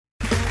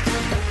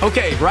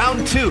Okay,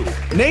 round two.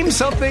 Name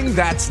something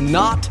that's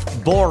not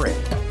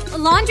boring. A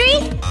laundry?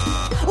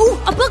 Ooh,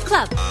 a book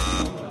club.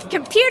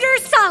 Computer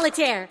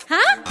solitaire,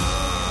 huh?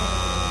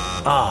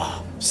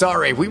 Ah,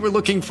 sorry, we were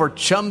looking for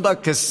Chumba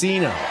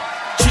Casino.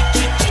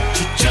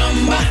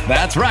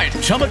 That's right,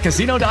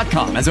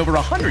 ChumbaCasino.com has over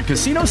 100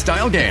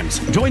 casino-style games.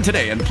 Join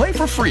today and play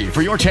for free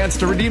for your chance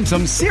to redeem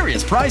some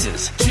serious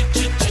prizes.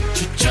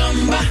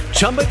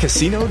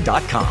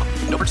 ChumbaCasino.com.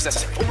 No purchase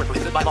necessary. Void where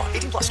prohibited by law.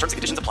 18+. Terms and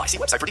conditions apply. See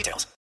website for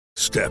details.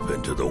 Step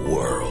into the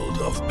world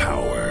of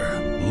power,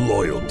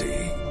 loyalty,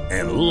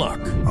 and luck.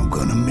 I'm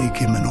gonna make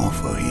him an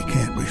offer he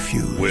can't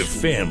refuse. With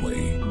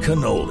family,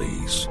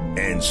 cannolis,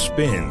 and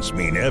spins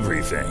mean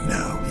everything.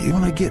 Now, you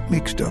wanna get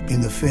mixed up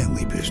in the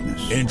family business.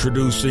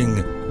 Introducing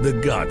The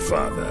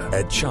Godfather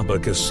at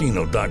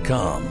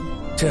ChumbaCasino.com.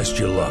 Test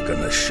your luck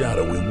in the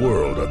shadowy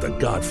world of The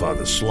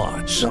Godfather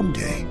slot.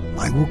 Someday,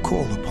 I will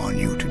call upon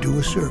you to do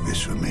a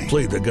service for me.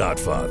 Play The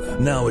Godfather,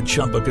 now at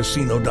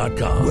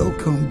ChumbaCasino.com.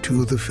 Welcome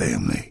to the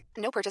family.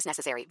 No purchase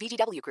necessary.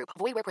 VGW Group.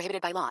 Void where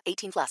prohibited by law.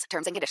 18+.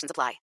 Terms and conditions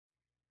apply.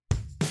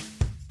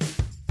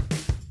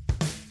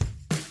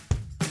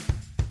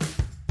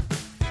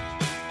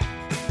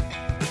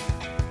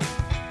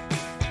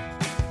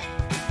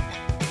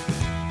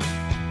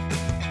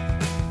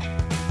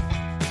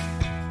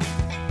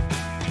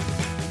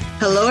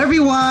 Hello,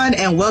 everyone,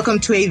 and welcome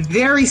to a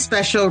very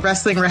special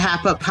Wrestling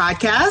RHAPup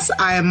podcast.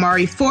 I am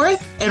Mari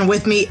Forth, and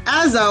with me,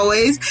 as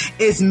always,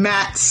 is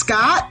Matt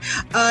Scott.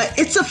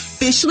 It's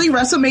officially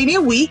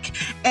WrestleMania week,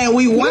 and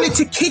we wanted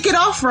to kick it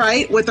off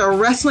right with a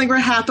Wrestling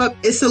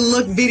RHAPup Issa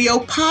Look video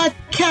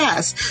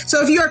podcast.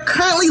 So if you are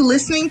currently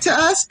listening to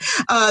us,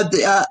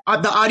 the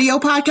audio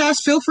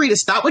podcast, feel free to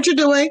stop what you're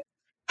doing.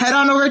 Head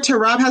on over to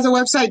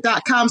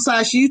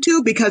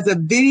robhasawebsite.com/YouTube because the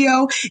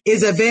video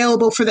is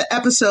available for the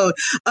episode.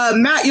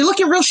 Matt, you're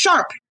looking real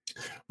sharp.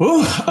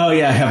 Ooh, oh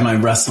yeah, I have my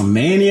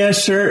WrestleMania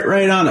shirt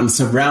right on. I'm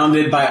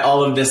surrounded by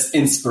all of this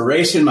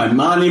inspiration, my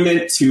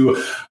monument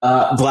to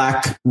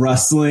Black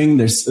wrestling.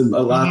 There's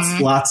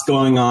lots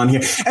going on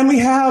here. And we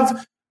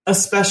have a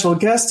special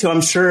guest who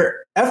I'm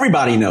sure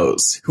everybody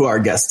knows who our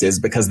guest is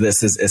because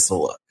this is Issa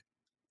Look.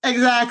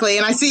 Exactly.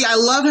 And I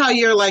love how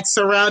you're like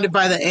surrounded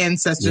by the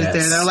ancestors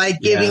there. They're like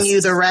giving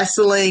you the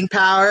wrestling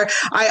power.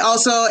 I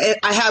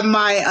have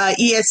my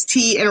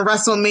EST and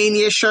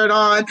WrestleMania shirt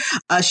on.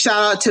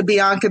 Shout out to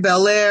Bianca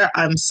Belair.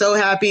 I'm so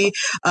happy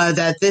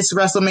that this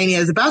WrestleMania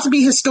is about to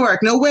be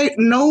historic. No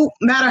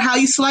matter how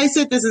you slice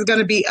it, this is going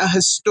to be a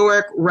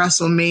historic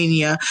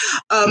WrestleMania.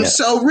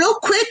 So real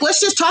quick,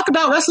 let's just talk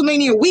about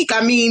WrestleMania week.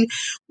 I mean,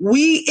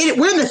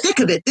 we're in the thick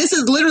of it. This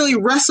is literally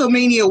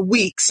WrestleMania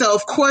week. So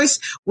of course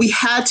we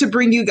had to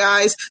bring you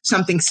guys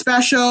something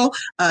special.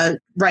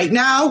 Right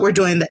now, we're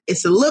doing the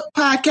It's a Look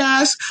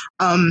podcast,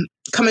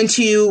 coming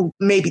to you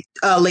maybe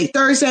late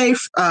Thursday,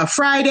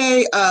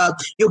 Friday.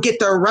 You'll get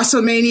the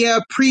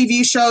WrestleMania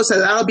preview show. So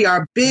that'll be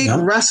our big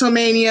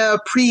WrestleMania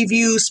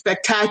preview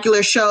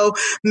spectacular show.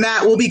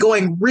 Matt will be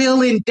going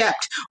real in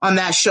depth on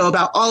that show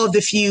about all of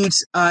the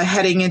feuds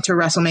heading into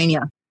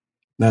WrestleMania.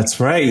 That's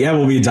right. Yeah,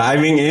 we'll be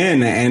diving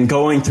in and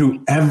going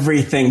through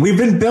everything. We've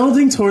been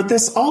building toward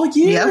this all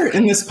year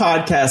in this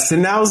podcast,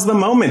 and now's the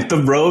moment.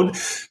 The road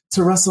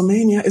to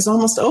WrestleMania is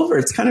almost over.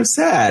 It's kind of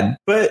sad,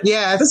 but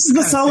this is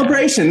the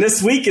celebration. Sad.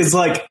 This week is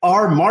like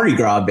our Mardi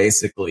Gras,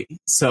 basically.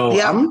 So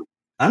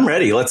I'm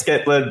ready. Let's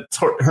get the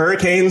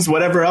hurricanes,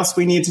 whatever else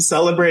we need to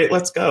celebrate.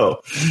 Let's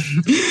go.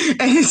 And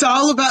it's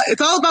all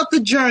about the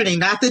journey,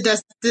 not the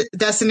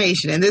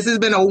destination. And this has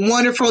been a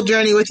wonderful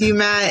journey with you,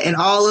 Matt, and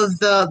all of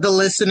the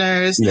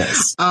listeners.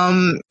 Yes.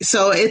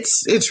 So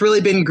it's really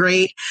been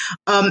great.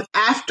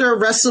 After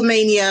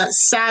WrestleMania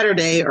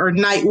Saturday or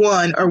night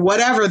one or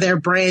whatever they're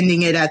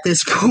branding it at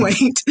this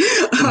point,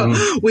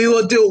 we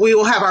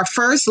will have our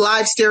first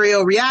live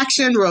stereo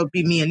reaction. Where it'll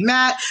be me and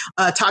Matt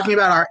talking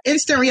about our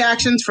instant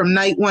reactions from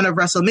night one of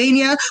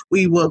WrestleMania.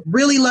 We would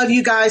really love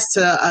you guys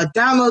to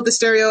download the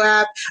Stereo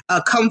app.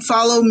 Come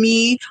follow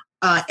me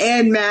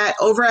and Matt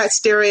over at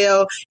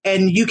Stereo,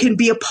 and you can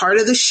be a part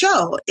of the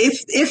show.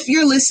 If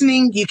you're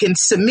listening, you can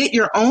submit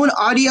your own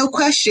audio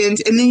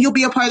questions, and then you'll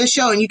be a part of the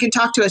show, and you can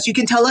talk to us. You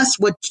can tell us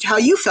how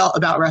you felt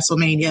about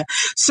WrestleMania.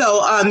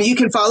 So you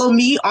can follow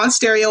me on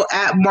Stereo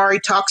at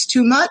Mari Talks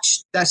Too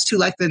Much. That's 2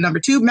 like the number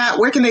 2. Matt,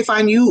 where can they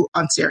find you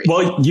on Stereo?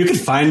 Well, you can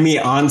find me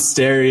on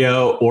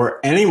Stereo or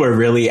anywhere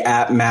really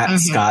at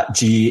Matt Scott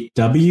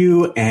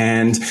GW.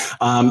 And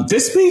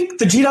this week,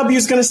 the GW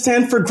is going to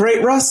stand for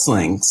Great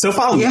Wrestling. So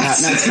follow me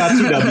at Matt Scott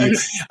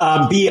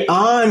GW.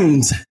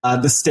 Beyond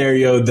the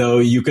Stereo, though,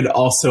 you could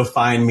also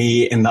find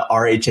me in the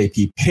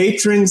RHAP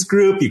Patrons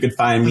group. You could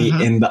find me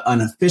in the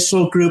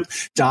unofficial group.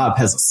 Job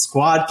has a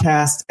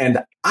squadcast.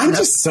 And I'm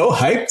just so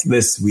hyped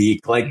this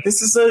week. Like,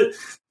 this is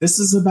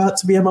about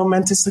to be a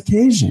momentous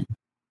occasion.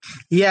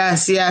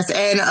 Yes.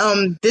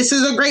 And this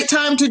is a great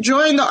time to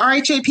join the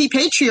RHAP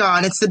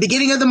Patreon. It's the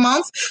beginning of the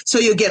month, so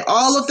you'll get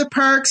all of the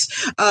perks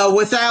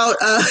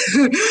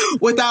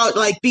without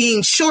like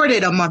being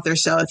shorted a month or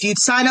so. If you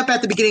sign up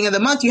at the beginning of the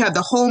month, you have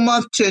the whole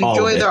month to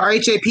enjoy the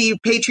RHAP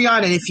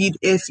Patreon. And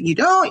if you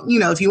don't,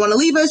 if you want to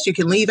leave us, you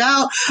can leave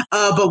out.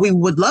 But we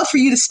would love for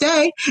you to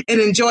stay and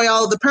enjoy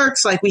all of the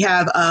perks. Like we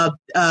have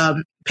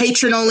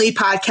patron-only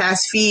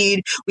podcast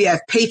feed. We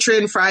have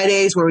Patron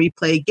Fridays where we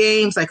play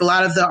games. Like a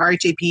lot of the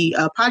RHAP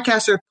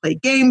podcasters play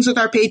games with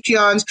our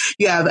Patreons.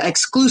 You have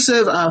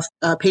exclusive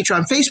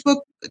Patreon Facebook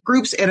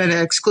groups and an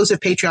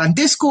exclusive Patreon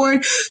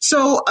Discord.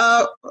 So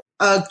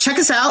check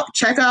us out.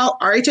 Check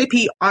out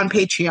RHAP on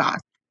Patreon.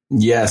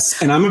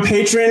 Yes, and I'm a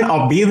patron.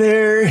 I'll be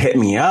there. Hit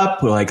me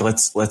up. We're like,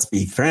 let's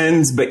be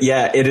friends. But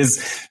yeah, it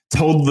is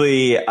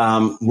totally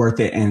worth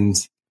it. And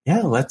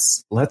yeah,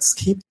 let's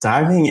keep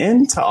diving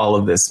into all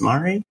of this,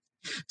 Mari.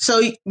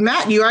 So,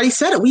 Matt, you already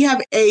said it. We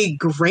have a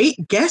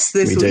great guest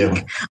this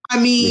week. I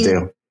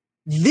mean,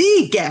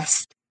 the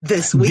guest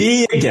this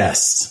week. The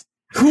guest.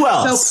 Who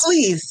else? So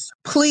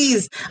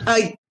please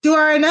do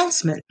our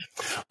announcement.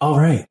 All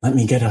right, let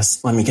me get us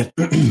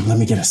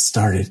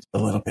started a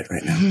little bit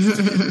right now.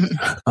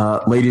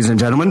 Ladies and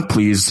gentlemen,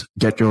 please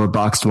get your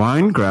boxed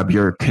wine, grab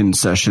your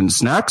concession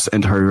snacks,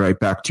 and hurry right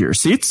back to your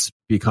seats,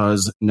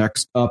 because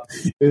next up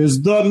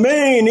is the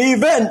main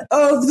event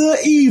of the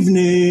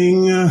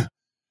evening.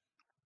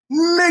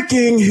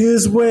 Making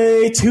his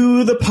way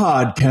to the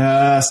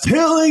podcast,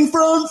 hailing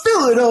from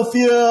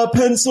Philadelphia,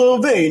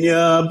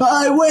 Pennsylvania,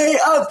 by way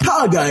of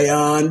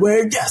Cagayan,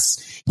 where,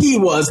 yes, he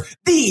was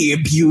the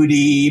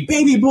beauty.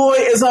 Baby Boy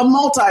is a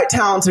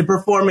multi-talented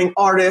performing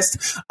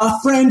artist,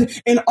 a friend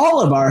in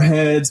all of our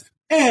heads,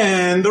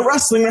 and the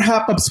Wrestling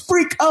RHAPup's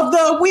Freak of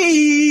the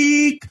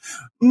Week.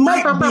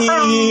 Might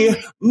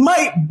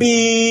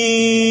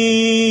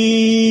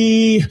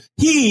be.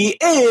 He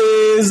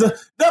is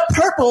the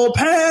Purple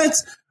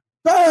Pants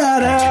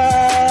Badass.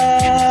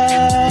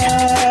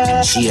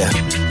 Yeah.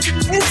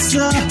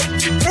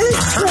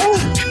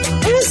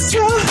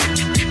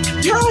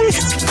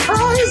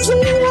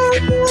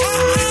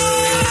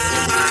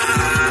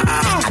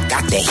 I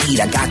got that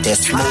heat, I got that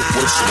smoke,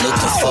 what you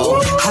looking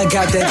for? I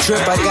got that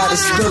drip, I got it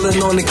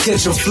spilling on the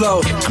kitchen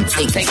floor. I'm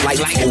taking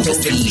flights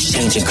overseas,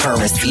 changing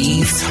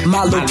currencies.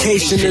 My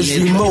location is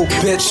remote,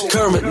 bitch,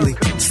 currently.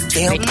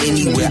 Still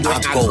anywhere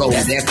I go,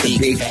 that's the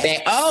big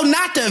fact. Oh,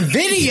 not the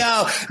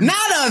video.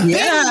 Not a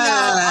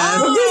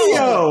video.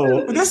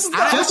 Video. This is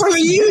just for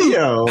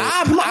you.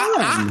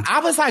 I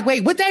was like,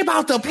 wait, what they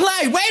about to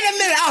play? Wait a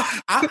minute.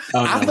 I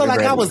feel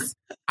like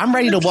I'm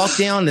ready to walk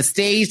down the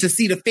stage to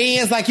see the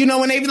fans. Like,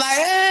 when they be like,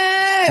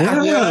 hey.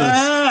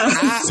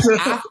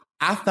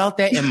 I felt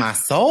that in my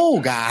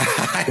soul, guys.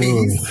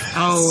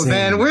 Oh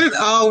man,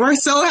 we're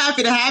so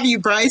happy to have you,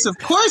 Brice. Of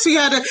course, we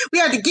had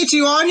to get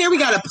you on here. We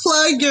got to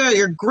plug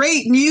your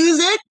great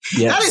music.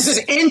 Yes. That is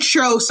an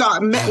intro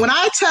song. When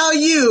I tell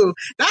you,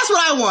 that's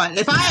what I want.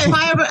 If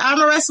I'm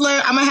a wrestler,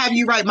 I'm gonna have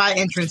you write my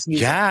entrance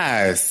music.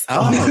 Yes.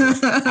 Oh,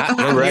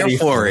 I'm ready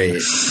for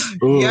it.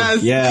 Ooh,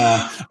 yes.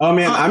 Yeah. Oh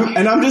man,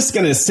 I'm just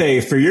gonna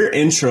say, for your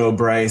intro,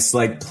 Brice,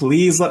 like,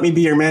 please let me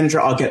be your manager.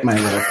 I'll get my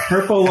little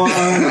purple on.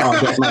 I'll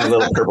get my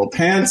little purple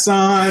pants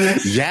on.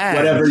 Yeah.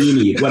 Whatever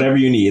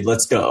you need.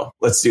 Let's go.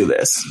 Let's do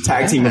this.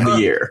 Tag team of the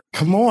year.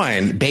 Come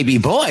on, Baby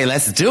Boy.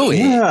 Let's do it.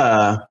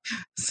 Yeah.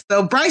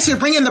 So, Brice, you're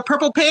bringing the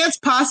Purple Pants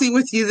Posse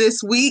with you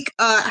this week.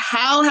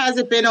 How has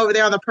it been over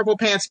there on the Purple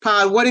Pants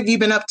Pod? What have you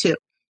been up to?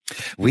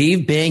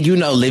 We've been,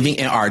 living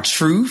in our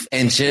truth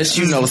and just,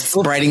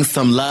 spreading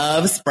some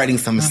love, spreading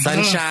some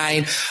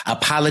sunshine.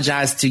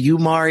 Apologize to you,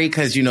 Mari,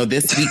 because,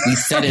 this week we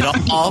set it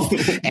off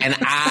and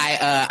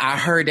I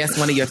heard that's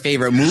one of your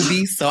favorite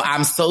movies. So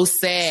I'm so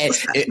sad.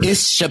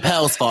 It's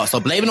Chappelle's fault. So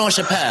blame it on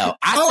Chappelle.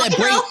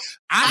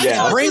 I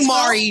said, bring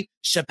Mari.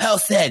 Chappelle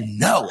said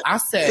no. I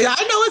said,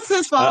 I know it's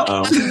his fault.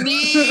 I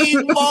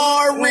need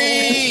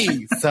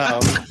Mari. So,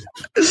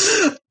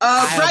 Brice,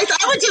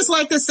 I would just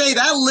like to say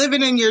that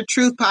Living in Your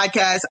Truth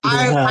podcast,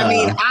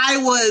 I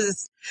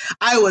was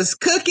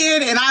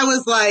cooking and I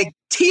was like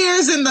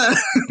tears in the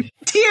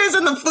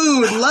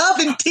food, love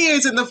and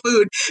tears in the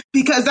food,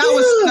 because that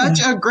was such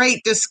a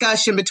great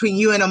discussion between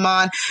you and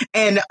Aman.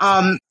 And,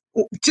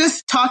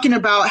 just talking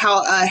about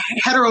how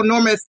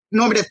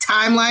heteronormative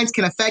timelines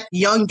can affect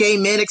young gay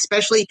men,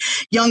 especially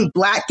young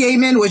Black gay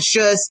men, was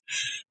just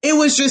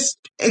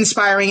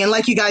inspiring. And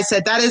like you guys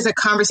said, that is a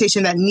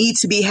conversation that needs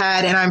to be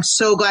had. And I'm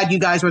so glad you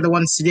guys were the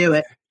ones to do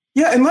it.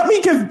 Yeah, and let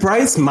me give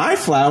Brice my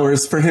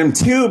flowers for him,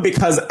 too,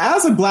 because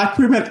as a Black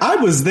queer man, I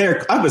was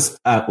there.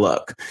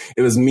 Look,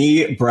 it was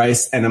me,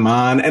 Brice, and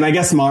Aman, and I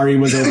guess Mari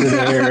was over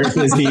there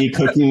busy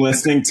cooking,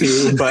 listening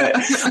too. But,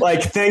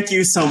 thank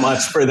you so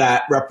much for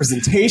that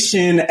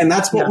representation, and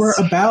that's what we're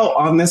about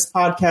on this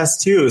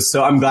podcast, too.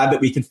 So I'm glad that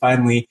we could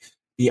finally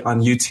be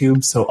on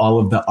YouTube, so all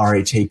of the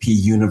RHAP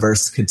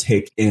universe could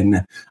take in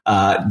this.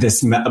 I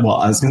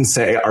was going to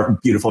say our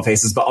beautiful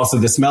faces, but also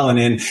this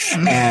melanin.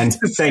 And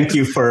thank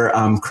you for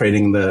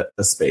creating the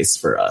space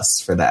for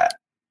us for that.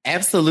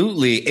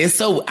 Absolutely. It's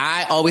so,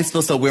 I always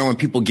feel so weird when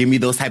people give me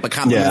those type of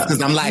compliments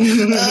because I'm like,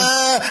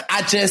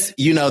 I just,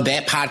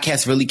 that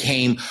podcast really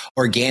came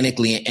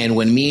organically. And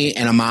when me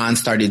and Aman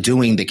started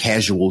doing the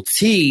Casual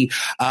Tea,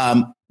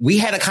 we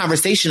had a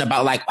conversation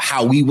about like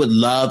how we would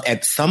love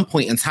at some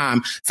point in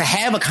time to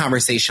have a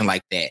conversation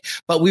like that.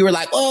 But we were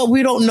like,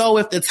 we don't know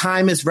if the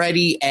time is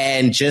ready.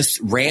 And just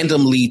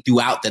randomly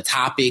throughout the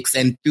topics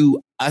and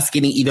through us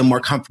getting even more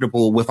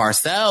comfortable with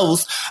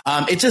ourselves,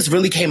 it just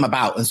really came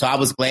about. And so I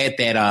was glad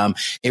that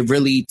it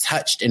really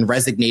touched and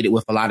resonated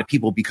with a lot of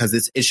people because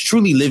it's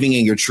truly living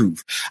in your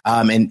truth.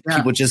 And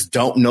people just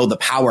don't know the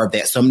power of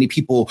that. So many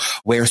people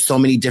wear so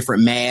many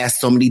different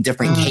masks, so many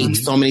different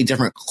capes, so many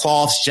different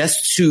cloths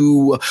just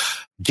to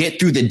get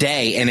through the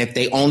day. And if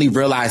they only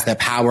realize the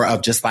power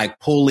of just like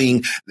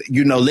pulling,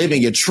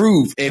 living your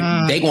truth, if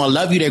they going to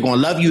love you, they're going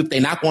to love you. If they're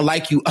not going to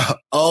like you,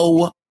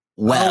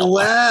 well. Oh,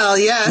 well,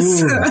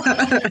 yes.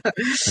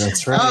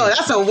 That's right. Oh,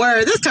 that's a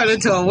word. This turned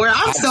into a word.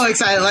 I'm so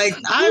excited.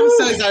 I'm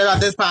so excited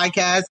about this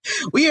podcast.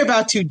 We are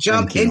about to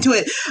jump into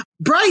it.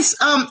 Brice,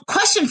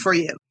 question for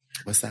you.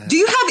 What's that? Do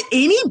you have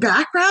any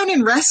background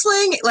in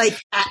wrestling,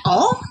 at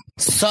all?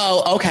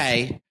 So,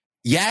 okay.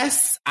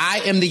 Yes,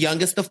 I am the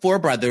youngest of 4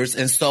 brothers.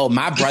 And so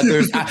my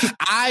brothers,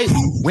 I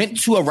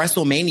went to a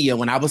Wrestlemania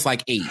when I was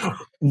like 8.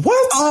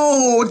 What?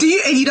 Oh, do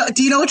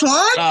you know which one?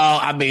 Oh,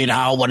 I mean,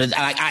 I don't want to,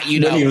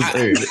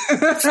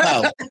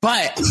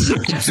 but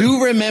I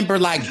do remember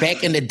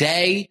back in the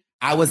day,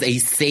 I was a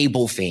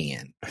Sable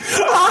fan.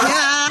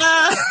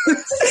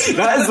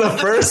 That is the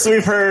first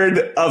we've heard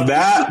of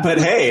that, but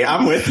hey,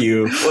 I'm with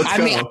you. I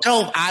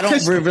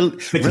don't really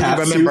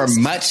remember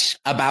much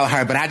about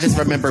her, but I just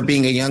remember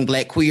being a young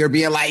black queer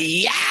being like,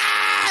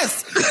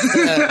 yes,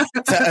 to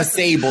a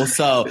Sable.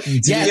 So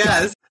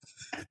yes.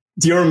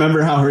 Do you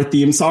remember how her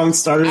theme song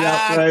started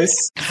out,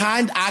 Brice?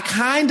 I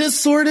kind of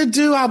sort of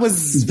do.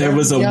 There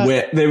was a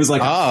whip. There was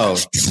like, oh,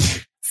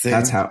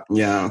 that's how,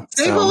 yeah.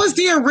 Sable was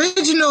the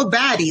original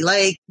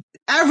baddie.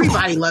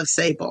 Everybody loves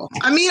Sable.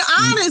 I mean,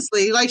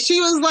 honestly, she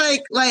was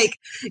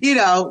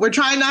we're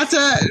trying not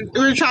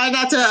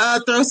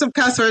to throw some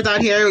cuss words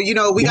out here. We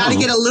got to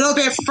get a little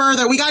bit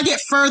further. We got to get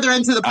further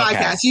into the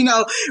podcast.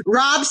 Okay.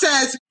 Rob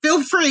says,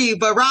 feel free,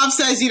 but Rob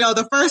says,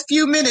 the first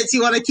few minutes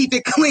you want to keep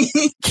it clean.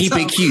 Keep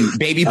it cute.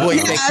 Baby boy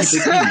said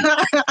keep it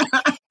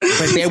cute.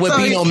 But there would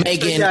be no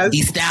Megan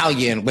Thee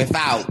Stallion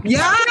without.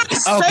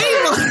 Yes,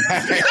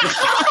 okay.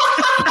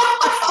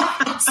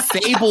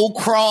 Sable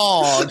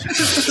crawled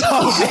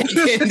so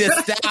Megan Thee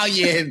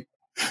Stallion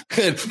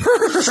could.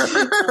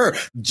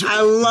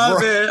 I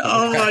love it.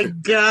 Oh my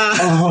God.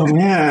 Oh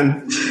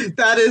man.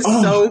 That is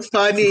so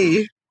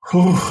funny.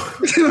 Moment.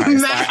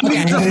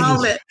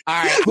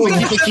 All right,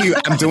 keep it cute.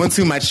 I'm doing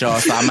too much, y'all.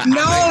 So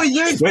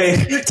you're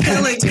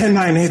killing 10,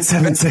 9, 8,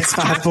 7, 6,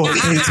 5, 4,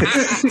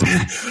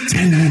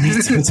 10, 9, 8,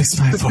 7, 6,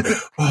 5, 4.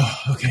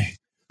 Oh, okay.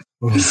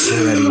 We're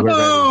ready.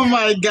 Oh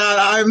my God,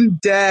 I'm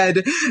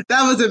dead.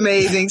 That was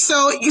amazing.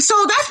 So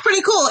that's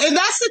pretty cool. And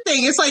that's the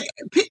thing. It's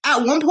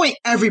at one point,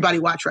 everybody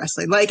watched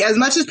wrestling. As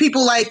much as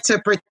people like to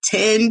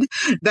pretend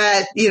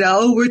that,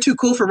 we're too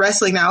cool for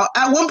wrestling now,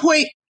 at one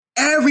point,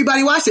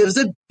 everybody watched it. It was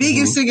the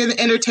biggest thing in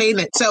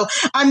entertainment. So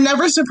I'm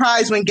never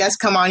surprised when guests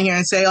come on here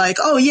and say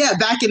oh yeah,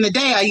 back in the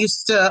day, I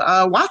used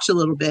to watch a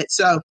little bit.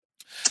 So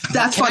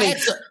that's funny.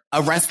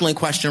 A wrestling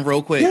question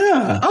real quick.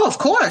 Yeah. Oh, of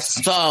course.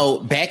 So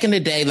back in the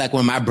day,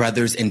 when my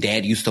brothers and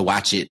dad used to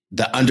watch it,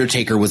 The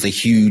Undertaker was a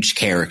huge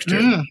character.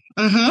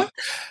 Mm-hmm.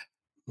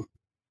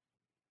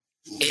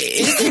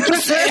 Is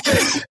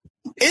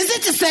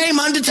it the same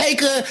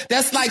Undertaker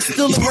that's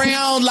still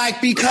around?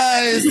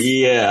 Because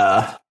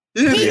yeah.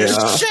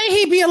 Should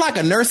he be in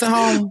a nursing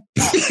home?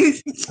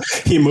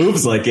 He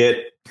moves like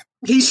it.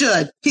 He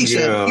should. He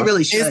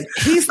really should.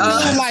 He's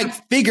still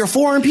figure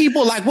foreign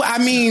people.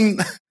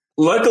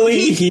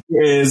 Luckily, he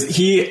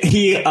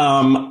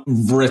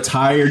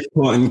retired,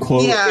 quote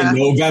unquote, in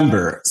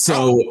November.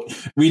 So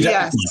he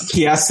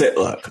has to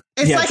look.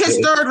 It's his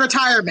third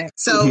retirement.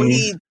 So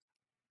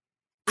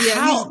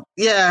How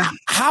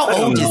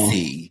old is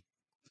he?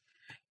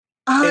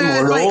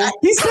 Immortal.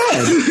 He's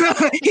dead.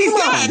 He's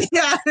dead.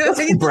 Yeah.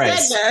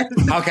 He's dead.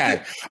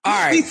 Okay. All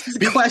right.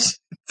 Questions.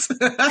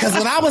 Because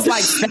when I was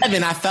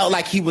 7, I felt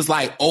like he was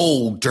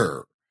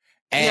older.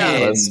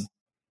 And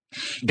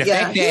the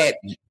fact that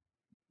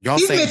y'all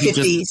he's say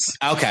mid-50s.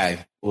 Okay.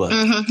 Look.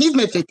 Mm-hmm. He's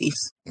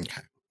mid-50s.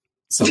 Okay.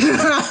 So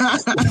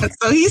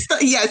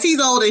he's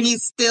old and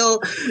he's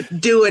still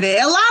doing it.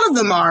 A lot of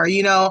them are,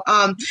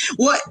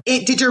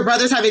 did your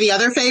brothers have any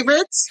other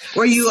favorites?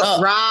 Were you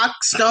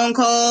Rock, Stone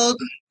Cold?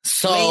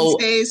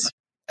 Mainstays?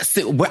 I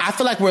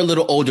feel like we're a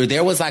little older.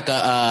 There was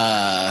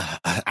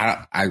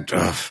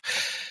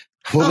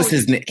what was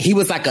his name? He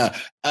was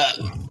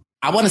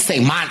I want to say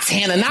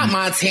Montana, not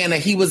Montana.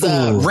 He was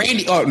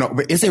Randy. Oh no,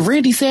 is it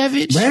Randy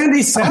Savage?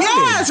 Randy Savage.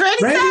 Yes,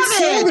 Randy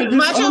Savage.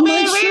 Macho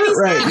Man Randy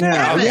right Savage.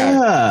 Now.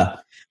 Yeah.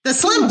 The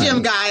Slim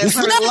Jim guy is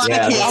for a lot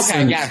of kids.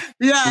 Okay, yeah.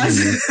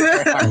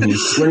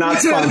 Yes. We're not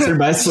sponsored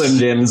by Slim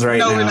Jims right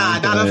now. No, we're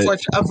not.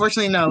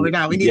 Unfortunately, no, we're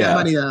not. We need that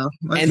money though.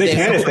 And they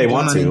can if they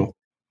want to.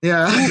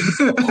 Yeah.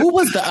 Who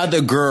was the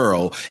other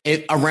girl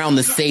around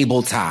the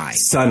Sable time?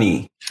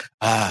 Sunny.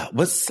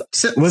 Was it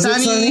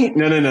Sunny?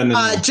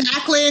 No.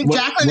 Jacqueline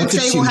and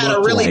Sable had a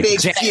really big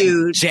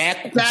feud.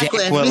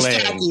 Jacqueline. Miss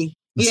Jackie.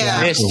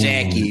 Yeah. Miss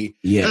Jackie.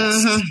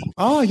 Yes. Mm-hmm.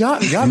 Oh,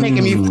 y'all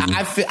making me.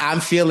 I'm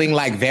feeling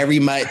like very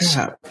much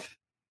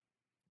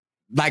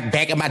like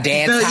back at my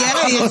dad's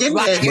house.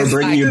 We're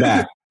bringing you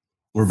back.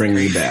 We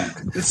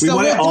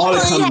want it all to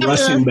come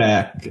rushing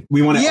back.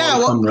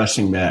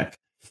 Rushing back.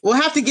 We'll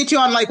have to get you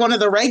on like one of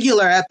the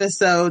regular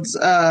episodes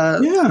a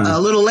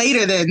little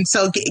later then.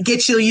 So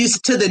get you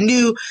used to the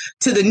new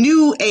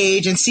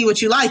age and see what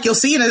you like. You'll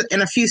see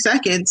in a few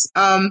seconds.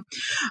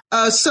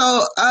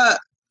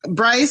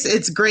 Brice,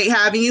 it's great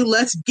having you.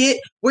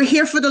 We're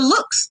here for the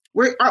looks.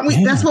 Aren't we?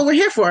 Yeah. That's what we're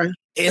here for.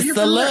 It's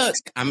the look.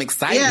 I'm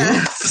excited.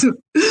 Yeah.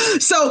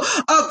 So,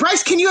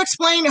 Brice, can you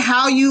explain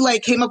how you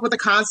came up with the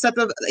concept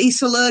of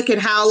Issa look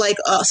and how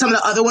some of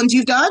the other ones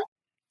you've done?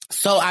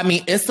 So, I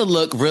mean, Issa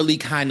look really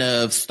kind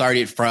of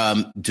started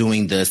from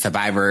doing the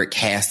Survivor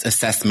cast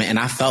assessment. And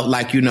I felt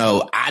like,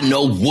 I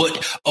know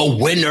what a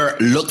winner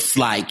looks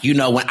like.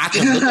 When I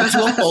can look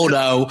into a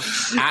photo,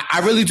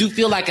 I really do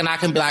feel like, and I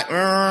can be like,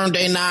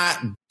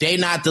 they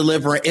not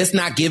delivering. It's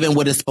not giving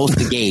what it's supposed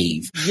to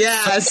give.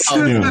 Yes.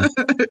 So,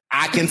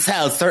 I can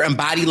tell certain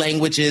body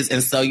languages.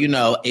 And so,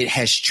 it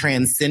has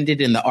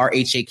transcended in the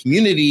RHA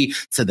community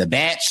to the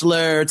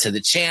Bachelor, to the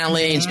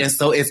Challenge. Mm-hmm. And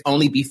so it's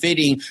only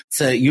befitting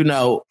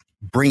to,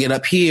 bring it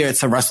up here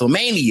to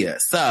WrestleMania.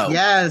 So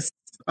yes.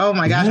 Oh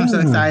my gosh, I'm so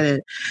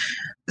excited.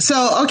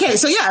 So okay,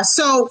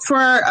 so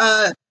for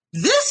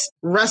this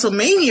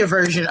WrestleMania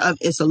version of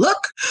Issa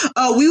Look,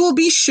 we will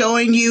be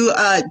showing you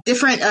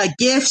different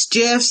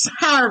GIFs,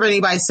 however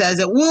anybody says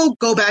it. We'll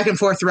go back and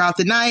forth throughout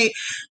the night.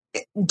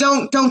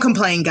 Don't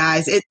complain,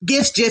 guys.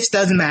 GIFs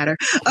doesn't matter.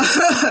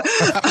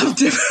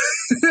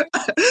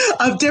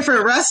 Of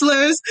different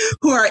wrestlers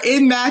who are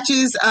in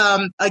matches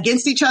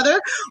against each other.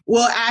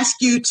 We'll ask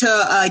you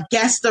to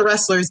guess the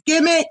wrestlers'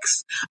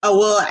 gimmicks.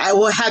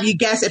 We'll have you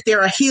guess if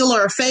they're a heel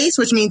or a face,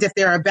 which means if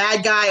they're a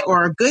bad guy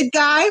or a good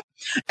guy.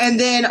 And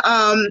then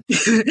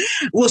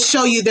we'll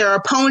show you their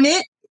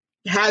opponent.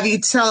 Have you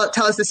tell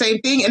us the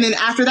same thing, and then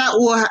after that,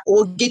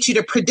 we'll get you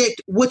to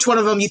predict which one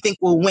of them you think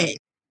will win.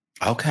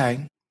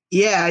 Okay.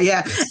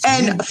 Yeah.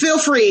 And feel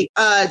free,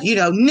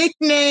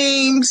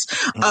 nicknames,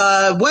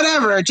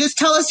 whatever. Just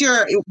tell us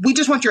we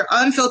just want your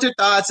unfiltered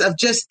thoughts of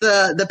just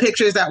the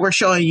pictures that we're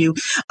showing you.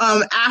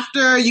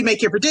 After you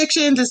make your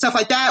predictions and stuff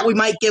like that, we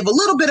might give a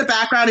little bit of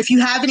background. If you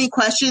have any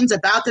questions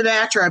about the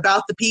match or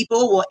about the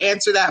people, we'll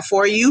answer that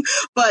for you.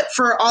 But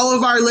for all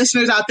of our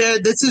listeners out there,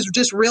 this is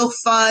just real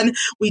fun.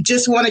 We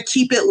just want to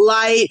keep it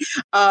light.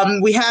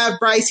 We have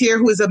Brice here,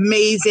 who is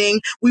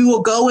amazing. We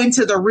will go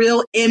into the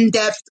real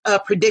in-depth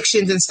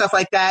predictions and stuff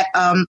like that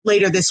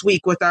later this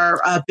week with our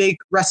big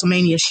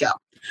WrestleMania show.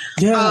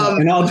 Yeah,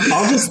 and I'll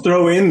just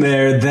throw in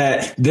there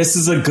that this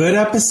is a good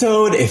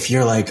episode if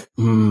you're like,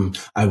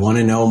 I want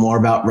to know more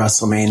about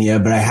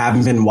WrestleMania, but I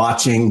haven't been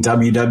watching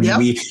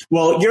WWE. Yep.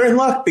 Well, you're in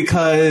luck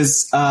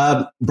because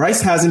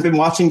Brice hasn't been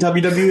watching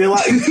WWE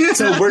live.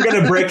 So we're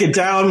going to break it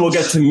down. We'll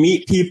get to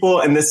meet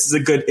people, and this is a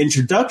good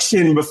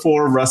introduction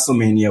before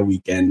WrestleMania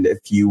weekend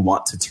if you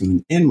want to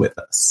tune in with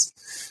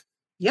us.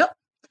 Yep.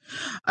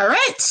 All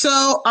right,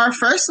 so our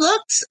first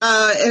looks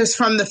is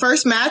from the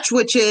first match,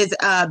 which is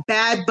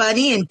Bad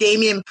Bunny and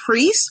Damian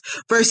Priest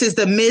versus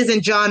The Miz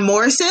and John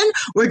Morrison.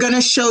 We're going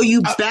to show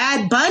you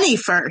Bad Bunny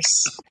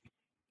first.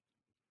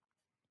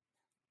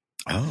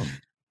 Oh.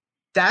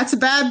 That's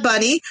Bad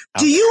Bunny.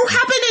 Do you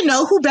happen to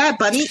know who Bad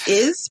Bunny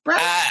is,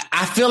 Brice?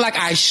 I feel like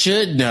I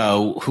should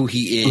know who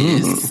he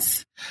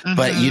is. Mm-hmm.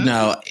 But,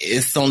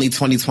 it's only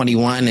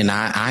 2021 and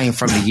I am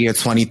from the year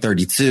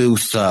 2032.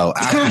 So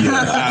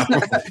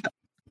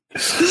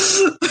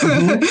So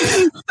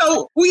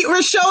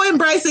we're showing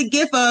Brice a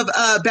gif of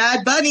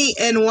Bad Bunny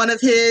in one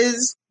of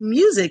his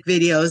music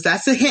videos.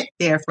 That's a hint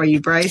there for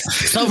you, Brice.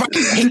 So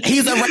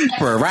he's a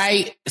rapper,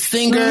 right?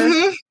 Singer.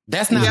 Mm-hmm.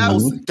 That's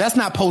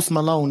not Post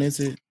Malone, is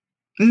it?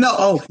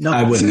 No. No,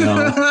 I wouldn't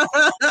know.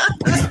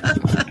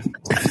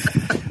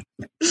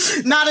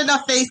 Not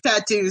enough face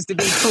tattoos to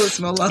be Post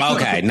Malone.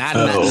 Okay, not.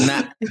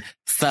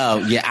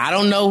 So yeah, I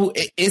don't know.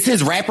 Is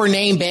his rapper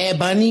name Bad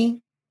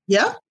Bunny?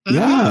 Yeah.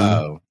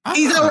 Yeah.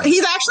 He's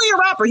actually a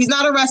rapper. He's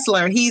not a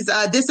wrestler. He's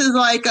this is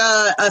like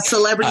a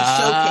celebrity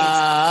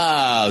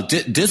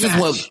showcase.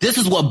 This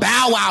is what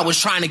Bow Wow was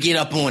trying to get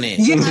up on it.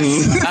 Yes.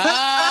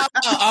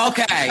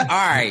 Okay. All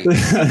right.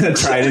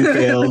 Tried and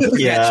failed.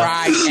 Yeah.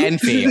 Tried and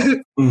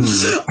failed.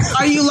 Mm-hmm.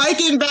 Are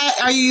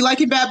you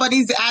liking Bad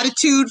Bunny's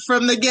attitude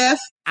from the GIF?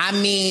 I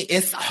mean,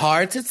 it's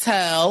hard to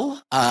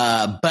tell,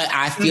 but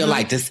I feel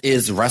like this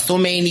is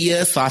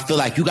WrestleMania, so I feel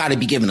like you got to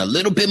be given a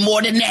little bit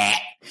more than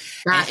that.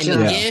 Gotcha. And in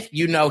the GIF,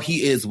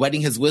 he is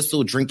wetting his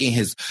whistle, drinking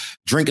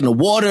the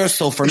water.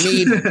 So for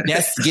me,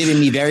 that's giving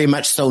me very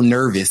much so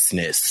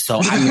nervousness.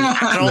 So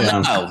I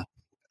don't know.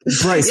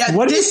 Brice,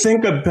 what do you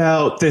think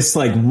about this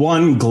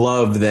one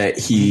glove that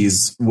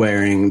he's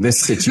wearing this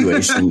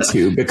situation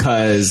to?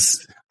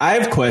 Because I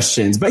have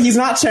questions, but he's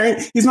not showing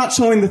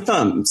the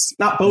thumbs.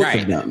 Not both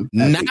of them.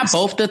 Not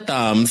both the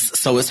thumbs.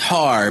 So it's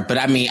hard. But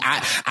I mean,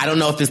 I don't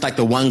know if it's like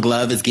the one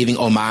glove is giving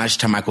homage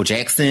to Michael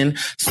Jackson.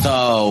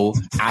 So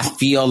I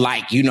feel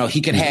like, you know,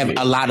 he could have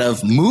a lot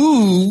of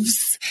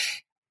moves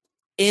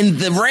in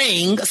the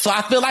ring. So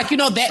I feel like, you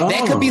know, that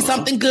could be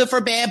something good for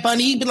Bad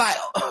Bunny. He'd be like,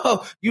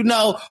 you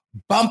know,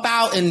 bump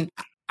out. And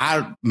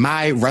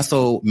my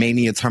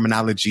WrestleMania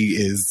terminology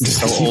is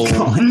so old.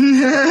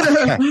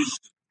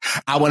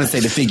 I want to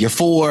say the figure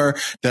four,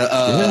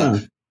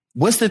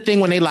 what's the thing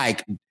when they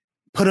like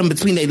put them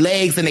between their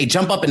legs and they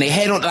jump up and they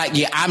head on, like,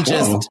 I'm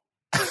just,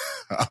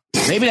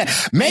 maybe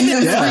that's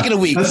freak of the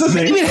week.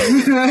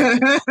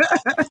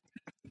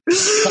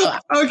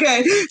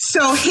 Okay.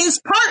 So his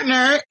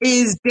partner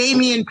is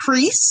Damian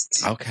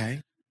Priest.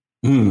 Okay.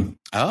 Mm.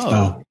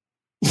 Oh.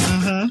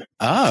 Mm-hmm.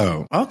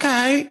 Oh,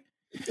 okay.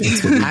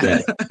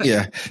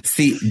 Yeah.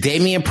 See,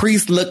 Damian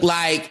Priest looked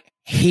like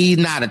he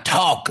not a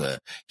talker.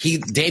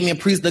 Damian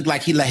Priest looked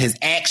like he let his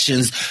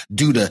actions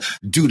do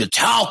the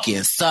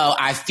talking. So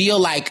I feel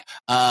like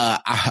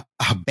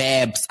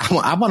Babs,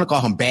 I want to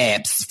call him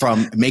Babs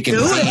from Making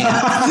Because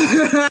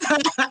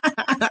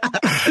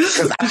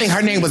I think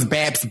her name was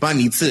Babs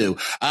Bunny too.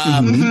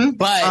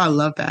 But I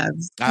love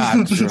Babs.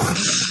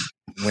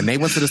 When they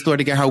went to the store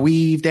to get her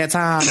weave that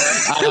time,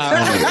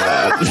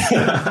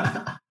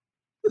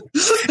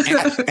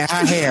 and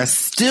her hair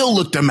still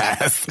looked a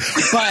mess.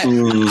 But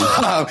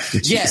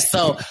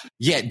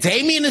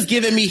Damian is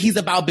giving me he's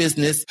about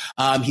business.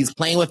 He's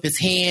playing with his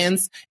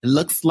hands. It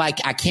looks like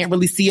I can't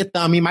really see a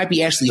thumb. He might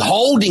be actually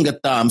holding a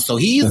thumb. So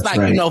he's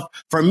you know,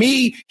 for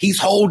me, he's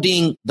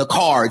holding the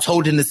cards,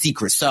 holding the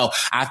secret. So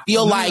I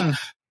feel like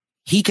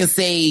he can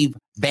save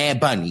Bad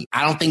Bunny.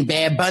 I don't think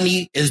Bad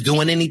Bunny is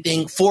doing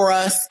anything for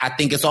us. I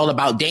think it's all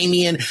about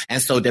Damian.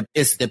 And so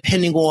it's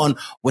depending on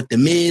what The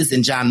Miz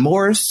and John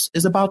Morris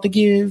is about to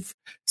give.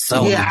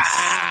 So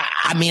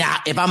I mean,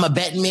 if I'm a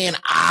betting man,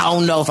 I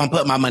don't know if I'm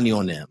putting my money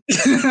on them.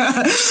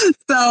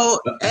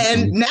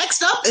 And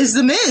next up is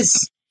The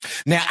Miz.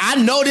 Now,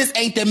 I know this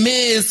ain't The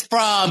Miz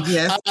from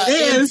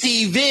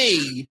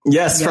MTV.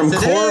 Yes, from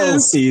Coral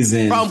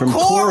season. From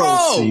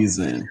Coral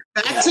season.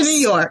 Back to New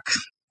York.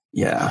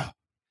 Yeah.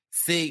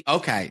 See,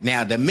 okay.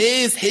 Now the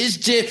Miz, his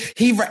gym,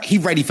 he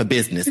ready for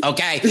business.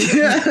 Okay.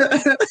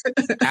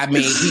 I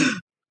mean,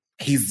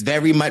 he's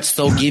very much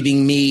so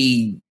giving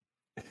me.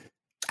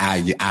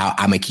 I'm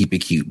gonna keep it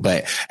cute,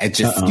 but it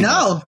just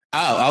no.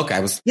 Oh,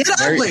 okay.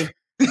 Ugly.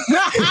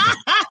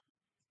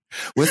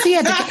 Was he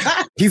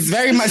at he's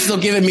very much so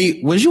giving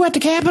me. Was you at the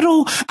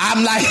Capitol?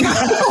 I'm like.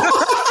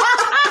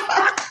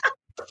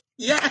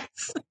 Yes.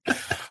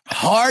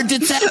 Hard to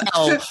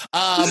tell.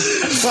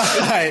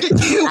 But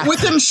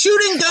with them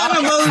shooting gun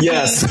emojis,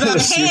 yes. the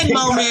hand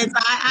moments,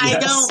 I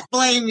don't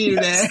blame you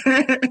there.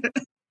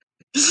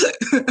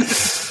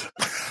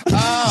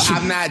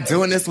 I'm not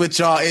doing this with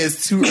y'all.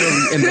 It's too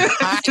early in the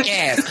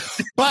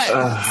podcast.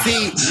 But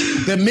see,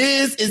 The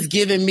Miz is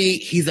giving me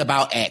he's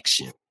about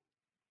action.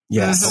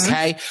 Yes.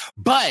 Okay.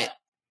 But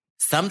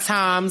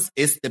sometimes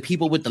it's the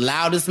people with the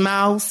loudest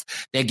mouths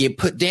that get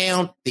put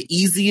down the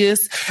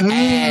easiest.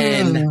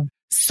 And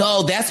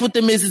so that's what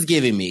The Miz is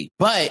giving me.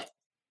 But,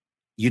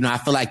 you know, I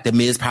feel like The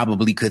Miz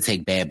probably could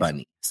take Bad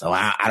Bunny. So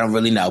I don't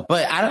really know.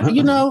 But I don't,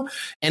 you know,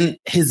 and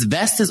his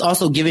vest is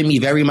also giving me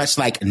very much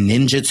like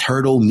Ninja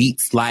Turtle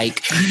meets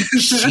like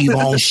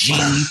Givenchy,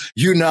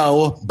 you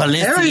know,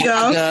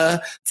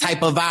 Balenciaga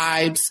type of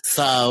vibes.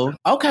 So,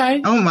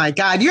 okay. Oh my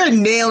God. You're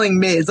nailing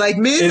Miz. Like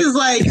Miz is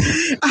like,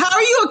 how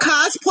are you a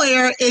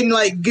cosplayer in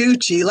like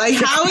Gucci? Like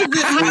how are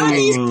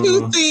these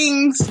two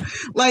things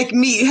like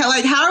meet?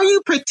 Like how are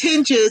you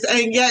pretentious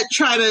and yet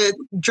try to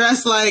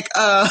dress like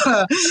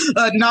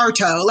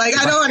Naruto? Like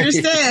I don't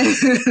understand.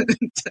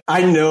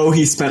 I know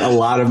he spent a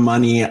lot of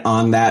money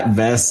on that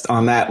vest,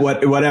 on that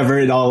whatever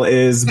it all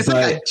is, but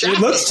like it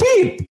looks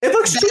cheap. It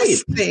looks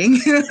cheap,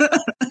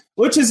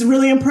 which is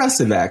really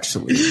impressive,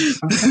 actually.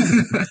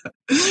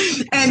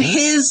 And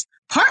his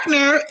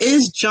partner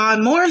is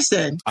John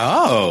Morrison.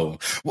 Oh.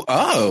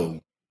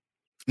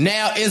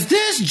 Now, is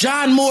this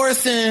John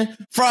Morrison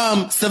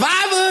from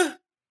Survivor?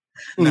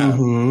 No.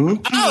 Mm-hmm.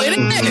 Oh, it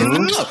is.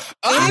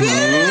 It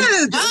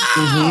is.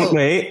 Oh.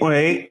 Wait.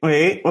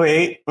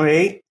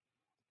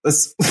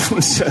 Let's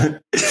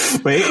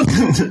wait.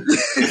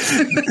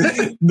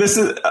 This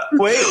is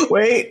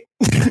wait.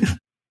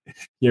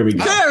 Here we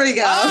go. There we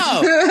go.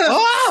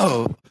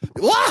 Oh.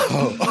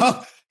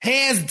 Whoa.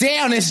 Hands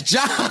down, it's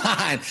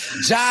John.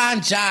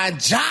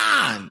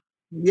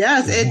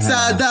 Yes, it's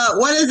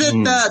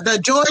the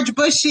George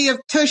Bushy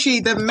of Tushy,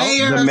 the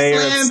mayor of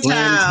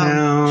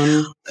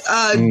Slamtown.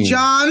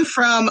 John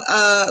from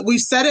we've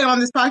said it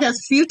on this podcast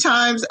a few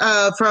times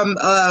from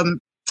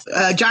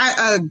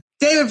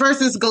David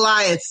versus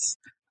Goliath.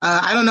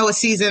 I don't know what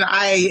season.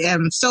 I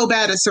am so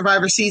bad at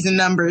Survivor season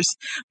numbers.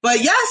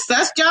 But yes,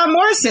 that's John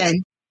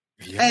Morrison.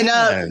 Yes.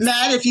 And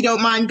Matt, if you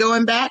don't mind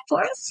going back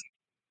for us.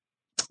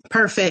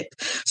 Perfect.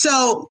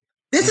 So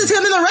This is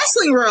him in the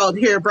wrestling world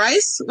here,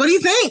 Brice. What do you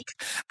think?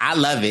 I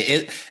love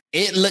it.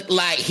 It looked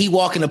like he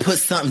walking to put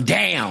something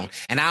down.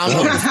 And I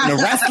don't know if it's in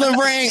the wrestling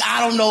ring.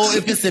 I don't know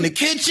if it's in the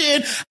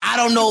kitchen. I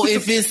don't know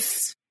if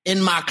it's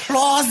in my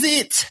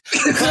closet.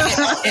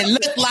 But it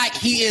looked like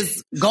he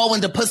is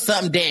going to put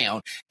something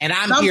down. And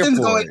I'm here for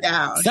going it.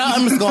 Down.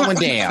 Something's going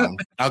down.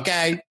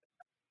 Okay?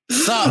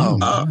 So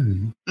out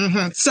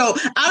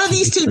of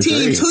these two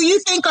teams, who you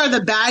think are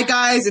the bad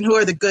guys and who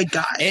are the good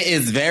guys? It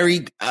is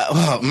very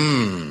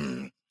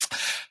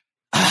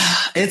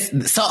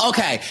it's so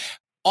okay.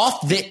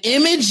 Off the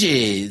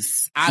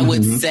images, I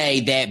would say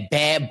that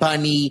Bad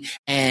Bunny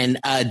and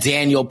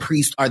Daniel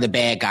Priest are the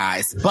bad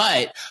guys.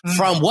 But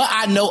from what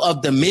I know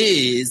of The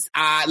Miz,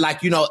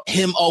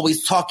 him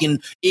always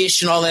talking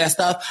ish and all that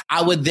stuff,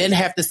 I would then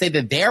have to say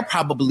that they're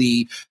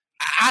probably,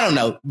 I don't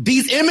know.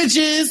 These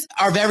images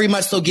are very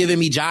much so giving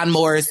me John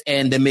Morris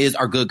and The Miz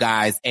are good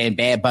guys, and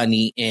Bad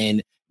Bunny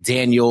and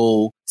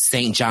Daniel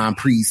St. John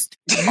Priest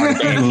are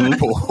bad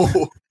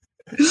people.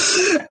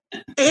 It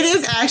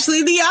is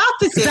actually the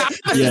opposite.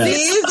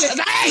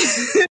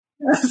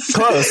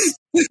 Close.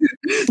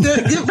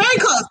 They're very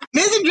close.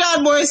 Miz and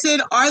John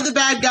Morrison are the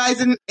bad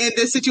guys in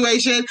this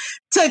situation.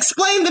 To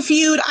explain the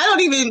feud,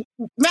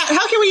 Matt,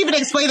 how can we even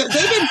explain it?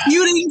 They've been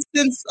feuding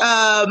since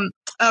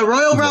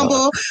Royal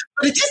Rumble,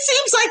 but it just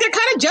seems like they're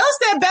kind of jealous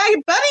that Bad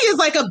Bunny is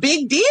like a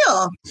big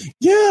deal.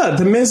 Yeah,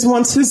 The Miz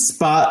wants his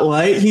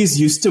spotlight. He's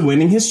used to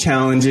winning his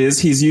challenges.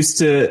 He's used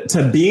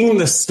to being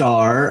the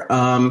star.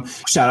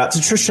 Shout out to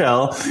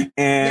Trishelle.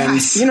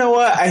 And you know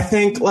what? I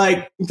think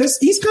like this,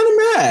 he's kind of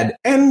mad.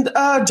 And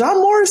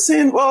John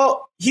Morrison,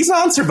 well, he's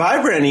not on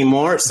Survivor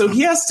anymore, so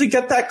he has to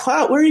get that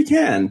clout where he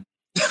can.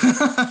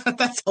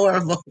 That's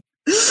horrible.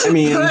 I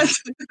mean,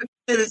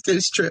 it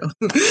is true.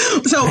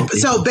 So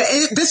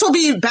this will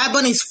be Bad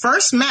Bunny's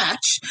first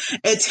match.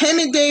 It's him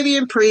and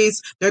Damian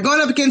Priest. They're going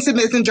up against the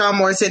Miz and John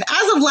Morrison.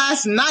 As of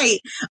last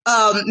night,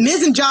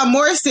 Miz and John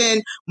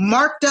Morrison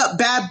marked up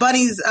Bad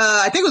Bunny's,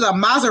 I think it was a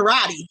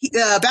Maserati.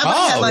 Bad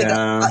Bunny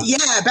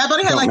Bad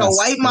Bunny had like a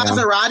white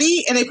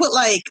Maserati, and they put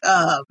like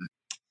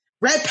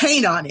red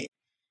paint on it.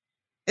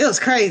 It was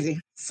crazy.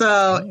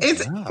 So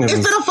it's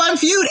been a fun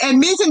feud. And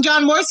Miz and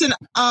John Morrison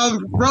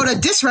wrote a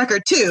diss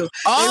record too.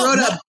 They wrote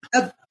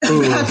a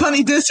Bad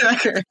Bunny diss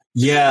record.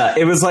 Yeah,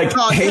 it was like,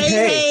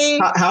 hey,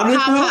 how did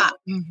it go?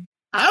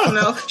 I don't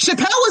know.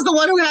 Chappelle was the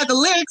one who had the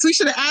lyrics. We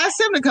should have asked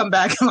him to come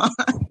back on.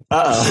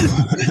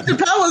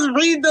 Chappelle was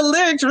reading the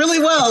lyrics really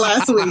well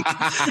last week.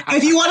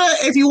 If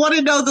you want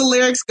to know the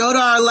lyrics, go to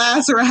our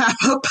last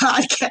RHAPup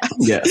podcast.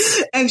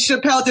 Yes. And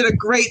Chappelle did a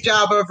great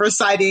job of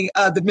reciting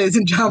the Miz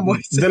and John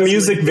Morrison. The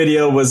music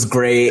video was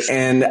great,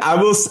 and I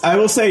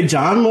will say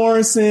John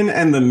Morrison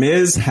and The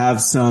Miz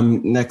have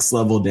some next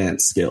level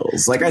dance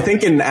skills. Like I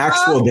think in an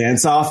actual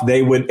dance off,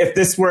 they would, if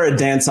this were a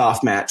dance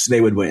off match,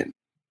 they would win.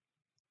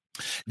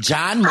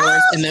 John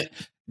Morris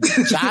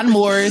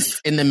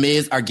and The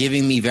Miz are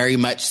giving me very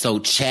much so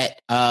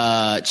Chet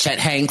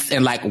Hanks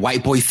and like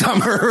White Boy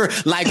Summer,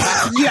 like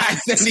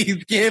in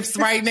these gifts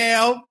right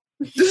now.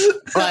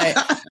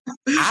 But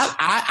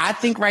I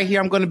think right here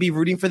I'm going to be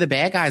rooting for the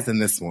bad guys in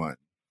this one.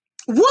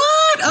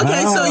 What?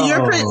 Okay, so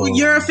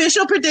your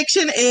official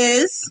prediction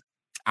is?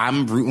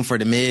 I'm rooting for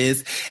The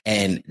Miz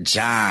and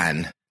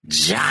Johnny.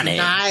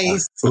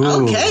 Nice.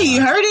 Ooh. Okay, you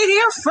heard it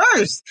here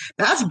first.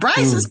 That's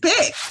Brice's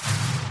pick.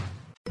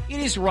 It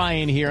is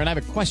Ryan here, and I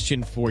have a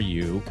question for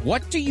you.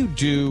 What do you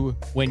do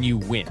when you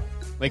win?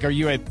 Like, are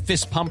you a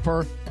fist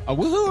pumper, a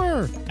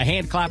woohooer, a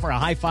hand clapper, a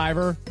high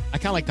fiver? I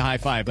kind of like the high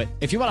five, but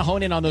if you want to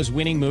hone in on those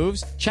winning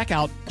moves, check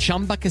out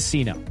Chumba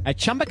Casino. At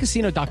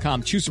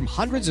ChumbaCasino.com, choose from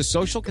hundreds of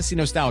social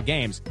casino-style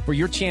games for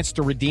your chance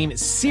to redeem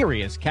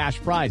serious cash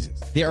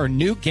prizes. There are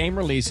new game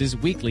releases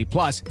weekly,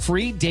 plus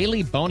free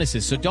daily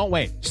bonuses, so don't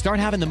wait. Start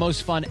having the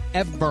most fun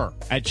ever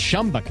at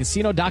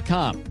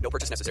ChumbaCasino.com. No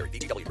purchase necessary.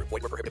 VGW. Void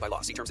where prohibited by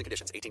law. See terms and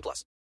conditions.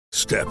 18+.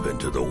 Step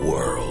into the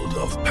world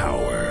of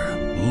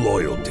power,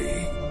 loyalty,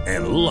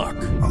 and luck.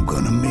 I'm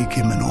gonna make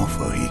him an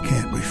offer he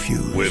can't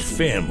refuse. With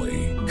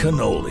family,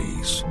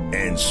 cannolis,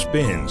 and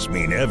spins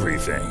mean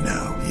everything.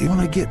 Now, you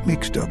wanna get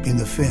mixed up in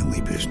the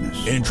family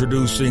business.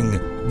 Introducing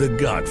The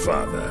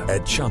Godfather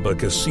at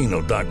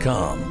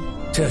ChumbaCasino.com.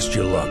 Test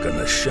your luck in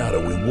the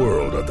shadowy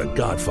world of The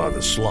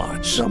Godfather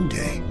slot.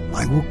 Someday,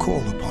 I will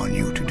call upon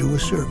you to do a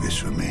service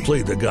for me.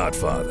 Play The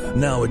Godfather,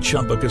 now at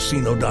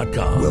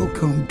ChumbaCasino.com.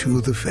 Welcome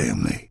to the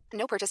family.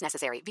 No purchase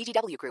necessary.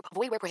 VGW Group.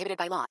 Void where prohibited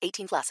by law.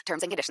 18+.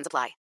 Terms and conditions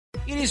apply.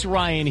 It is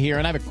Ryan here,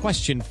 and I have a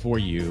question for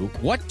you.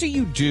 What do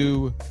you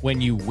do when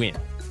you win?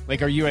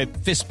 Like, are you a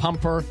fist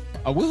pumper,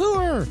 a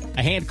woohooer,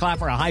 a hand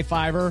clapper, a high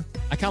fiver?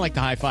 I kind of like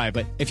the high five,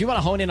 but if you want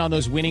to hone in on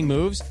those winning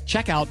moves,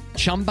 check out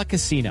Chumba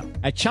Casino.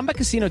 At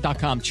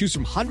ChumbaCasino.com, choose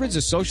from hundreds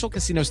of social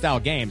casino-style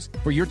games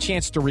for your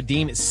chance to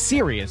redeem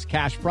serious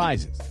cash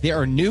prizes. There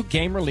are new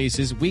game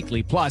releases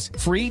weekly, plus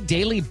free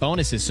daily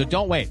bonuses, so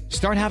don't wait.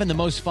 Start having the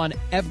most fun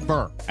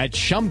ever at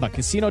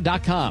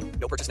ChumbaCasino.com.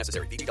 No purchase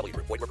necessary. VGW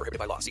Group. Void where prohibited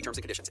by law. See terms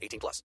and conditions.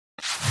 18+.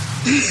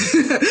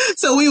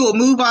 So we will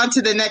move on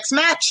to the next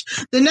match.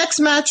 The next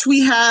match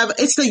we have,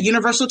 it's the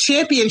Universal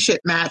Championship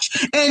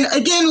match. And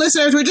again,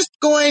 listeners, we're just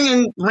going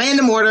in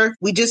random order.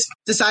 We just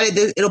decided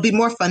that it'll be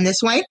more fun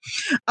this way.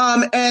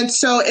 And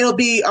so it'll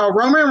be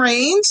Roman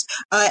Reigns,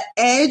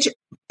 Edge,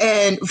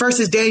 and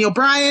versus Daniel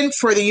Bryan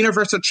for the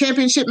Universal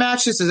Championship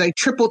match. This is a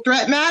triple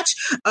threat match.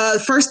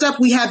 First up,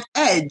 we have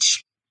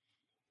Edge.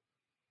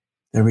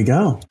 There we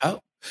go. Oh.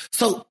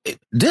 So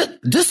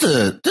this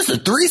a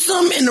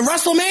threesome in the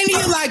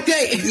WrestleMania like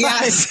that?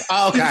 Yes.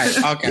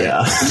 Okay.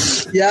 Yeah.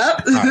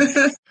 Yep.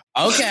 Right.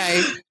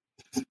 Okay.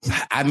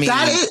 I mean,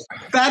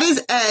 that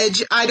is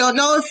Edge. I don't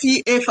know if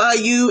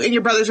you and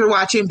your brothers were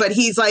watching, but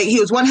he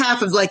was one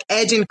half of like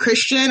Edge and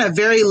Christian, a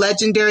very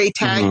legendary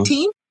tag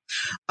team.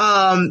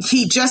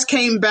 He just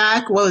came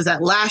back, what was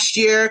that, last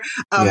year,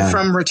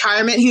 from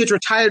retirement. He was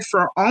retired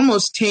for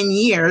almost 10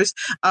 years,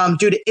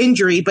 due to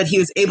injury, but he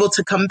was able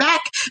to come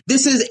back.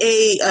 This is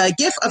a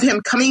gif of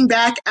him coming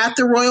back at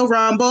the Royal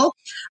Rumble.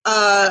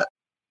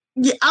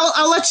 Yeah,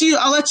 I'll let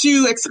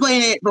you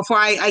explain it before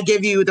I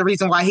give you the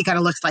reason why he kind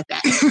of looks like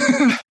that.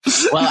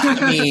 Well,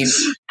 I mean,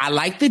 I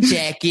like the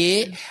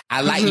jacket.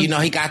 I like, he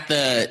got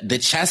the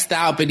chest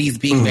out, but he's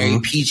being very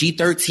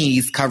PG-13.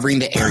 He's covering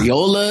the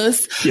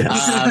areolas.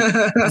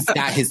 Yes. He's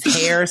got his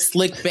hair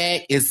slicked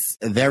back. It's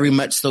very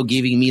much so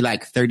giving me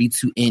like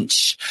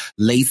 32-inch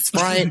lace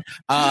front.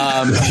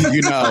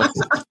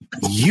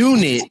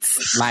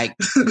 Units, like,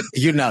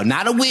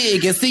 not a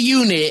wig, it's a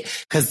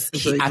unit, because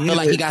I feel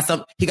like he got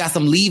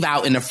some leave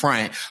out in the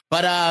front,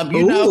 but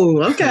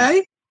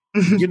okay.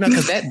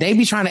 Because they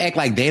be trying to act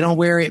like they don't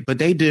wear it, but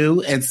they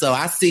do, and so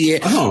I see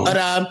it.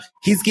 But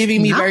he's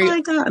giving me very.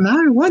 Like that. Now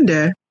I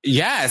wonder.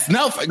 Yes,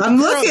 no, I'm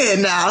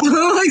looking now.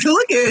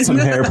 Looking some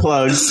hair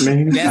plugs.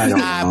 Maybe that's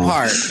the odd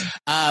part.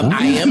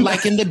 I am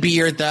liking the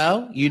beard,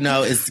 though.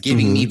 It's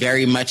giving me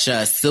very much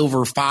a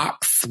silver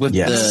fox with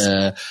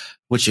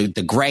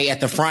the gray at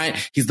the front.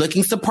 He's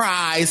looking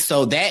surprised.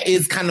 So that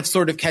is kind of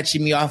sort of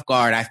catching me off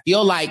guard. I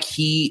feel like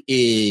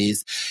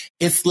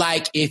it's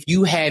like if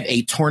you have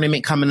a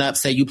tournament coming up,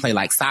 say you play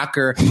like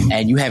soccer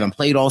and you haven't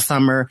played all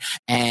summer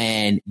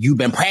and you've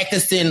been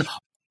practicing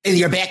in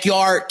your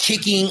backyard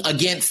kicking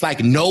against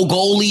like no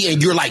goalie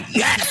and you're like,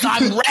 yes,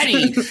 I'm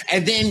ready.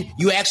 And then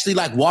you actually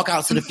like walk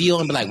out to the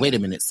field and be like, wait a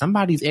minute,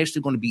 somebody's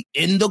actually going to be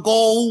in the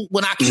goal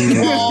when I kick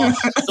the ball.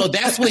 So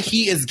that's what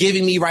he is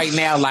giving me right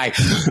now. Like,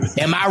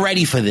 am I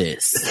ready for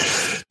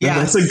this? Yeah,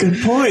 that's a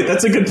good point.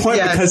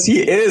 Because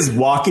he is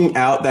walking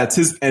out. That's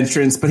his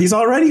entrance, but he's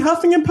already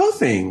huffing and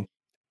puffing.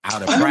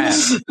 Out of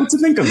breath. What to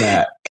think of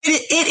that?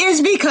 It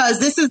is because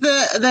this is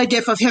the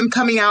gif of him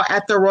coming out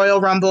at the Royal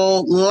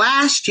Rumble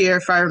last year,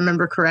 if I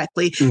remember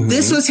correctly.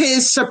 This was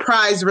his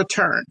surprise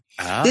return.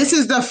 Oh. This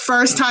is the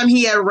first time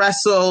he had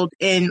wrestled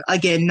in,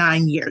 again,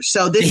 9 years.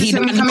 So this is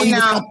him coming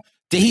out.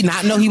 Did he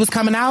not know he was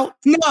coming out?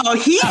 No,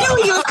 he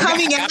knew he was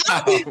coming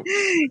out.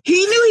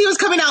 He knew he was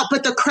coming out,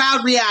 but the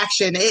crowd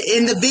reaction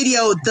in the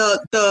video,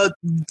 the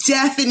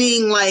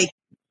deafening, like,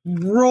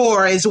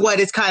 roar is what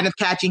is kind of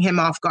catching him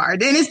off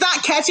guard. And it's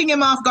not catching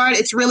him off guard.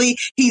 It's really,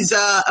 he's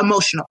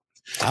emotional.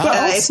 But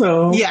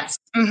also, yes.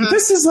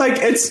 This is like,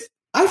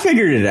 I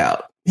figured it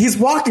out. He's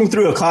walking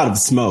through a cloud of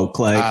smoke.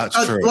 Like,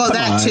 well,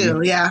 that too.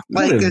 Yeah.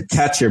 Like,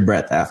 catch your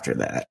breath after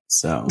that.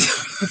 So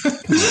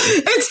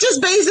it's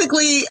just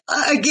basically,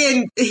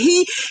 again,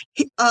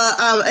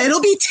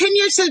 it'll be 10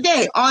 years to the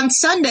day on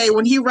Sunday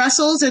when he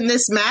wrestles in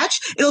this match.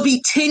 It'll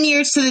be 10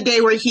 years to the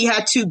day where he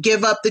had to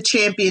give up the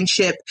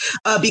championship,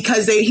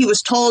 because he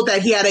was told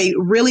that he had a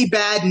really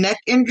bad neck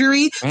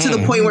injury to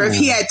the point where if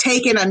he had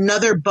taken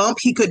another bump,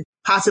 he could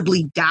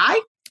possibly die.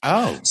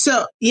 Oh,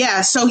 so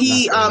yeah. So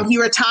he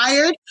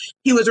retired.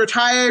 He was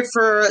retired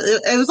for,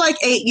 it was like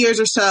 8 years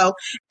or so.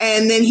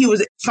 And then he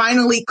was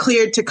finally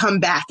cleared to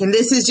come back. And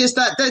this is just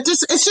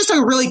it's just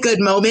a really good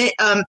moment.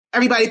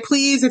 Everybody,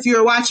 please, if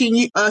you're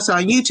watching us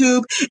on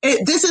YouTube,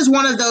 this is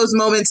one of those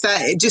moments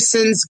that it just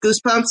sends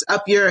goosebumps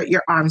up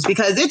your arms,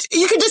 because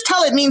you can just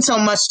tell it means so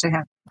much to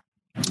him.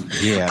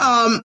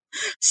 Yeah.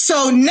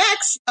 So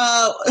next,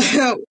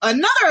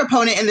 another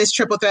opponent in this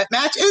triple threat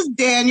match is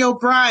Daniel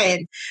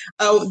Bryan.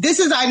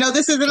 I know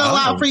this isn't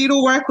allowed for you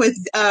to work with,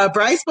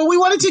 Brice, but we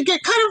wanted to get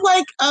kind of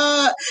like,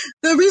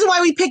 the reason why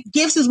we picked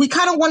gifts is we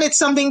kind of wanted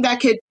something that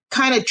could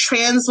kind of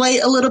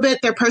translate a little bit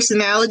their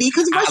personality,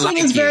 because wrestling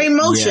is very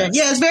motion. Yes.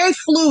 Yeah, it's very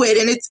fluid,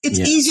 and it's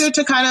easier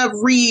to kind of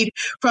read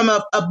from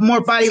a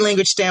more body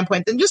language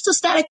standpoint than just a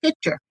static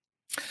picture.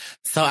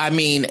 So, I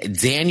mean,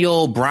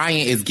 Daniel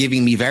Bryan is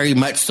giving me very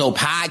much so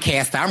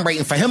podcast. I'm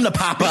waiting for him to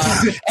pop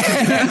up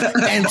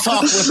and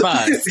talk with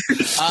us.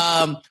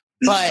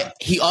 But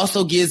he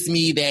also gives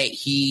me that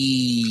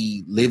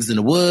he lives in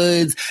the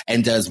woods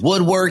and does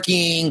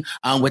woodworking,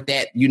 with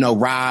that,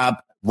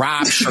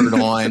 Rob shirt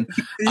on.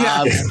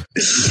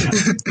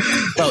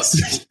 So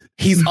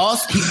he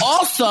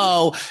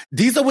also,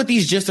 these are what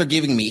these gifs are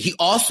giving me. He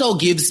also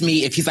gives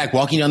me, if he's like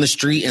walking down the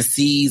street and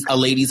sees a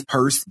lady's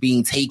purse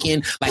being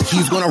taken, like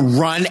he's going to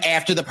run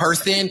after the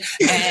person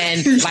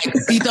and like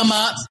beat them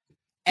up.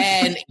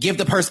 and give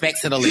the purse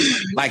back to the lady.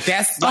 Like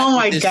that's like oh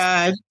my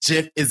God.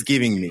 GIF is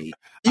giving me.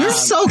 You're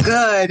so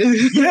good.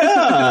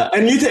 Yeah.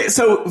 And you think,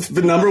 so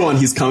the number one,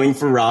 he's coming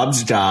for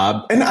Rob's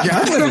job. And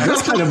it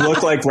does kind of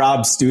look like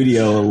Rob's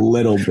studio a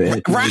little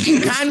bit. Right.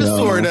 Kind of,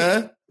 sort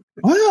of.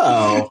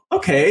 Wow.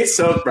 Okay.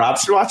 So Rob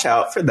should watch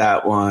out for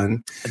that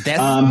one.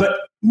 But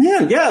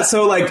man, yeah.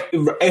 So like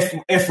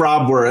if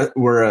Rob were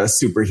a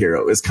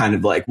superhero is kind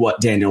of like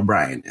what Daniel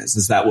Bryan is.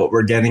 Is that what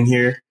we're getting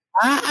here?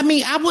 I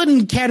mean, I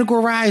wouldn't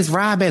categorize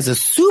Rob as a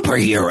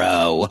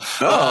superhero.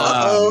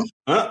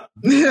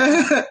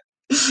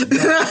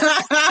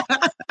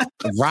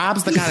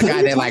 Rob's the kind of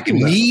guy that like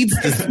needs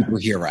the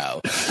superhero.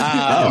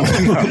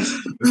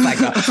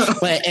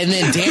 And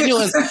then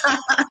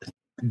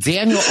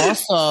Daniel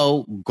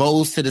also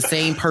goes to the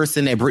same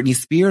person that Britney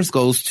Spears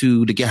goes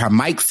to get her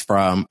mics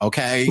from.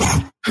 Okay.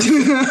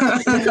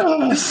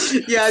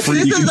 Yeah,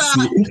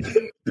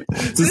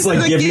 this is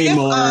like give me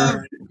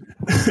more.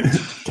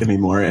 Give me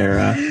more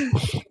era.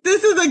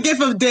 This is a gif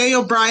of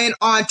Daniel Bryan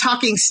on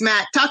Talking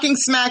Smack. Talking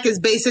Smack is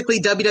basically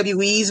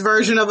WWE's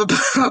version of a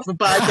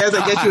podcast,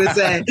 I guess you would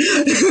say.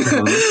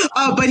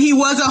 But he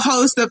was a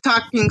host of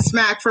Talking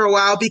Smack for a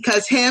while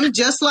because him,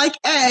 just like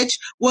Edge,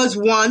 was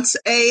once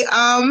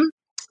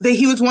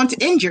he was once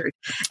injured.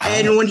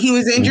 And when he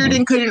was injured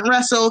and couldn't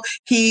wrestle,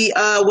 he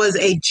was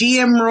a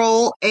GM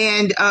role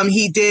and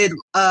he did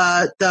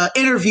the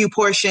interview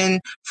portion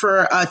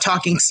for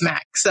Talking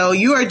Smack. So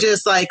you are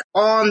just like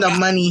on the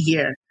money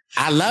here.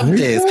 I love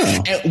this.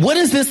 And what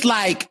is this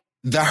like?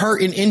 The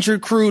hurt and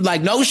injured crew?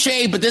 Like no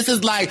shade, but this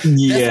is like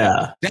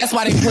that's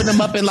why they put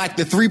them up in like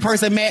the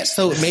 3-person match.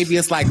 So maybe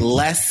it's like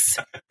less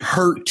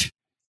hurt.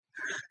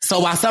 So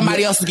while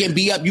somebody else is getting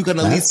beat up, you can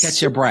at least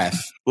catch your breath.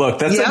 Look,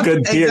 that's a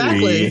good theory.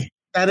 Exactly.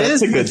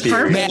 That's a good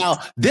theory. Now,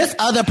 this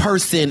other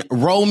person,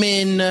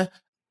 Roman, has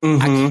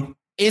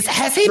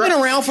he been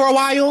around for a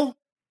while?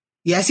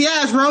 Yes, he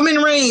has. Roman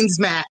Reigns,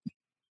 Matt.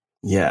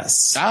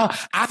 Yes. Oh,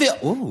 I feel.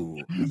 Ooh.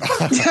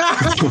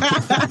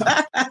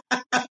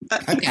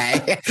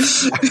 Okay.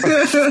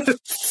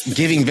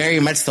 Giving very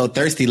much so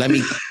thirsty. Let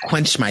me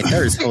quench my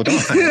thirst. Hold on.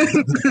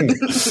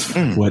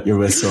 Wet your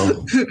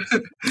whistle.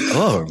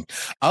 Oh,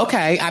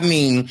 okay. I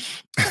mean,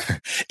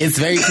 it's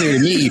very clear to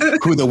me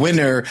who the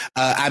winner.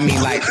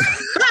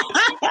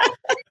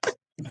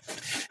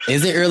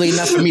 Is it early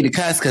enough for me to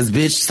cuss? Because,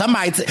 bitch,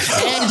 somebody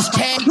Edge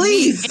tag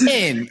me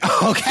in.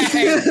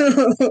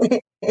 Okay.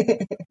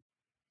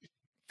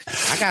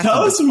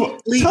 Tell us more.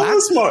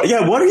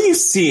 Yeah, what are you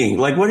seeing?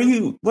 Like, what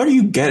are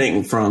you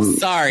getting from?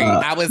 Sorry,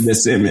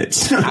 this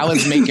image. I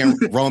was making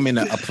Roman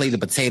a plate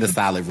of potato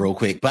salad real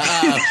quick, but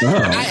I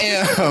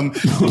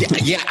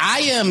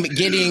am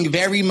getting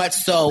very much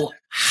so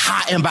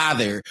hot and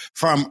bothered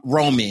from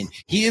Roman.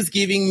 He is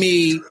giving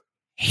me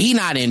he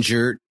not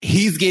injured.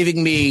 He's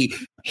giving me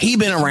he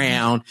been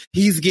around.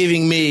 He's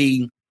giving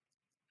me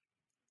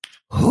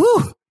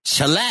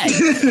shellac.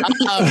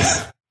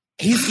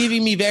 He's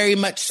giving me very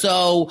much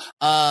so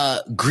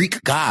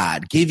Greek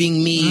god,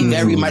 giving me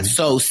very much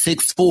so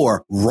 6'4"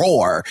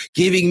 roar,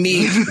 giving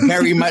me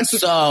very much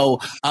so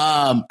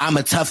I'm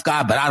a tough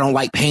guy, but I don't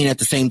like pain at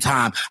the same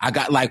time. I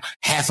got like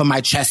half of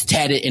my chest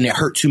tatted and it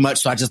hurt too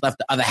much, so I just left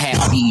the other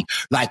half be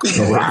like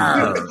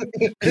roar.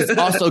 He's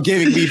also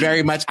giving me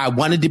very much I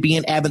wanted to be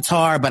an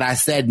Avatar, but I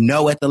said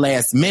no at the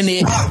last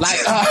minute. Like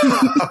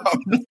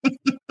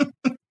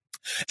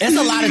it's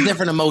a lot of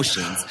different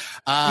emotions.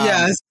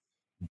 Yes.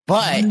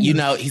 But, you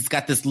know, he's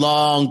got this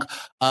long,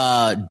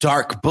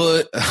 dark bush.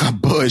 I'm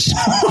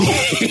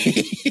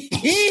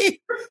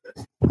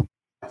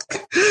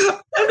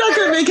not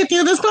going to make it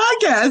through this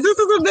podcast. This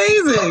is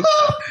amazing.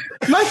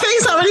 My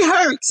face already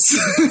hurts.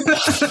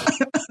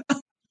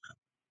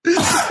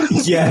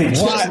 Yeah.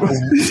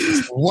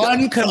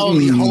 One could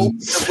only hope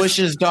the bush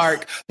is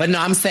dark. But no,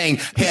 I'm saying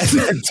he has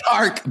a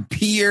dark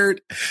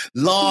beard,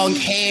 long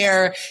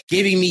hair,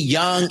 giving me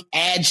young,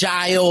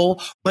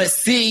 agile. But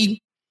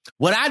see,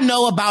 what I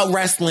know about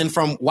wrestling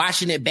from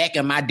watching it back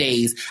in my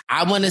days,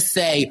 I want to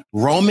say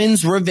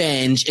Roman's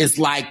revenge is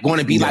like going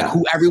to be like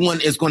who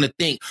everyone is going to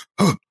think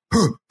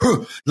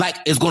like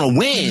is going to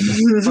win.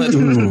 But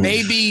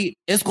maybe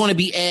it's going to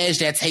be Edge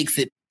that takes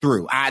it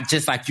through. That's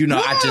what I'm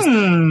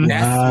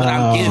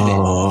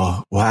giving.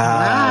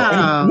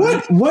 Wow.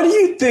 And what do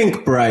you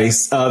think,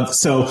 Brice?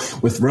 So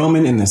with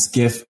Roman in this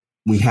GIF,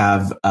 we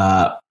have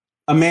a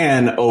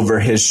man over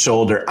his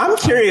shoulder. I'm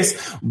curious,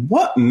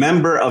 what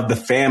member of the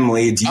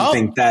family do you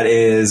think that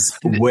is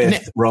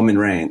with Roman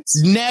Reigns?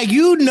 Now,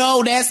 you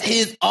know that's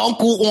his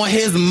uncle on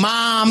his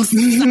mom's side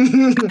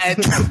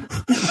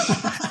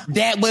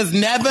that was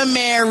never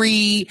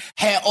married,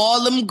 had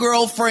all them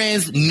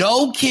girlfriends,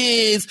 no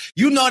kids.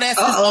 You know that's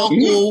his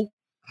uncle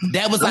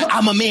that was like,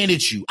 I'm going to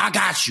manage you. I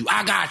got you.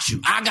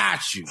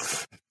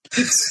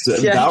 He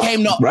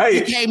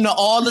came to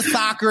all the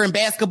soccer and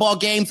basketball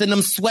games in them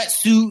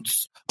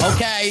sweatsuits.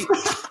 Okay.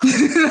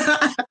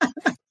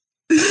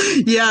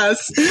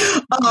 Yes.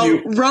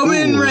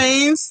 Roman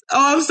Reigns.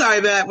 Oh, I'm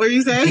sorry, Matt. What were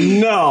you saying?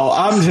 No,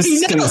 I'm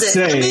just going to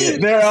say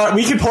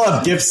we could pull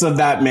up gifs of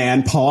that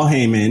man, Paul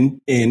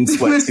Heyman, in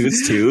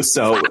sweatsuits too.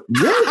 So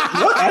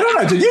I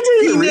don't know. Did you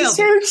do your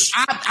research?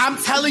 I'm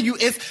telling you,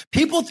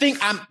 people think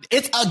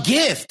it's a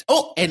gift.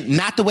 Oh, and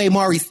not the way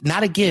Maurice,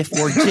 not a gift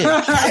or a gift.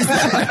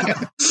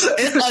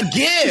 It's a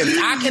gift.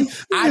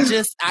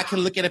 I can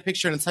look at a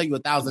picture and tell you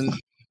 1,000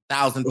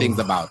 things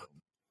about it.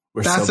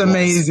 That's so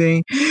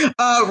amazing.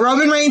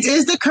 Roman Reigns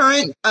is the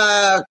current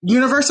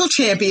Universal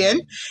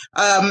Champion.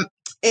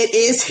 It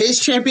is his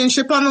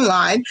championship on the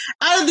line.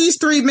 Out of these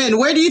three men,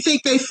 where do you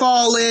think they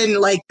fall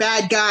in? Like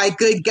bad guy,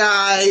 good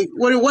guy?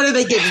 What are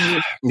they giving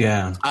you?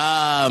 Yeah.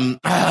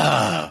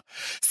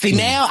 See,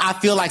 now I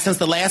feel like since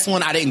the last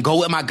one, I didn't go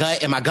with my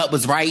gut, and my gut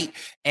was right,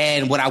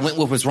 and what I went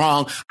with was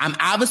wrong. I'm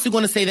obviously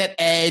going to say that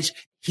Edge.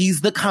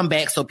 He's the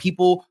comeback, so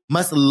people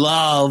must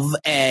love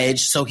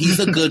Edge. So he's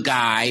a good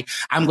guy.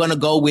 I'm going to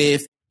go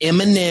with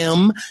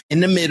Eminem in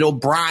the middle.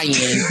 Brian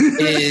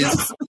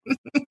is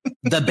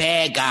the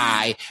bad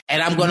guy.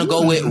 And I'm going to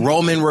go with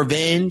Roman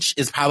Revenge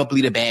is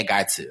probably the bad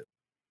guy too.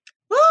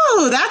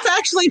 Oh, that's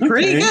actually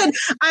pretty good.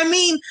 I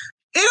mean,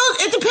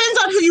 it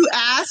depends on who you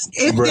ask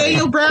if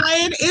Daniel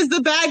Bryan is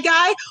the bad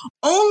guy,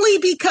 only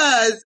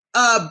because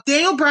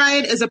Daniel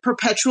Bryan is a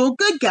perpetual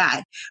good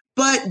guy.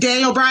 But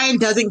Daniel Bryan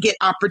doesn't get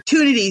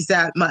opportunities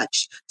that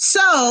much.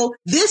 So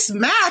this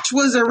match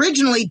was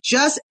originally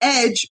just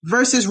Edge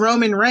versus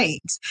Roman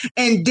Reigns.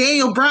 And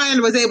Daniel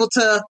Bryan was able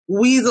to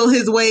weasel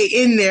his way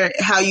in there,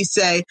 how you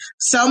say.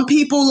 Some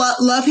people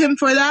love him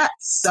for that.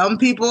 Some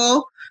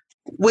people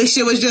wish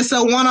it was just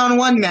a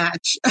one-on-one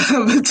match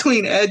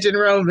between Edge and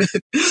Roman.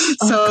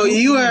 So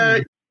you are...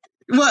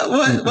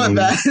 What,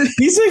 Matt?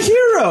 He's a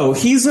hero.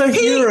 He's a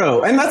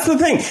hero. And that's the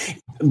thing.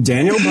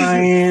 Daniel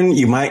Bryan,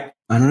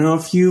 I don't know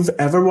if you've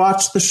ever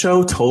watched the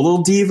show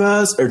Total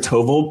Divas or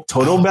Total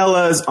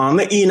Bellas on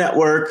the E!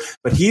 Network,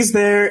 but he's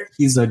there.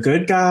 He's a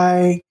good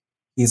guy.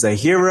 He's a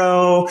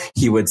hero.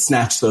 He would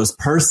snatch those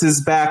purses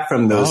back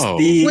from those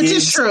thieves. Which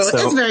is true. So.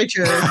 It's very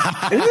true.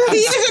 He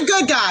is a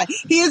good guy.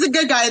 He is a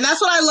good guy. And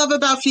that's what I love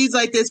about feuds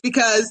like this,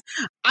 because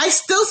I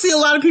still see a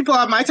lot of people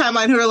on my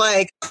timeline who are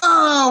like,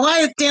 oh,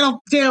 why did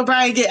Daniel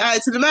Bryan get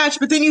added to the match?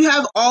 But then you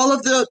have all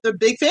of the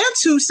big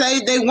fans who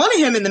say they wanted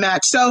him in the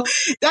match. So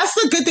that's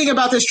the good thing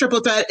about this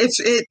triple threat.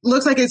 It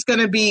looks like it's going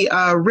to be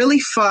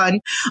really fun.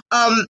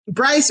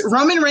 Brice,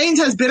 Roman Reigns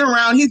has been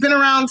around. He's been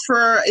around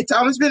for,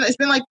 it's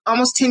been like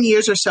almost 10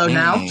 years or so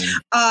now.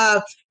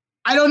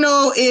 I don't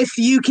know if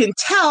you can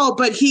tell,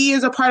 but he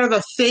is a part of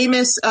a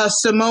famous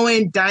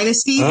Samoan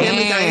dynasty,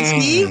 family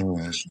dynasty,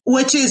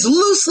 which is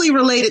loosely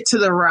related to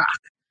The Rock.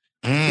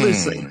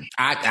 Loosely.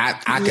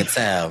 I could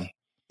tell.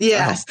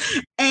 Yes.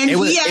 And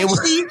oh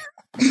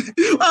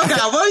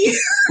God, what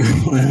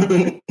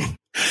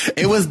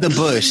it was the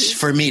Bush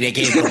for me that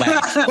gave it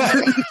back.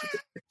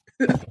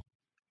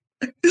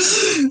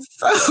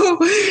 So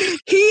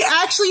he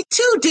actually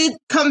too did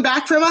come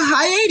back from a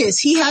hiatus.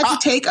 He had to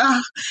take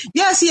a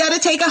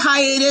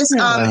hiatus.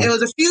 It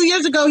was a few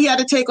years ago. He had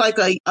to take like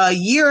a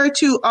year or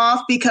two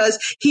off because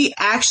he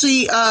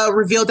actually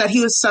revealed that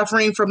he was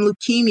suffering from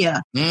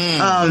leukemia.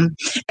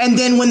 And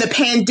then when the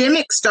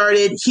pandemic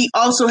started, he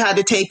also had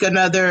to take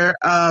another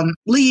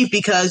leave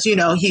because,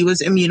 he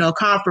was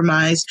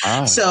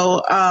immunocompromised.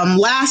 So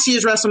last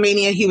year's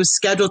WrestleMania, he was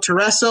scheduled to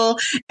wrestle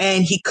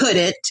and he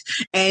couldn't.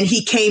 And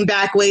he came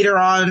back later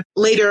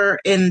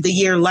in the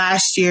year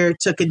last year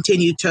to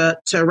continue to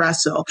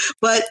wrestle.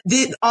 But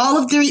all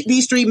of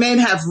these three men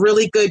have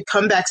really good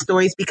comeback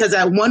stories because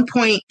at one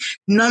point,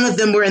 none of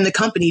them were in the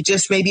company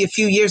just maybe a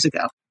few years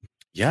ago.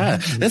 Yeah,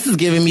 this is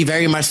giving me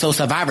very much so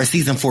Survivor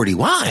season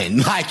 41,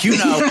 like, in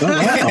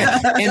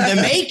the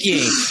making.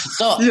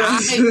 So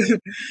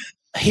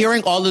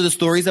hearing all of the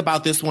stories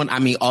about this one, I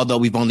mean, although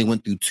we've only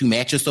went through 2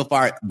 matches so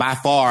far, by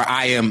far,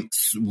 I am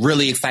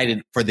really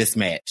excited for this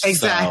match.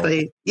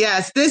 Exactly. So.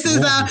 Yes. This is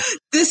what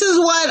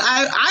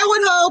I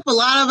would hope. A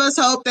lot of us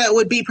hope that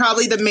would be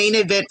probably the main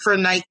event for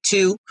night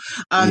 2.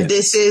 Yes.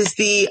 This is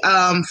the,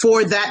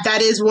 for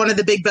that is one of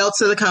the big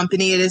belts of the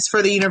company. It is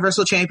for the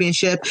Universal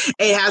Championship.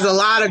 It has a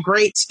lot of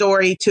great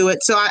story to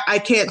it. So I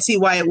can't see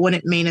why it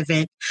wouldn't main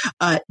event,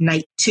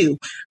 night 2,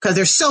 because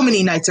there's so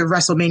many nights of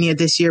WrestleMania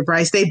this year,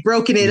 Brice. They've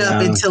broken it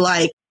up into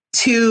like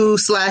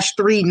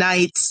 2/3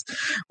 nights,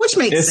 which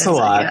makes sense. It's a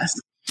lot. I guess.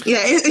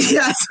 Yeah.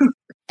 Yes.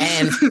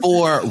 And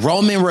for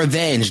Roman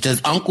Revenge, does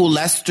Uncle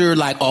Lester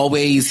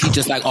always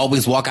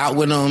walk out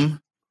with him?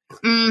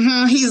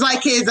 Mm-hmm. He's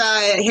like his.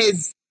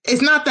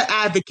 It's not the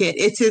advocate.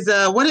 It's his.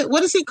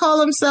 What does he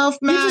call himself,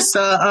 Matt?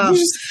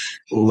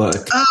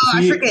 Look.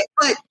 I forget.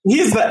 But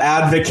he's the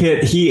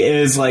advocate. He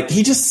is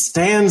he just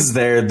stands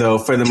there though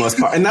for the most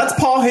part, and that's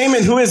Paul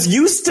Heyman, who is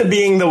used to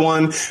being the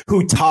one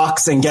who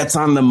talks and gets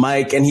on the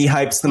mic and he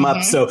hypes them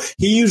up. So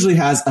he usually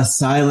has a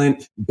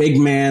silent big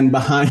man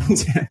behind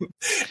him,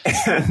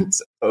 and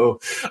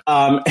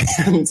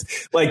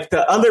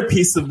the other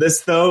piece of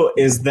this though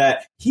is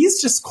that he's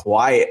just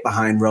quiet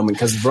behind Roman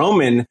because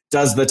Roman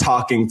does the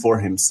talking for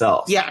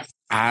himself. Yes.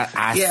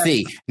 I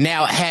see.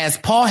 Now, has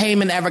Paul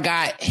Heyman ever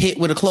got hit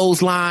with a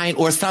clothesline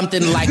or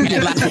something like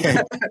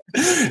that?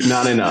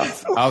 Not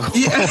enough.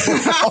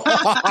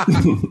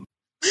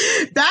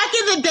 Back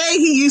in the day,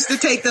 he used to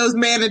take those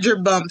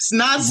manager bumps.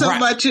 Not so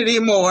much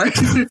anymore.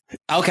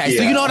 Okay,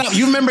 so you know what?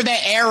 You remember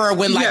that era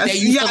when like they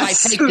used to like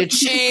take the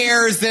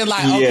chairs and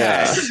like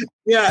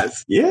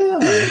Yes.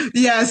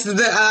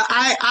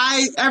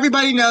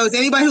 Everybody knows.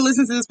 Anybody who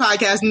listens to this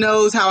podcast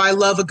knows how I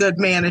love a good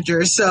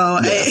manager.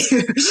 So,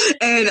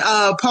 and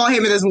Paul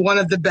Heyman is one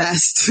of the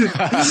best.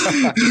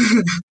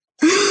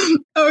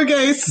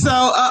 Okay,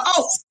 so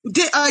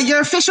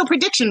your official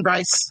prediction,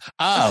 Brice.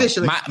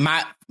 Officially.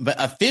 My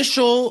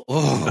official.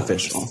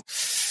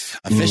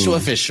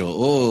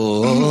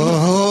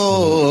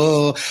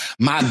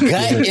 My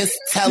gut is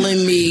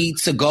telling me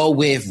to go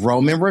with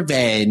Roman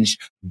Revenge,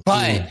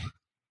 but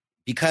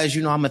because,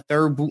 you know, I'm a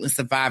third boot and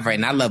survivor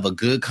and I love a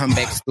good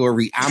comeback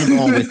story, I'm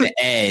going with the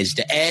Edge.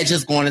 The Edge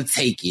is going to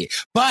take it.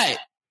 But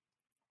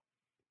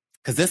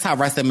because this is how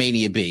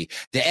Wrestlemania be.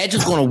 The Edge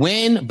is going to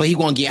win, but he's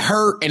going to get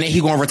hurt, and then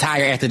he's going to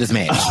retire after this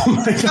match.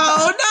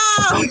 Oh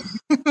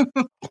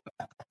no!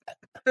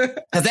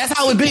 Because that's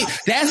how it be.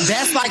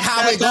 That's like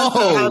how it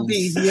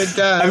goes.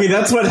 I mean,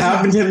 that's what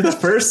happened to him the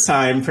first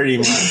time, pretty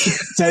much.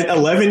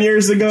 11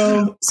 years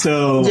ago.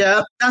 So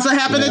yeah, that's what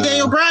happened to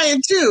Daniel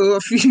Bryan too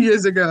a few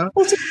years ago.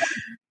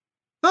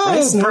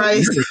 Oh,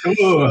 Brice. It is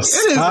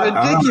ridiculous.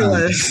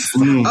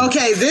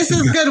 Okay, this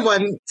is a good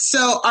one.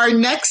 So our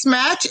next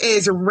match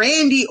is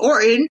Randy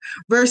Orton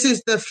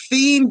versus The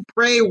Fiend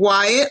Bray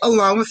Wyatt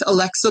along with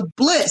Alexa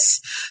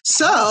Bliss.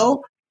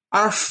 So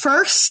our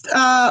first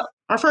up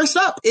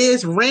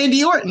is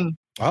Randy Orton.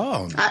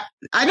 Oh.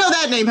 I know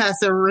that name has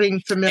to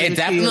ring familiar. It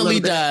definitely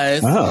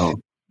does. Oh.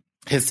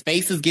 His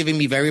face is giving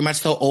me very much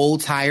so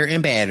old, tired,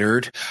 and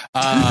battered.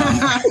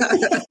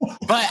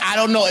 But I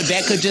don't know if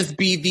that could just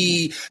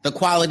be the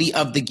quality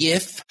of the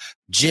GIF,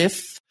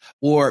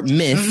 or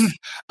myth.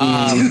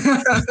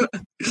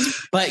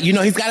 But, you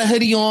know, he's got a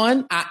hoodie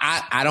on.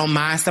 I don't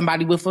mind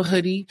somebody with a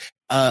hoodie.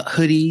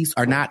 Hoodies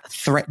are not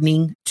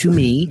threatening to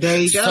me. There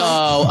you go.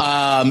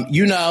 So,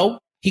 you know,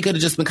 he could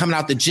have just been coming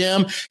out the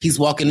gym. He's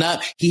walking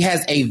up. He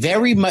has a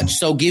very much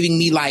so giving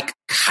me like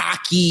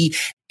cocky,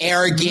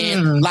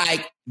 arrogant,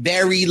 like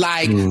very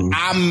like,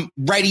 I'm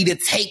ready to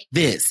take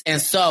this.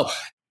 And so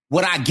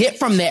what I get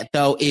from that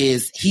though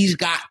is he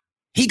got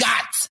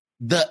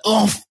the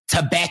oomph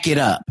to back it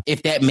up,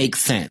 if that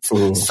makes sense.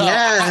 So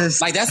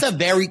like that's a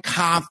very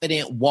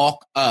confident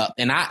walk up,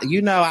 and I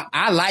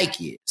like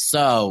it.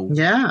 So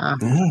yeah.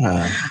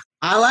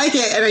 I like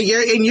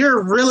it, and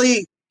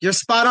you're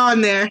spot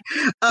on there.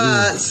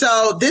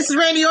 So this is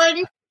Randy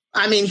Orton.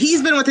 I mean,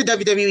 he's been with the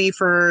WWE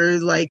for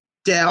like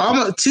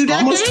almost 2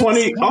 decades,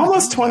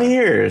 almost 20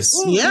 years.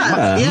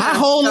 Yeah. My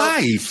whole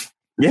life.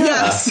 Yeah.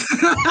 Yes.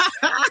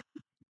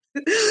 I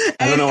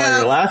don't know why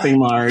you're laughing,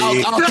 Mari.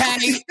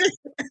 Okay.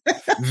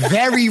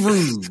 Very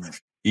rude.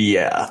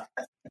 Yeah.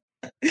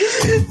 He's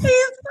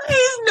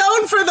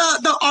known for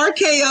the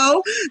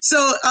RKO.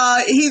 So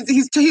he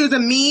was a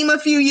meme a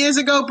few years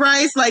ago,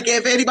 Brice. Like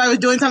if anybody was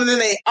doing something,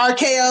 they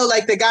RKO,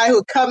 like the guy who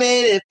would come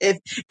if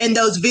in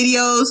those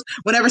videos,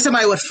 whenever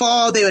somebody would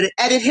fall, they would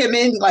edit him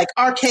in like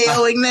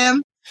RKOing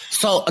them.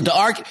 So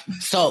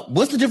so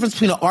what's the difference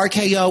between an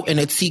RKO and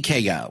a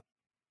TKO?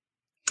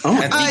 A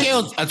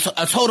TKO is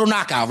a total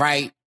knockout,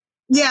 right?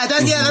 Yeah,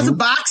 that's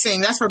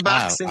boxing. That's for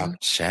boxing. Or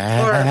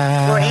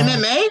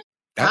MMA.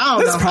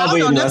 That's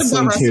probably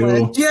wrestling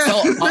too. Yeah.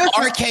 So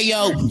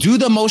RKO, do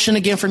the motion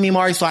again for me,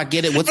 Mari, so I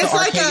get it. What's the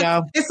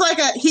RKO? It's like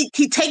he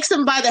takes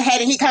him by the head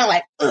and he kind of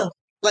like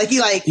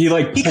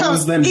he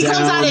comes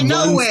out of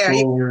nowhere.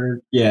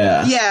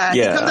 Yeah.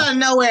 He comes out of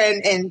nowhere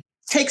and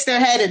takes their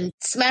head and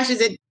smashes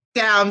it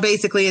down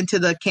basically into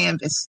the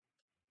canvas.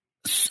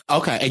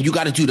 Okay, and you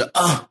got to do the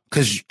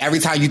because every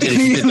time you did it,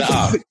 you did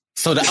the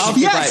So the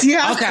yes,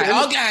 like, okay.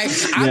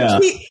 Yeah.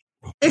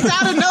 It's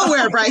out of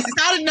nowhere, Brice.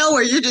 It's out of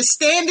nowhere. You're just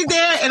standing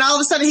there, and all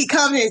of a sudden he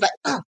comes and he's like,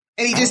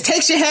 and he just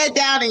takes your head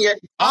down, and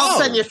all of a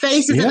sudden your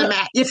face is in the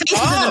mat. Your face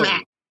is in the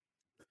mat.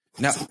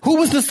 Now, who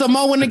was the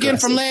Samoan again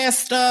from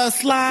last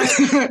slide?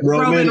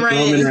 Roman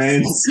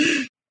Reigns.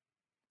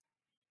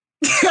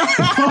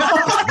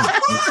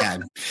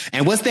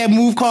 And what's that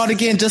move called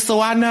again? Just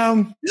so I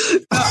know.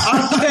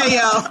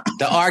 RKO.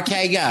 The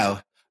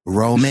RKO.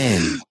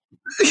 Roman.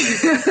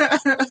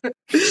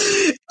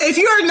 If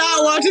you are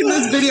not watching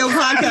this video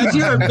podcast,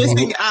 you are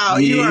missing out.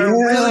 You are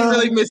really,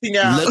 really missing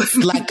out. Looks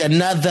like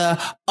another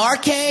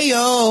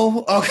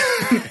RKO.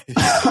 Okay.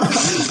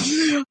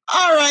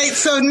 All right.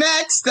 So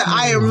next,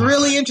 I am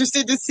really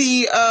interested to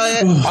see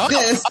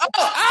this.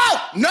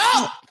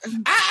 No!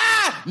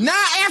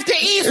 Not after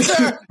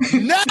Easter.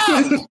 No.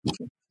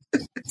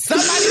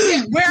 Somebody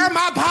said, where are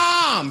my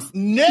palms?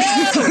 No.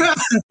 Not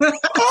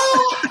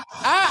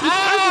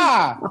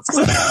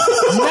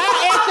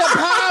at the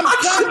Palm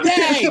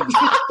Sunday.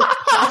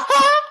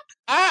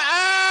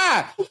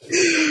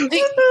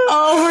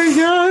 Oh my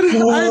God.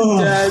 I'm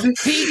dead.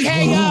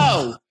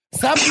 TKO.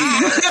 Somebody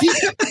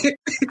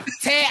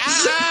say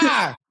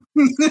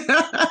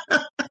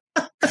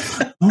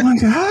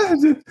God.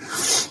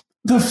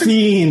 The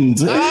Fiend.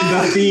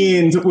 The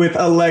Fiend with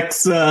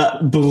Alexa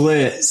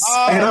Bliss.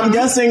 And I'm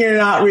guessing you're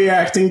not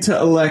reacting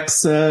to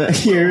Alexa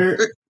here.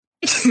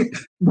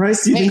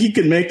 Brice, do you think you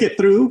could make it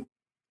through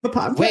the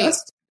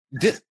podcast?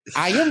 Wait,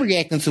 I am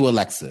reacting to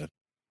Alexa.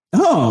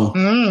 Oh.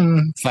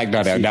 It's like, no.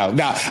 I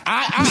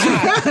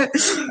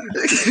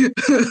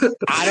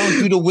don't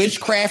do the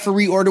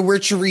witchcraftery or the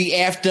witchery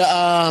after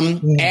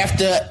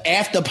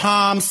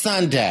Palm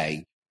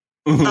Sunday.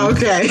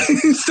 Okay,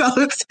 so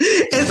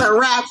it's a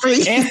wrap for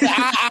you.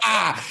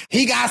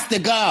 He got to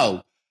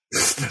go.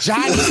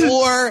 Johnny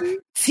Orr,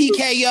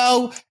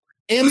 TKO,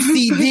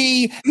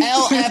 MCD,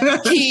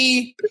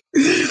 LFP,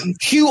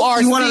 QRC.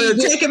 You wanted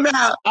to take him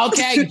out.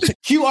 Okay,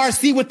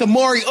 QRC with the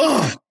Maury.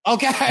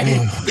 Okay.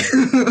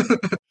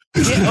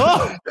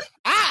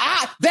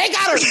 They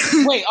got her.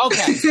 Wait,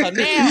 okay. So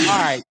now, all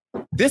right.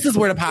 This is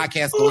where the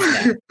podcast goes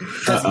now.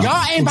 Because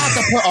y'all ain't about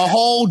to put a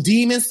whole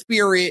demon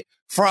spirit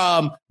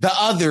from the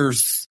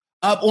others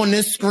up on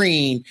this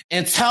screen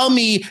and tell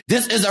me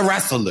this is a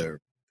wrestler.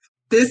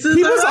 He was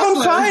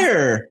on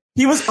fire.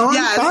 He was on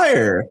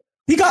fire.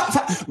 He got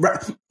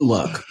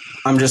Look,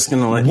 I'm just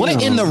going to let you know.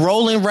 What in the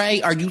Rolling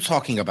Ray are you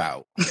talking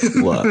about?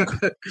 Look.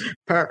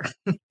 Purr.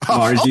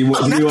 Margie,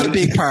 what do you want?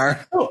 Big purr.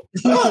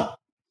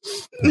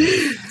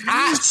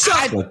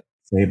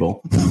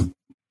 Sable.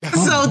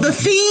 So the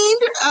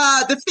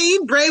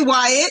Fiend, Bray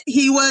Wyatt,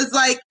 he was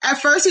like, at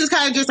first he was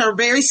kind of just a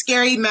very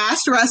scary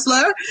masked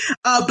wrestler.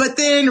 But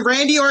then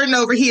Randy Orton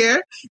over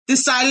here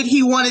decided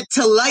he wanted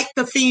to light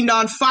the Fiend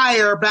on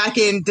fire back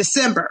in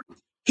December.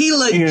 He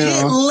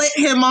legit lit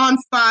him on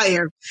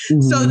fire.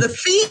 Mm-hmm. So the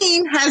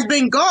Fiend has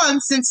been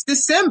gone since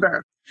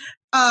December.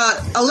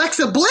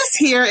 Alexa Bliss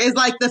here is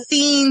like the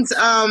Fiend's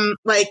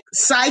like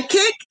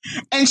sidekick,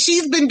 and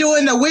she's been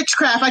doing the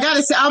witchcraft. I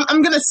gotta say,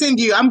 I'm gonna send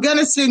you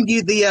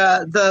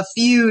the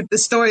feud, the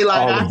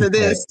storyline after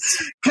this,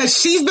 because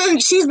she's been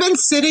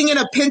sitting in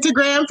a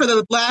pentagram for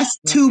the last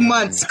 2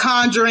 months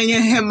conjuring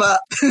him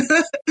up.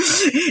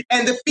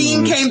 And the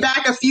Fiend came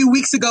back a few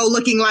weeks ago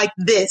looking like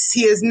this.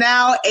 He is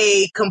now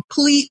a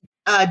complete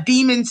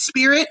demon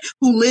spirit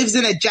who lives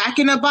in a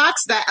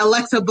jack-in-a-box that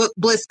Alexa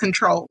Bliss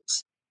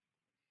controls.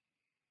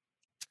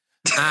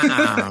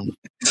 I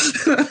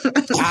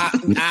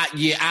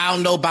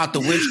don't know about the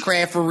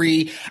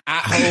witchcraftery.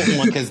 Hold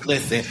on, because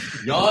listen,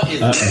 y'all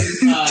is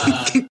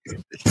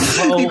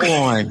hold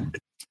on.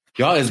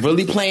 Y'all is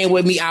really playing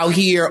with me out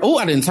here. Oh,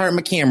 I didn't turn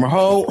my camera.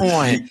 Hold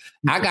on.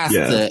 I got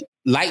to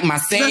light my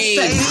sage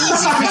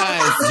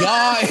because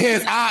y'all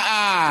is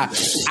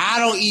I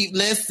don't eat.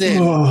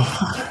 Listen,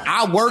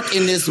 I work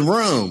in this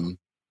room.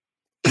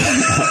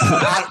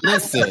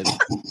 Listen.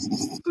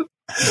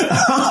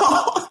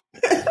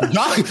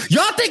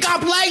 Y'all think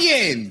I'm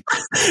playing?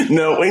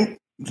 No,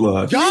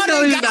 look. Y'all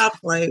know you're not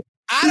playing.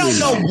 I don't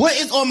know what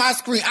is on my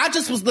screen. I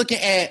just was looking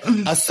at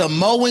a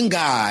Samoan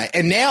guy,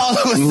 and now all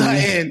of a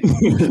sudden,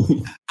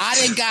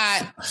 I done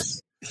got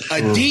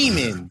a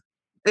demon.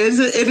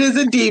 It is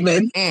a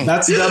demon.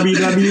 That's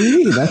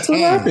WWE. That's what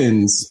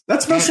happens.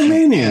 That's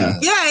Wrestlemania.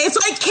 Yeah, it's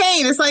like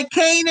Kane. It's like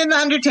Kane and The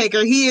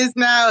Undertaker. He is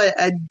now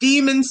a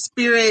demon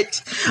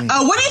spirit.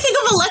 What do you think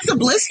of Alexa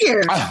Bliss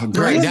here?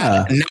 Great.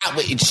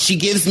 She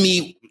gives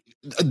me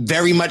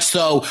very much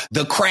so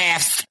the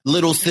Kraft's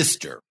little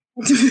sister.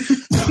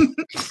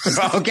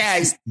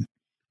 Okay.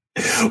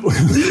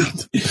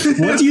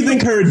 What do you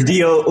think her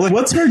deal? Like,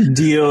 what's her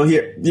deal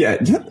here? Yeah,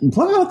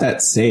 pull out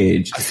that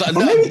sage.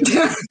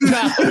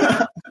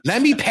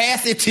 Let me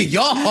pass it to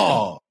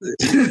y'all.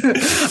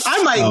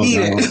 I might need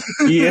it.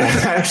 Yeah,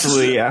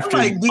 actually, after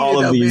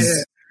all of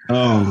these.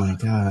 Oh my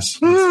gosh.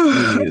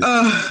 Oh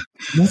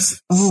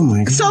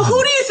my god. So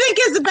who do you think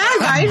is the bad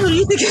guy? Who do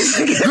you think is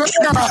the good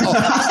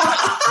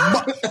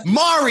guy?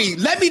 Mari,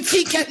 let me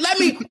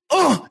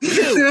girl,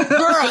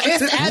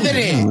 it's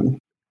evident.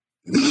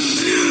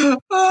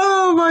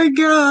 Oh my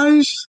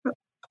gosh.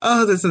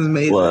 Oh, this is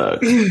amazing. Look.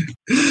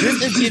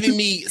 This is giving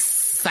me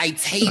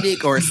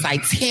satanic,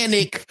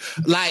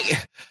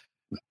 like,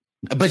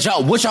 but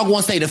y'all, what y'all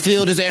gonna say? The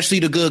Field is actually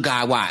the good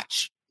guy.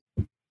 Watch.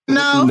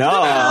 No.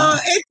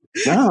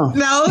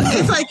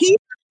 It's like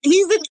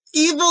he's an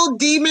evil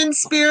demon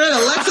spirit.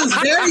 Alexa's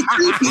very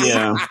creepy.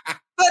 Yeah.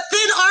 But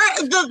then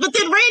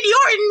Randy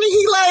Orton,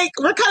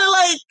 we're kind of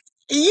like,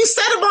 you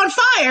set him on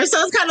fire, so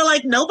it's kind of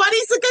like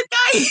nobody's a good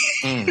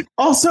guy.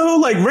 Also,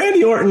 like,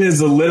 Randy Orton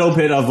is a little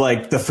bit of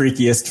like the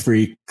freakiest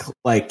freak,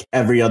 like,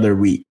 every other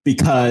week,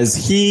 because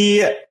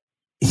he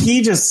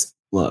just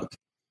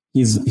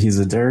he's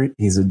a dirty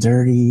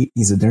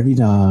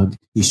dog.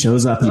 He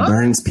shows up, he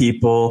burns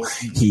people,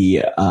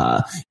 he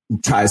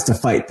tries to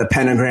fight the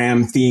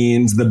pentagram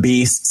fiends, the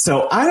beast.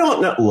 So I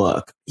don't know.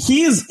 Look,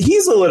 he's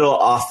a little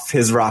off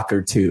his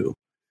rocker too.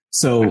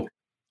 So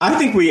I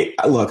think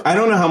I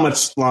don't know how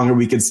much longer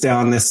we could stay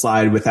on this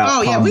slide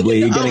without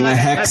probably getting a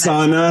hex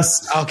on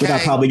us. Okay.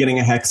 Without probably getting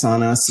a hex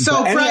on us.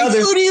 So, Brice,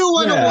 who do you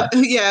want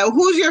to? Yeah,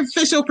 who's your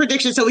official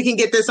prediction so we can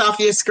get this off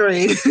your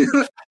screen?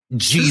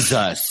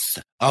 Jesus.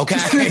 Okay.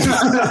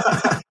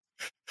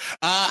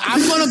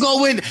 I'm gonna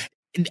go with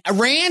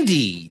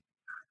Randy.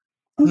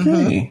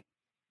 Okay.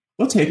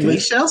 We'll take it. We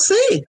shall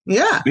see.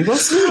 Yeah. We will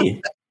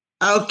see.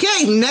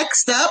 Okay,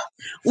 next up,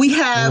 we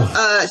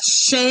have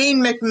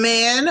Shane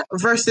McMahon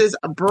versus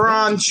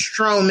Braun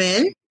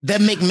Strowman. The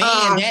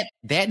McMahon,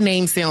 that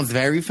name sounds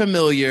very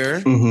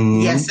familiar.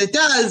 Mm-hmm. Yes, it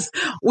does.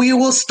 We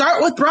will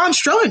start with Braun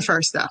Strowman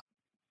first, though.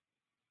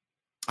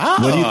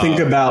 Oh. What do you think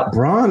about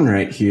Braun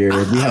right here?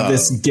 We have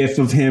this gif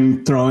of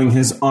him throwing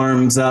his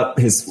arms up,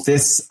 his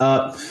fists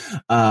up,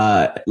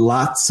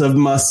 lots of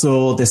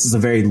muscle. This is a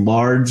very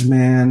large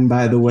man,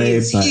 by the way.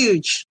 He's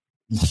huge.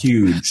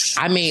 Huge.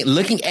 I mean,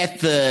 looking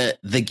at the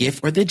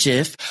GIF or the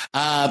GIF,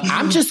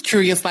 I'm just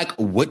curious, like,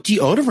 what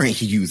deodorant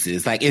he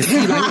uses. Like, is he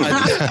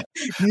like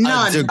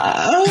none?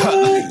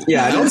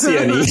 Yeah, I don't see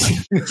any.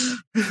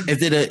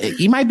 Is it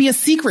he might be a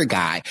secret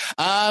guy.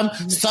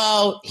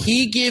 So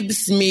he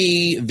gives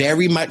me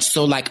very much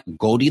so like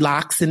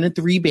Goldilocks and the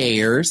Three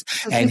Bears,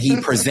 and he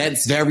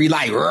presents very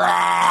like,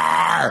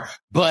 rawr,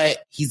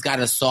 but he's got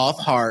a soft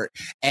heart.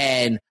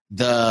 And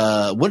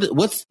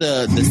what's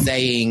the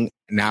saying?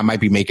 Now I might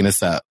be making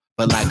this up,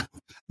 but like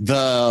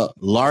the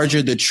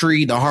larger the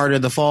tree, the harder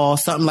the fall,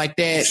 something like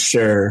that.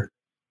 Sure.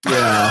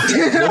 Yeah.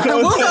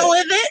 We'll go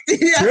with it.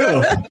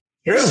 Yeah.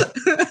 True.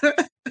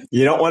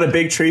 You don't want a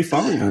big tree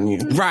falling on you.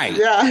 Right.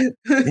 Yeah.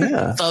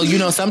 So,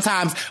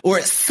 sometimes,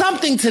 or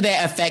something to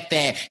that effect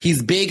that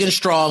he's big and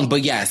strong,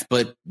 but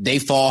they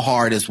fall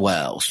hard as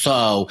well.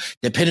 So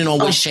depending on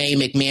what Shane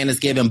McMahon is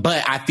given,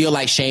 but I feel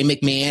like Shane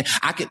McMahon,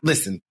 I could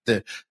listen,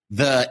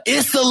 the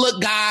Issa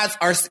look guys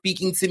are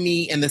speaking to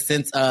me in the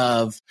sense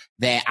of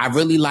that I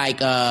really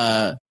like,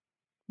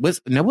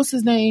 what's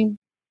his name?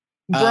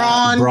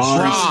 Braun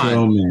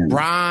Strowman.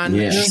 Braun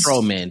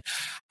Strowman.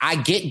 I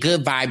get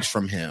good vibes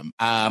from him.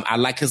 I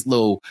like his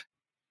little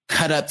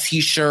cut up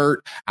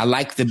t-shirt. I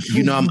like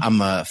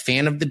I'm a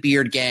fan of the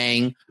beard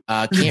gang.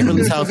 Can't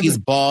really tell if he's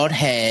bald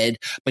head,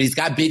 but he's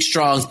got big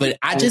strongs, but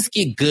I just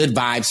get good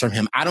vibes from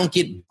him. I don't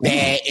get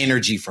bad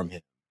energy from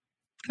him.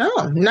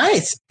 Oh,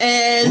 nice.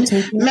 And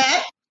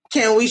Matt,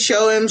 can we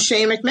show him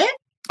Shane McMahon?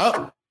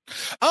 Oh,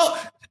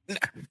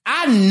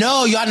 I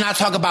know y'all not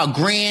talking about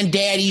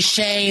Granddaddy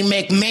Shane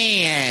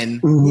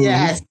McMahon. Mm-hmm.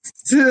 Yes.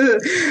 Here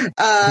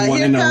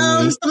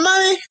comes the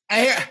money.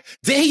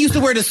 Did he used to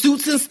wear the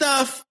suits and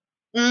stuff?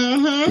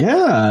 Mm-hmm.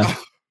 Yeah.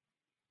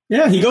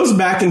 Yeah, he goes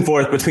back and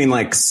forth between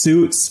like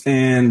suits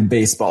and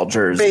baseball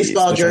jerseys.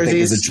 I think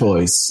is a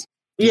choice.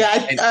 Yeah,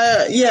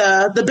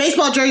 the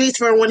baseball jerseys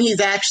for when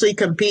he's actually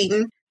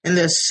competing, and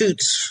the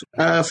suits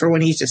for when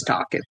he's just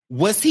talking.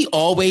 Was he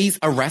always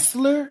a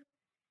wrestler?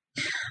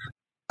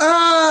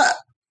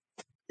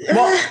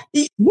 Well,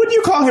 would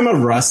you call him a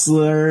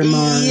wrestler,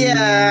 Mark?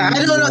 Yeah,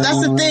 I don't know.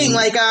 That's the thing.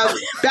 Like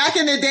back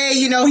in the day,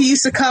 he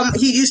used to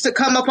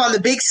come up on the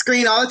big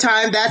screen all the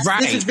time.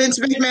 This is Vince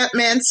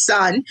McMahon's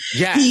son.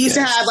 Yeah, he used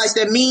to have like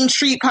the Mean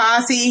Street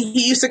Posse.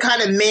 He used to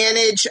kind of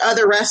manage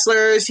other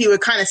wrestlers. He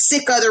would kind of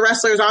sick other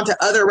wrestlers onto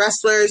other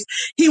wrestlers.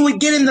 He would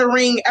get in the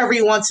ring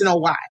every once in a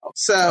while.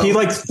 So he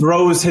like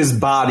throws his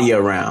body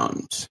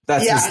around.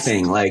 That's his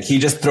thing. Like he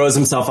just throws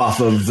himself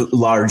off of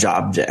large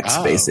objects,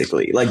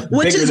 basically, like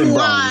bigger than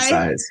Braun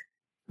size.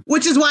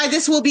 Which is why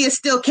this will be a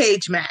steel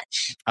cage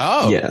match.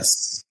 Oh,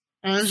 yes.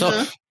 Mm-hmm.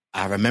 So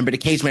I remember the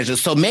cage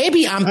matches. So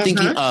maybe I'm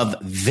thinking of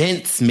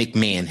Vince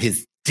McMahon,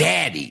 his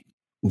daddy.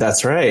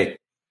 That's right.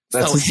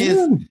 So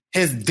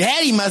his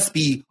daddy must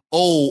be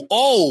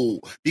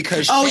old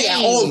because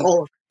Shane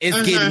old. is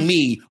giving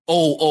me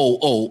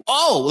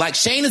old. Like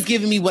Shane is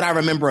giving me what I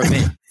remember of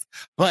Vince.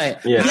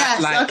 But and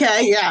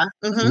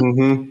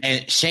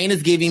Shane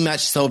is giving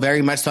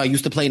very much so. I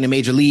used to play in the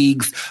major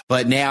leagues,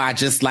 but now I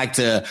just like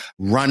to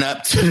run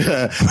up to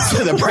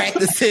the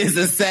practices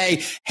and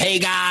say, "Hey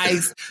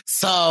guys."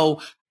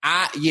 So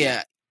I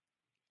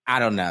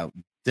don't know.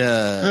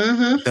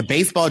 The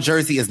baseball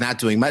jersey is not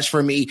doing much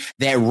for me.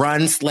 That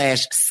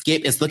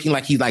run/skip is looking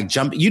like he's like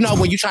jumping.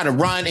 When you try to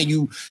run and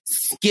you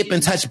skip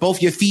and touch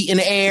both your feet in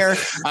the air.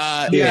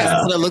 That's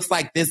what it looks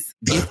like this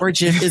GIF or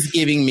GIF is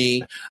giving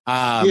me.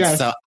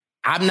 So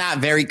I'm not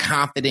very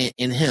confident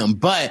in him.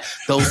 But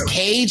those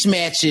cage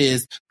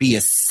matches be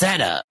a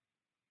setup.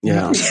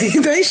 Yeah.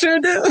 They sure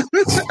do.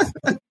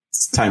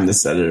 It's time to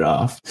set it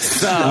off.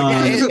 So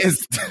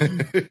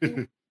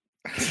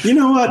you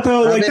know what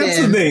though? Like that's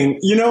the thing.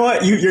 You know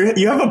what?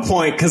 You have a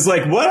point because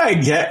like what I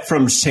get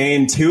from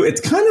Shane too,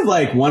 it's kind of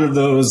like one of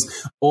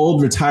those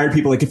old retired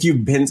people. Like if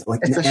you've been to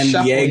like an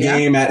NBA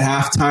game at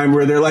halftime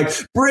where they're like,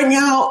 bring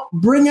out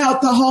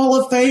the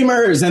Hall of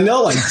Famers, and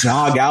they'll like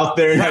jog out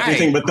there and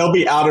everything, but they'll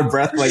be out of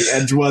breath like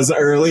Edge was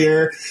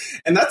earlier.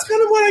 And that's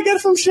kind of what I get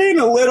from Shane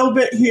a little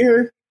bit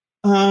here.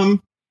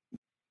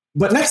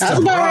 But next to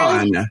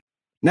Braun.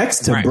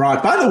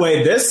 By the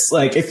way, this,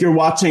 like, if you're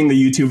watching the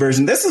YouTube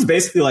version, this is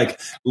basically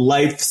like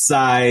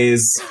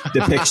life-size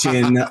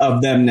depiction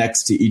of them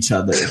next to each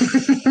other.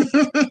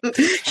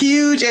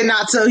 Huge and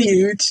not so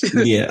huge.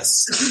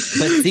 Yes.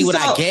 But see, what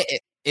I get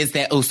is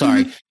that,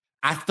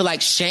 I feel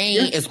like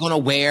Shane is going to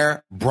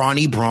wear Braun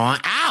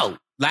out.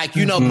 Like,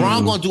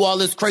 Braun going to do all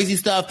this crazy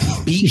stuff,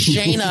 beat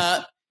Shane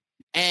up,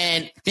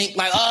 and think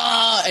like,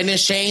 oh, and then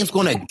Shane's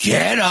going to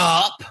get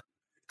up.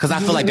 Because I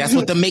feel like that's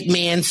what the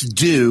McMahons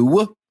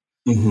do.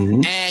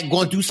 Mm-hmm. And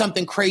going to do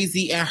something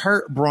crazy and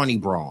hurt Brawny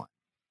Braun.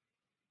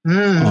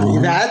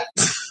 That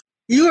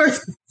you are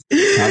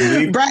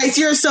Brice,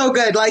 you're so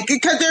good. Like,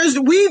 because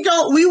we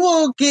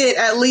will get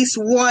at least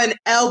one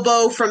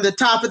elbow from the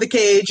top of the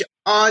cage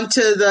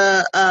onto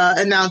the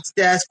announce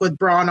desk with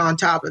Braun on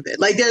top of it.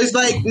 Like, there's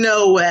like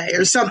no way,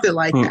 or something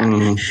like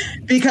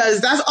that. Because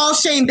that's all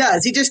Shane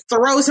does. He just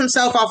throws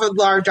himself off of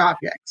large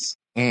objects.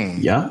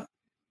 Yeah.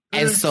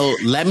 And so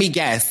let me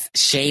guess,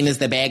 Shane is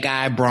the bad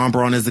guy,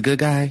 Braun is the good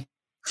guy?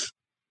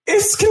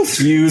 It's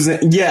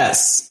confusing.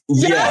 Yes. But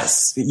it's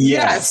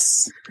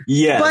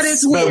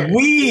weird. But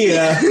we...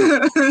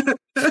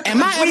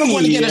 Am I ever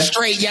going to get a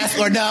straight yes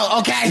or no?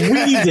 Okay.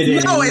 We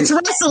didn't. No, it's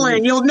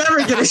wrestling. You'll never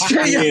get a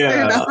straight yes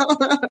or no.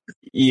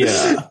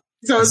 Yeah.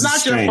 So it's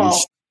not your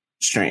fault.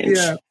 Strange.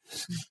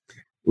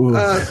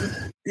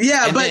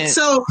 Yeah. But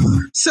so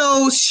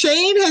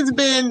Shane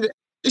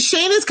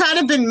has kind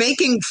of been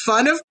making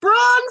fun of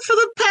Braun for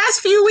the past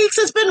few weeks.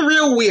 It's been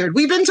real weird.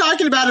 We've been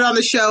talking about it on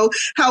the show,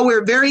 how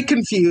we're very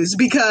confused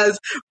because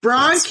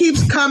Braun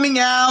keeps coming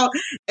out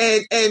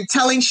and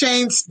telling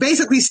Shane,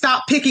 basically,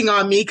 stop picking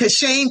on me, because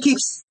Shane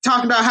keeps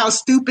talking about how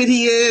stupid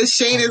he is.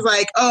 Shane is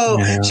like,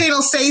 Shane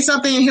will say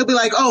something and he'll be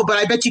like, oh, but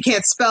I bet you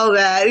can't spell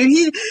that. And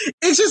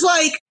it's just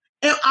like,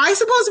 am I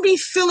supposed to be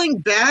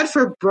feeling bad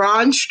for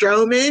Braun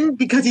Strowman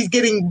because he's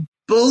getting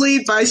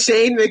bullied by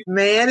Shane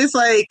McMahon? It's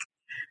like,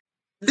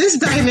 this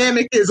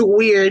dynamic is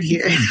weird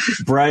here.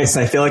 Brice,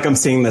 I feel like I'm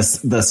seeing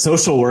the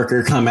social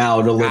worker come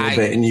out a little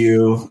bit in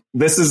you.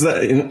 This is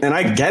and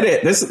I get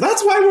it. That's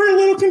why we're a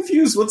little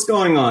confused. What's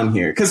going on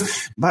here?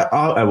 But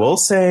I will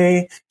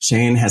say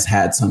Shane has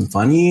had some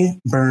funny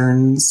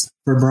burns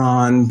for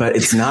Braun, but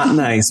it's not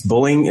nice.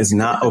 Bullying is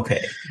not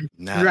okay.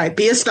 No. Right.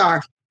 Be a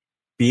star.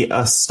 Be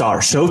a star.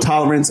 Show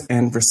tolerance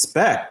and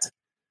respect.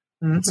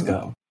 Let's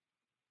go.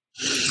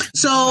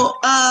 So,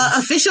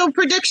 official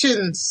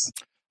predictions.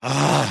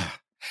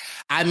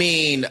 I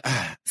mean,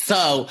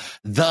 so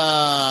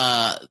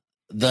the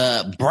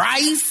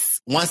Brice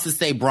wants to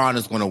say Braun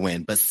is going to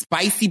win, but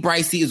Spicy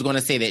Bricey is going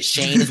to say that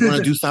Shane is going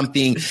to do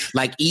something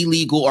like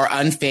illegal or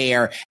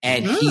unfair,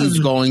 and he's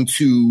going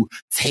to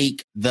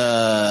take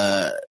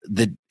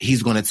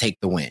he's going to take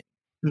the win.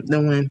 The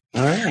win.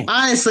 All right.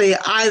 Honestly,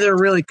 either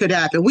really could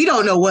happen. We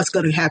don't know what's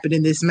going to happen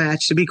in this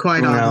match, to be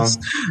quite honest.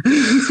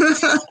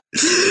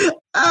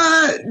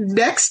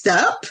 Next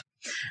up.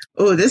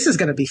 Oh, this is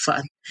going to be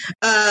fun.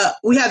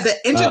 We have the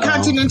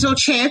Intercontinental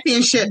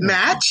Championship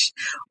match,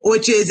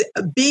 which is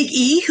Big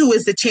E, who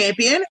is the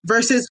champion,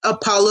 versus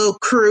Apollo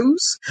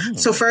Crews.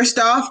 So first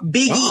off,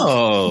 Big E.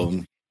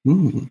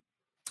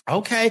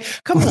 Okay.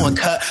 Come on,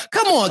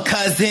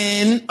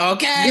 cousin.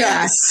 Okay.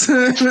 Yes.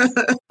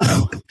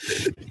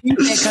 You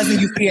that cousin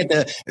you see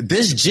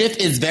this GIF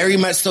is very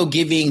much so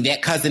giving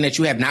that cousin that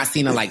you have not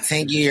seen in like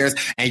 10 years,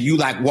 and you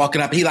like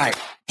walking up, he like,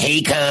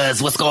 hey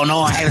cuz, what's going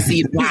on? I haven't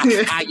seen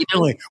you. How you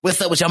doing?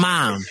 What's up with your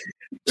mom?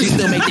 She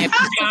still make that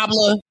peach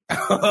cobbler?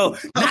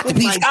 Not the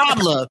peach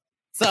cobbler.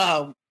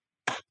 So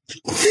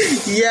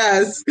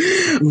yes.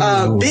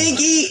 Big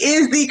E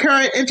is the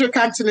current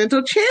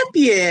Intercontinental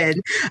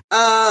Champion.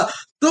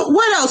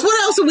 What else?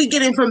 What else are we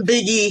getting from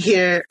Big E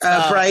here,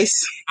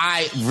 Brice?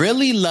 I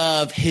really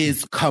love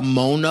his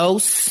kimono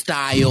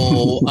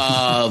style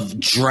of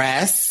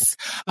dress.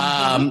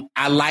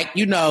 I like,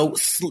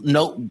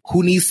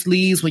 who needs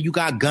sleeves when you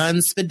got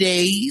guns for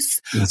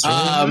days. That's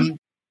right.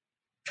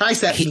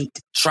 Tricep meat.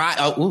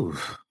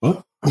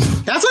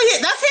 That's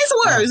his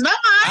words, not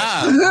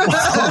mine.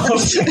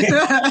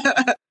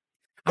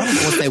 I was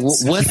going to say,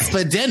 what's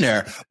for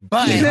dinner?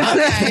 But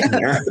okay.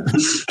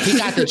 He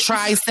got the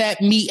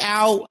tricep meat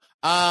out.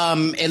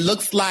 It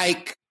looks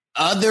like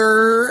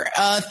other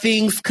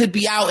things could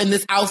be out in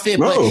this outfit,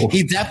 but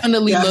he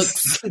definitely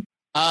looks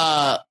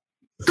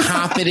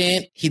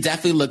confident. He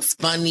definitely looks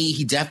funny.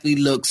 He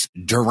definitely looks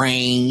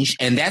deranged.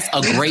 And that's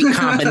a great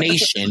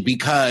combination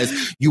because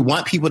you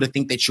want people to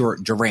think that you're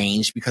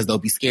deranged because they'll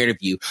be scared of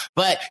you.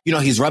 But,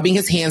 he's rubbing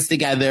his hands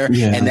together,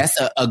 and that's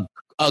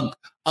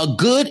a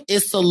good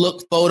Issa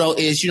look photo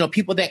is,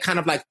 people that kind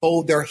of like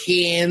fold their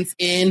hands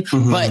in,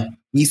 but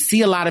we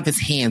see a lot of his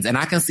hands, and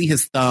I can see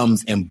his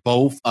thumbs in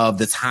both of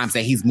the times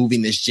that he's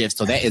moving this GIF.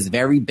 So that is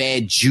very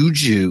bad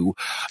juju.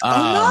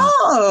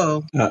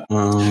 You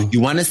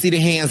want to see the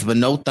hands, but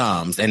no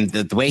thumbs. And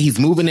the way he's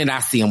moving it, I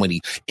see him when he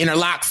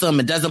interlocks them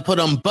and doesn't put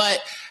them, but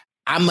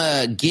I'm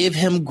going to give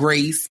him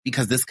grace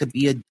because this could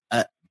be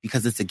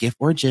because it's a GIF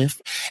or a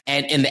GIF.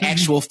 And in the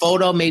actual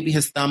photo, maybe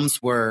his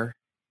thumbs were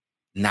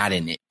not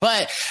in it,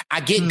 but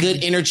I get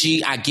good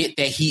energy. I get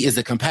that he is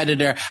a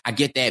competitor. I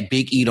get that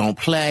Big E don't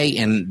play,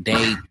 and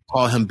they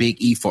call him Big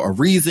E for a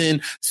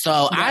reason.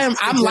 So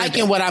I'm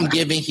liking what I'm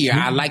giving here.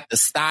 I like the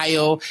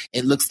style.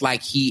 It looks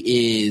like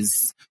he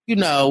is,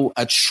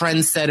 a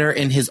trendsetter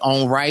in his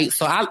own right.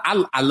 So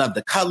I love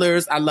the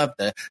colors. I love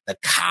the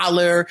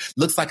collar.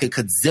 Looks like it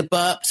could zip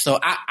up.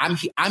 So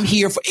I'm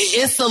here for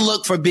it's a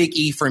look for Big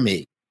E for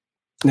me.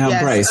 Now,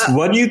 Yes. Brice,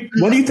 what do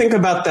you think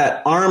about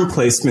that arm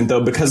placement,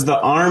 though? Because the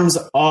arms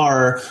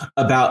are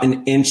about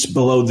an inch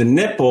below the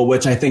nipple,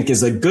 which I think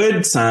is a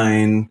good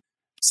sign.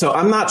 So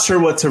I'm not sure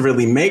what to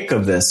really make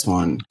of this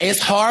one. It's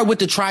hard with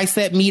the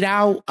tricep meat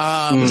out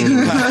when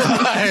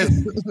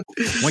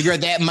you're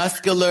that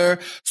muscular.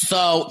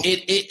 So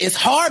it's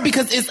hard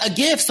because it's a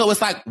gift. So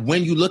it's like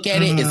when you look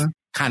at it, it's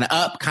kind of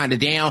up, kind of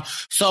down.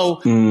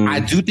 So I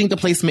do think the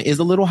placement is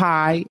a little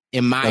high,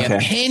 in my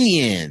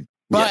opinion.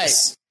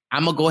 But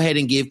I'm going to go ahead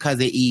and give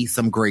Cousin E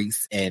some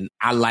grace. And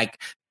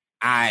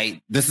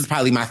this is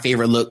probably my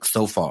favorite look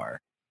so far.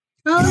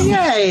 Oh,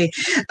 yay.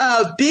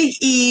 Big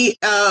E,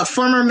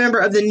 former member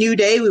of the New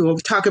Day. We will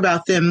talk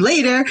about them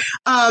later.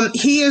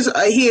 He is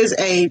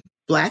a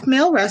black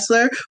male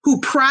wrestler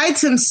who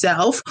prides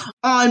himself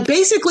on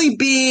basically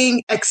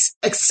being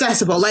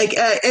accessible,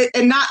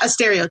 and not a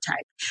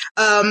stereotype.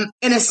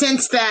 In a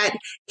sense that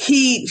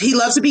he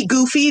loves to be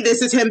goofy.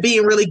 This is him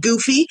being really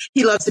goofy.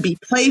 He loves to be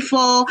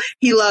playful.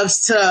 He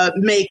loves to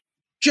make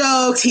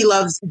jokes. He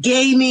loves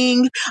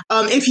gaming.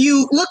 If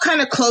you look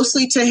kind of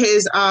closely to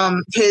his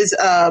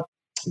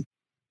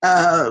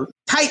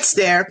tights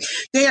there,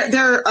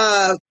 they're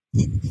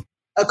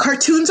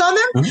cartoons on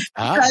them.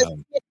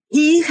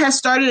 He has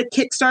started a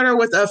Kickstarter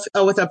with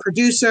a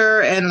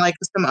producer and like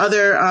some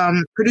other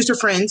producer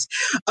friends,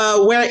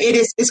 where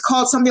it's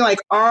called something like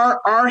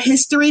Our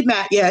History,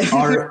 Matt. Yeah,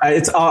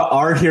 it's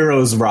Our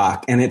Heroes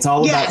Rock, and it's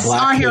all about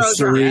Black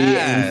history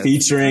and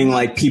featuring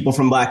like people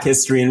from Black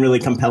history in really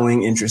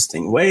compelling,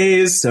 interesting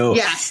ways. So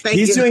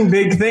he's doing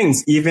big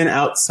things even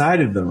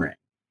outside of the ring.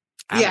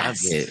 I love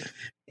it.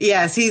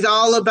 Yes, he's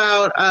all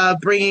about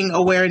bringing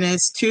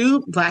awareness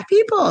to Black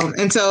people.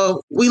 And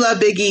so we love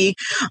Big E.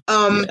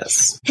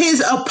 His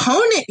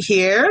opponent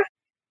here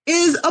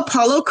is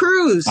Apollo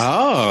Crews.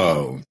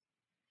 Oh,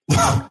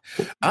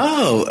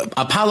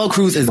 Apollo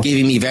Crews is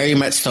giving me very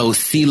much so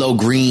CeeLo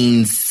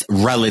Green's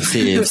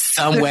relative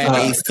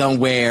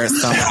somewhere,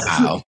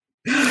 somehow.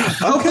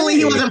 Hopefully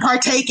he wasn't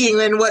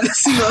partaking in what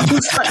CeeLo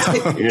was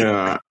partaking.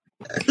 Yeah.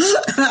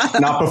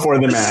 Not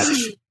before the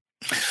match.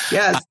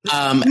 Yes.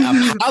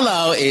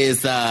 Apollo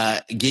is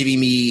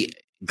giving me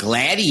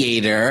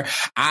Gladiator.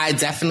 I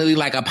definitely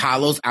like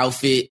Apollo's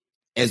outfit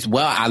as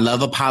well. I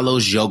love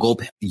Apollo's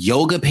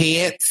yoga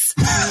pants.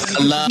 I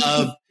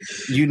love,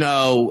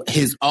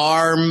 his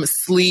arm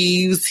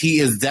sleeves. He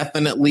is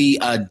definitely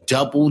a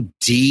double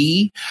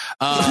D.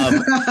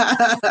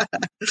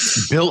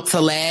 Built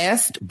to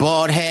last,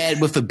 bald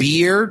head with a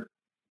beard.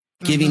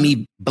 Giving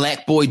me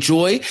Black Boy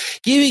Joy,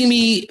 giving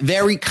me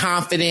very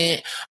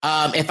confident.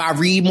 If I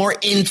read more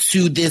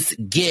into this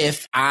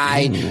GIF,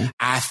 I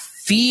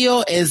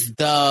feel as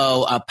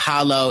though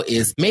Apollo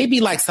is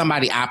maybe like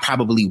somebody I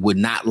probably would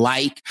not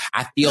like.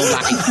 I feel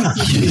like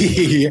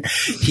he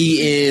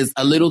is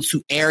a little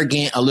too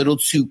arrogant, a little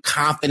too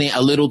confident,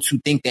 a little too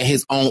think that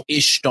his own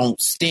ish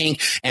don't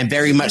stink, and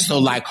very much so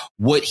like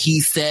what he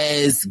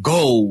says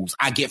goes.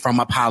 I get from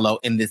Apollo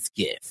in this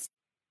GIF.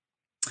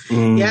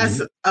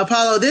 Yes,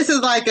 Apollo. This is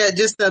like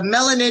just a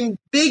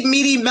big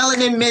meaty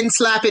melanin men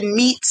slapping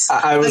meats.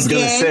 I was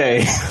going to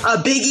say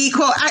a Big E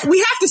quote. We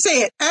have to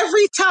say it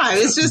every time.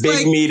 It's just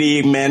big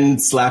meaty men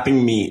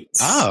slapping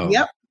meats. Oh,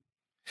 yep.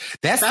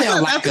 That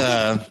sounds like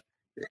a.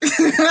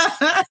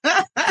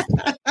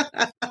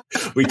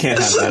 We can't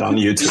have that on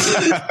YouTube.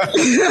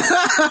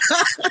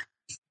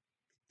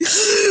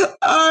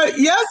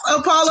 Yes,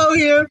 Apollo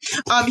here.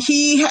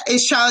 He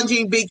is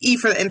challenging Big E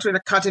for the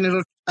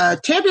Intercontinental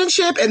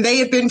Championship, and they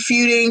have been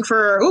feuding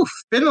for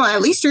been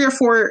at least 3 or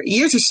 4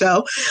 years or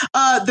so.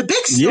 The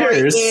big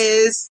story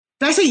is.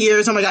 Did I say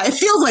years? Oh my God. It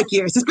feels like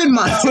years. It's been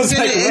months. I meant to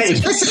say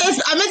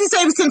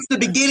it since the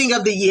beginning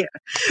of the year.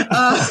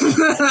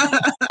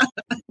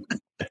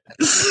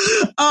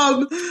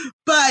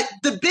 But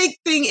the big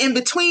thing in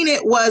between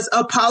it was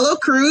Apollo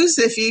Crews,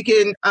 if you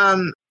can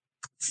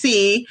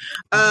see,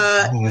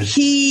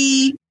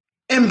 he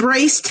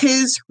embraced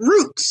his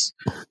roots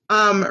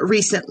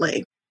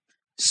recently.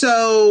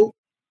 So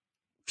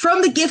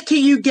from the GIF,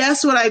 can you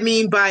guess what I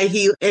mean by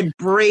he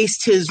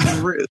embraced his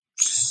roots?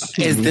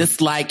 Is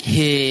this like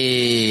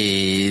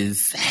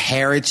his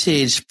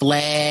heritage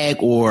flag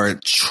or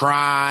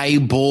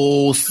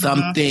tribal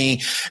something?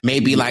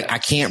 Maybe like I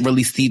can't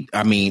really see.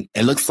 I mean,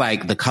 it looks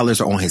like the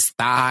colors are on his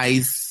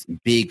thighs,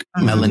 big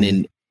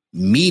melanin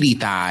meaty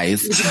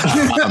thighs.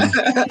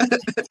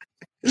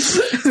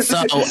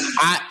 So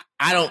I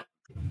don't.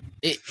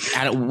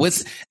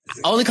 What's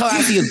only color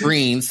I see is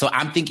green, so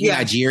I'm thinking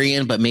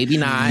Nigerian, but maybe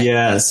not.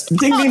 Yes.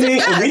 Ding ding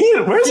ding.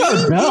 Where's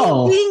our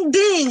bell? Ding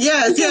ding.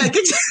 Yes. Yeah.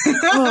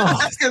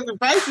 Because the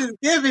Brice is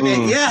giving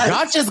it. Yeah.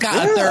 Y'all just got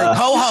a third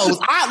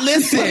co-host.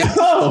 Listen.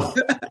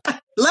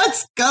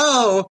 Let's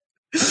go.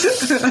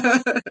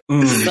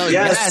 So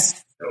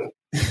yes.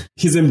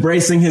 He's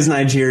embracing his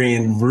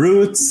Nigerian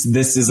roots.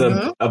 This is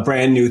a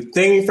brand new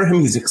thing for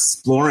him. He's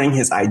exploring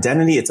his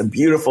identity. It's a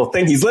beautiful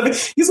thing. He's living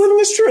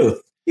his truth.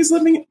 He's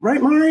living it,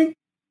 right, Mari?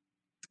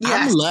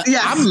 Yes.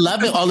 I'm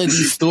loving all of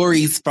these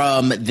stories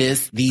from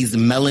these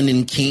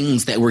melanin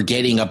kings that we're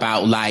getting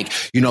about, like,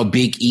 you know,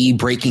 Big E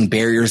breaking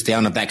barriers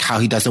down of like how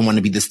he doesn't want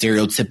to be the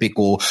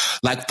stereotypical,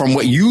 like from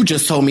what you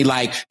just told me,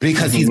 like,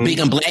 because he's big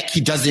and black,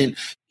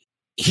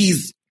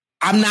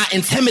 I'm not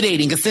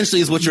intimidating,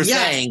 essentially, is what you're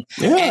saying.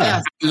 Yeah. And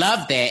I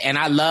love that. And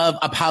I love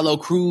Apollo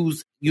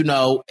Crews, you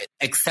know,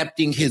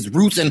 accepting his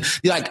roots and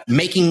like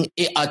making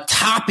it a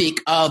topic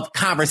of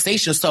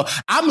conversation. So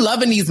I'm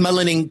loving these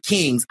melanin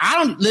kings.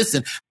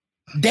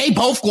 They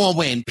both gonna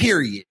win,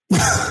 period.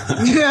 That's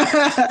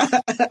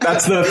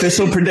the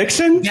official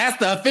prediction? That's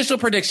the official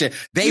prediction.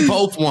 They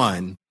both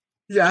won.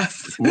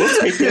 Yes.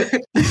 We'll take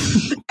it.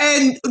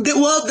 And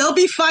they'll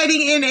be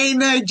fighting in a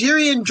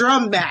Nigerian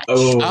drum match.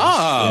 Oh.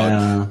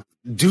 Yeah.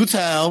 Do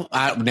tell.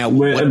 Now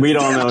we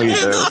don't know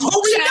either.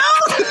 Oh, we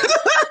know.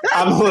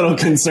 I'm a little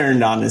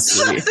concerned,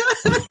 honestly.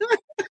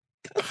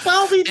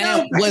 Well, we know.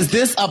 And was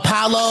this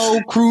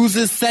Apollo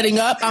Crews' setting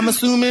up, I'm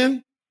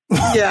assuming?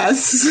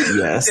 Yes.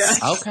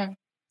 Yes. Okay.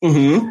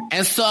 Mm-hmm.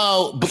 And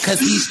so, because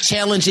he's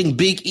challenging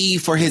Big E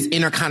for his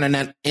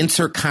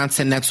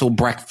intercontinental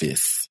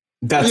breakfast.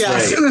 That's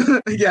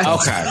right. Yes.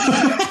 Okay.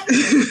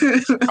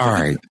 All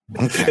right.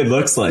 Okay. It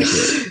looks like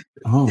it.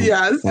 Oh,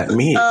 yes. That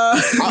meat.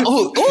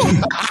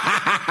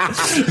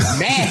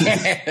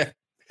 Man.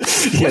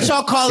 What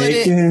y'all calling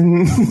it?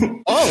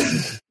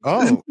 Oh.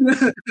 Okay.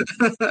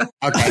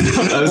 I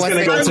was going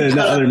to go to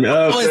another.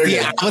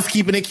 I was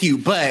keeping it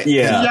cute, but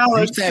yeah,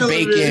 you said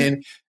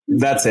bacon.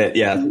 That's it.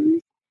 Yeah.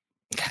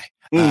 Okay.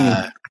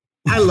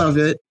 I love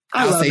it.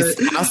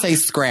 I'll say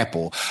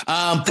scrapple.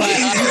 But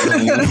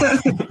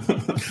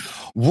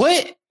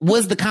what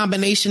was the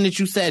combination that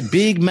you said?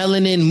 Big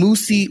melanin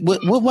moosey.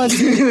 What was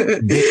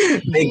it?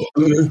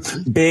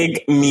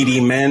 big meaty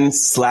men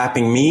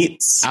slapping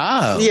meats.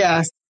 Oh,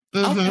 yes.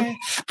 Mm-hmm. Okay.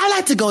 I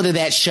like to go to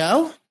that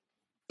show.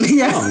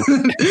 Yes.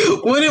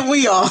 Wouldn't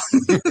we all?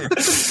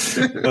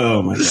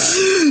 Oh my god.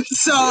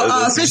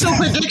 So official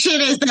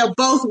prediction is they'll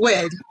both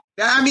win.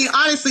 I mean,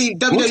 honestly,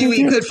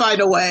 WWE could find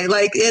a way.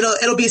 Like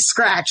it'll be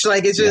scratched.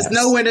 Like it's just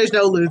no winners,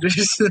 no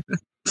losers.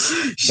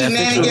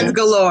 Shenanigans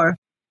galore.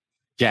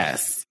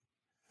 Yes.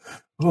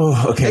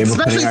 Oh, okay.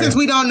 Especially since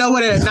we don't know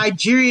what a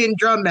Nigerian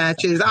drum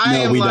match is.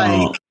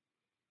 I'm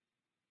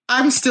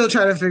still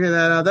trying to figure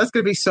that out. That's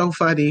gonna be so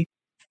funny.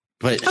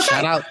 But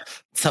shout out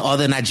to all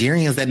the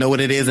Nigerians that know what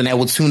it is and that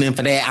will tune in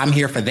for that. I'm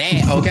here for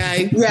that,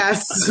 okay?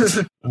 Yes.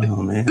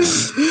 Oh, man.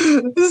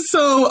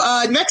 So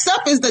next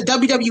up is the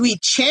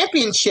WWE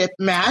Championship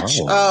match,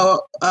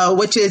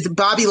 which is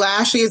Bobby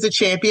Lashley as the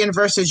champion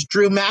versus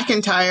Drew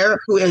McIntyre,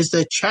 who is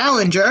the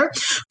challenger.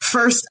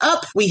 First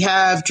up, we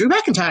have Drew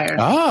McIntyre.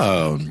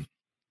 Oh.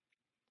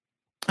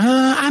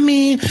 I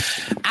mean,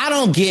 I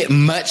don't get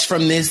much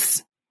from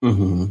this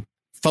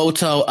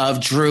photo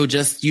of Drew,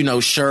 just, you know,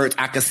 shirt.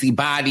 I could see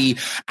body.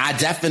 I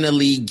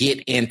definitely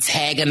get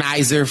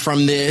antagonizer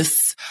from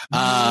this,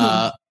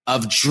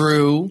 of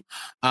Drew.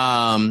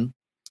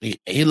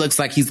 He looks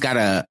like he's got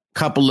a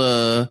couple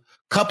of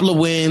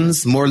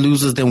wins, more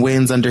losers than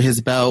wins under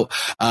his belt.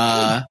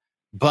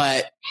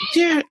 But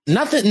yeah,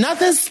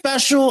 nothing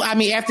special. I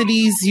mean, after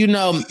these, you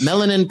know,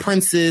 melanin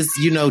princes,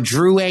 you know,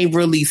 Drew ain't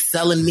really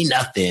selling me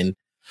nothing.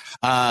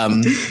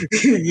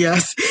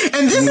 Yes.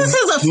 And this is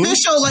his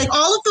official, like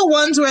all of the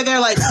ones where they're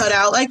like cut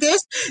out like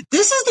this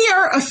is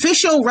their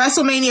official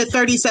WrestleMania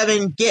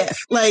 37 gif.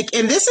 Like,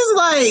 and this is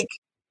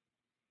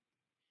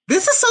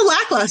so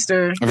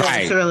lackluster.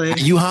 Right. Literally. Are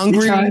you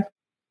hungry?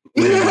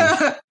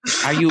 Yeah.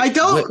 Are you? I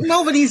don't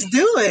know what he's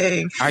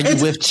doing. Are you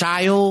with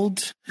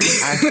child?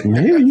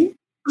 Maybe.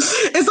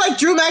 It's like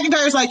Drew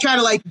McIntyre's like trying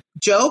to like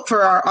joke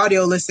for our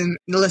audio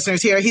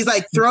listeners here. He's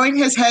like throwing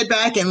his head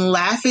back and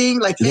laughing,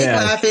 like fake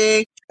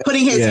laughing,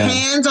 putting his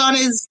hands on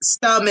his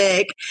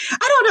stomach.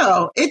 I don't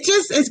know. It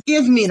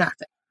gives me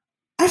nothing.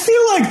 I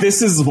feel like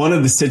this is one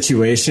of the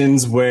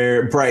situations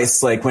where,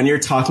 Brice, like when you're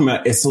talking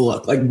about Issa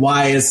look, like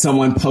why is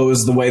someone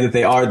posed the way that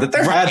they are, that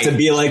there had to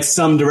be like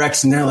some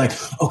direction. They're like,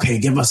 okay,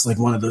 give us like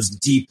one of those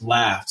deep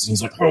laughs. And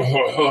he's like,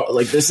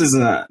 like this is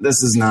not.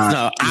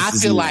 No, I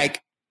feel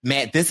like,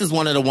 Matt, this is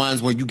one of the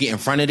ones where you get in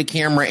front of the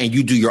camera and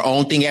you do your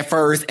own thing at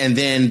first. And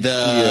then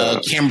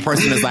the camera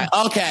person is like,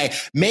 okay,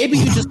 maybe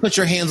you just put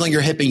your hands on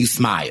your hip and you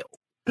smile.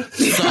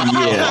 So,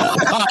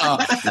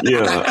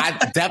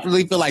 I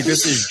definitely feel like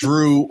this is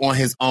Drew on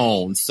his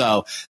own.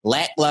 So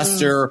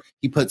lackluster.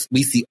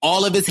 We see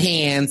all of his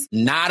hands,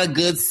 not a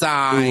good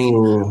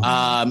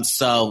sign.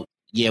 So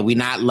yeah, we're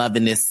not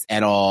loving this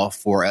at all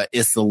for a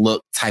Issa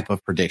look type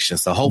of prediction.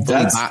 So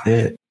hopefully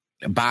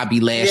Bobby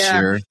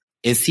Lashley.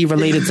 Is he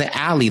related to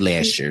Ali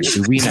Lasher?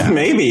 Do we know?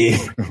 Maybe.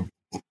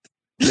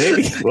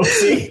 We'll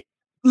see.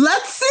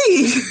 Let's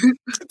see.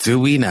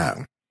 Do we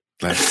know?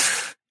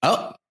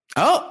 Oh.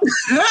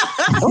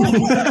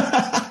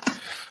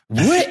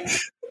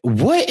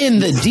 What in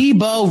the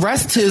Debo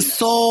rest his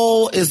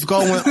soul is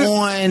going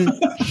on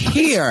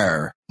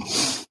here?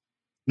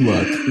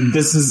 Look,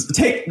 this is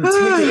take it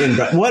in.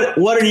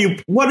 What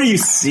are you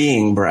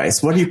seeing,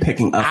 Brice? What are you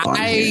picking up on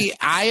here?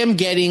 I am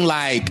getting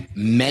like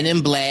Men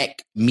in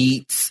Black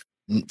meets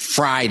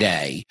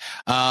Friday.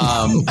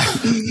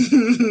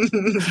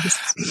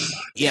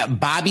 Yeah,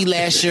 Bobby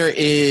Lashley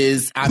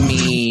is, I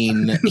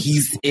mean,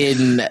 he's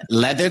in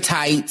leather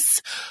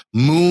tights,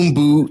 moon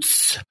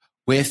boots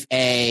with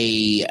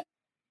a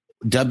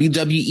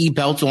WWE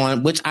belt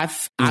on, which I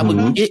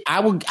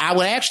would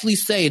actually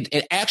say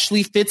it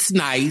actually fits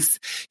nice.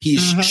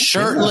 He's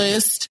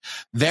shirtless,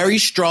 very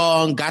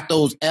strong, got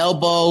those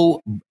elbow,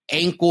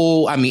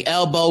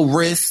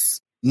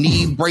 wrists,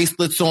 knee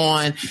bracelets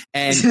on,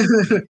 and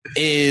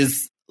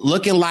is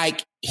looking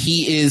like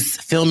he is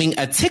filming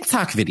a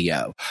TikTok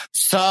video.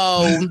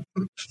 So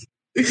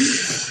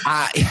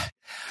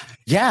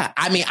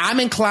I'm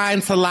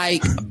inclined to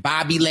like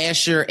Bobby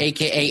Lashley,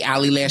 aka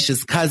Ali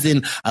Lashley's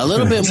cousin, a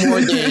little bit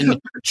more than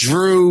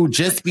Drew,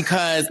 just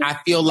because I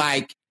feel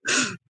like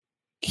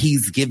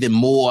he's given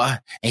more,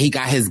 and he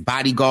got his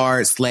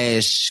bodyguard /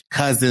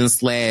 cousin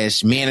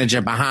 /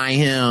 manager behind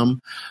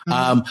him.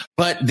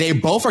 But they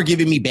both are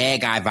giving me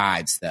bad guy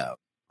vibes, though.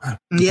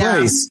 Yeah.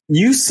 Brice,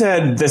 you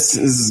said this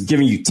is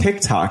giving you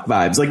TikTok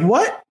vibes. Like,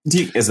 what?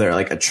 Is there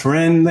like a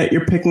trend that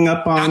you're picking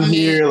up on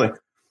here? Like,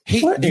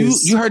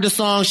 you heard the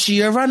song "She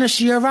a Runner,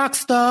 She a Rock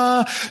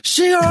Star,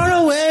 She on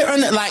her way."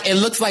 Like, it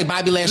looks like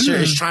Bobby Lashley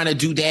is trying to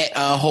do that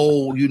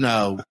whole,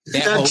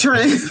 that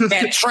trend.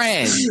 That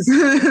trend.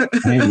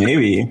 Hey,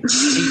 maybe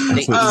that's what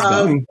he's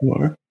going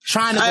for.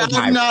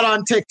 I'm not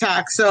on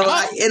TikTok, so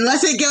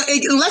unless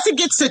it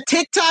gets to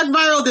TikTok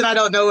viral, then I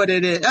don't know what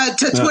it is.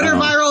 To Twitter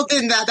viral,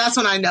 then that's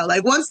when I know.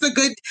 Like, once I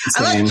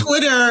let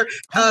Twitter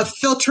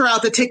filter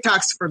out the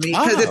TikToks for me,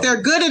 because if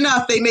they're good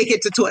enough, they make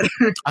it to Twitter.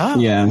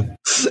 Yeah,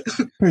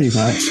 pretty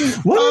much.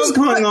 What is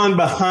going on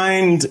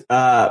behind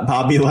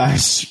Bobby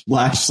Lasher?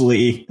 What's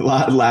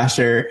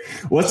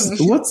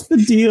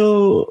the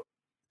deal?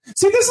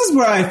 See, this is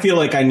where I feel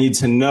like I need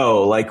to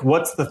know, like,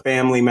 what's the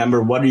family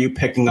member? What are you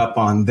picking up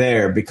on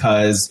there?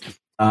 Because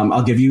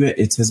I'll give you it.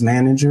 It's his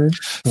manager.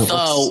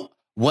 So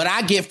what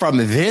I get from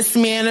this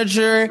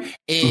manager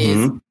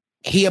is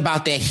he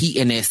about that heat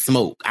and that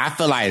smoke. I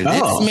feel like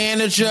this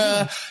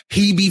manager,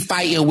 he be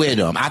fighting with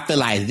him. I feel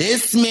like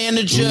this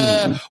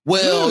manager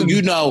will,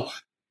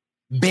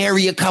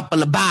 bury a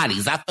couple of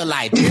bodies. I feel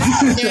like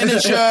this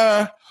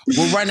manager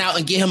will run out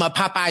and get him a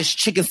Popeye's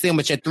chicken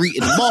sandwich at 3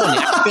 a.m.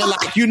 I feel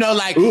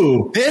like,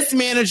 this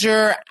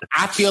manager,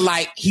 I feel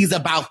like he's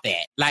about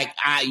that. Like,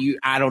 I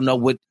don't know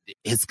what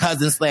his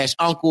cousin /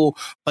 uncle,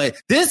 but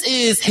this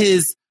is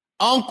his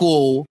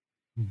uncle,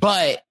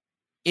 but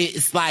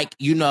it's like,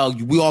 we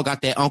all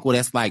got that uncle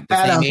that's like the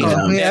same age,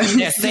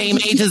 that same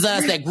age as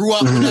us, that grew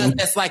up with us.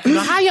 That's like,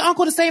 how your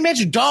uncle the same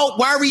age? Don't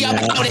worry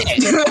about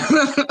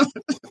it.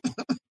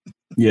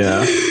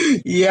 Yeah.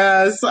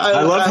 Yes.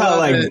 I love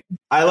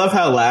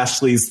how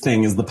Lashley's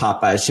thing is the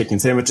Popeye's chicken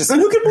sandwiches. And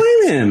who could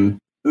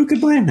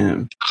blame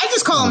him? I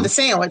just call them the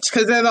sandwich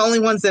because they're the only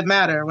ones that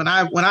matter when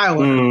I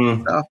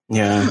order. So.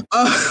 Yeah.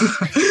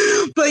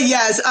 But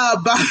yes,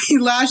 Bobby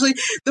Lashley.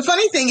 The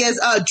funny thing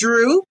is,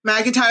 Drew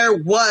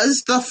McIntyre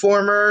was the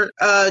former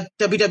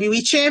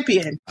WWE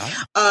champion.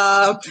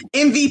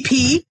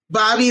 MVP,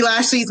 Bobby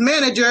Lashley's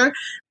manager,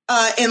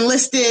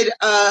 enlisted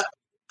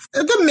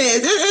the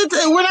Miz.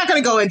 We're not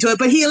going to go into it,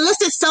 but he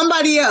enlisted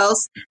somebody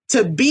else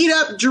to beat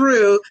up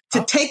Drew,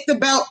 to take the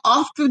belt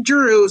off of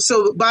Drew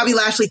so Bobby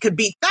Lashley could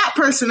beat that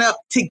person up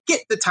to get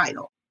the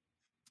title.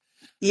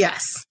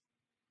 Yes.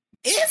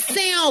 It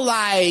sounds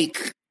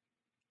like,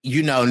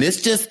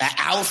 it's just an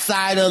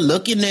outsider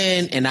looking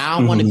in, and I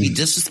don't want to be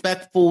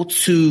disrespectful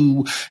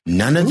to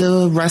none of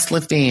the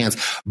wrestling fans,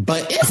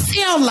 but it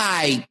sounds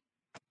like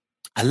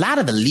a lot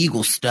of the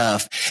legal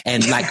stuff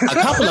and like a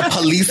couple of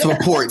police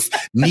reports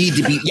need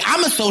to be. Yeah,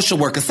 I'm a social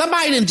worker.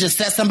 Somebody didn't just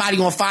set somebody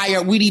on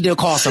fire. We need to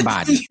call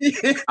somebody.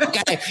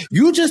 Okay.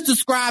 You just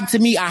described to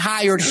me a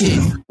hired hit.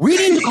 We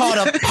need to call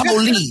the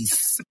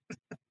police.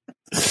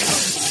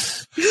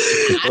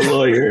 The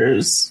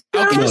lawyers.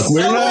 Okay. Look,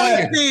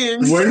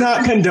 we're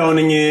not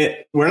condoning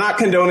it. We're not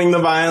condoning the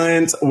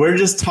violence. We're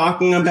just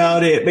talking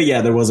about it. But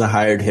yeah, there was a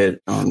hired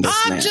hit on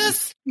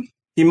this man.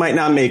 He might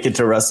not make it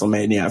to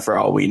WrestleMania for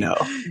all we know.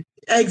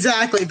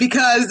 Exactly,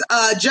 because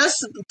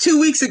just 2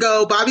 weeks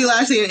ago, Bobby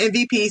Lashley and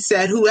MVP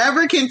said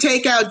whoever can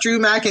take out Drew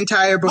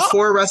McIntyre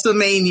before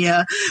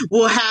WrestleMania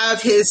will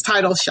have his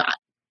title shot.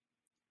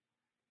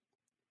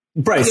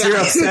 Brice, you're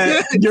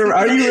upset.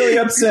 Are you really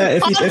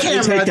upset if they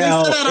take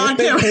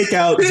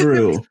out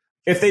Drew?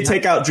 If they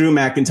take out Drew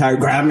McIntyre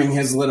grabbing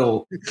his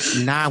little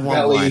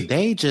 911,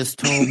 they just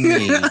told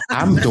me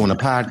I'm doing a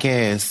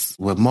podcast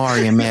with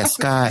Maury and Matt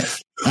Scott.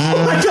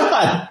 Oh my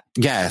God.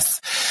 Yes.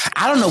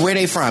 I don't know where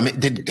they from.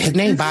 His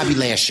name Bobby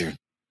Lashley.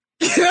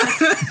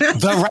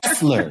 The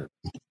wrestler.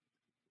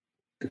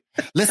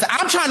 Listen,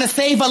 I'm trying to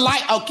save a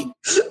life. Okay.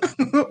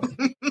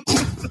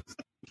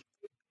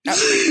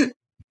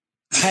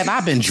 Have I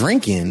been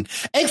drinking?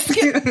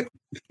 That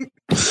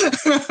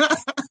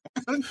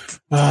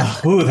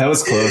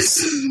was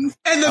close.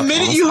 And the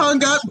minute you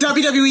hung up,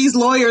 WWE's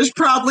lawyers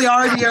probably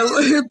already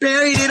are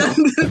buried it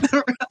under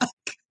the rug.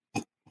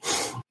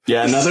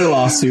 Yeah, another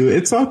lawsuit.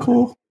 It's all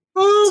cool.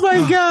 Oh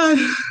my God.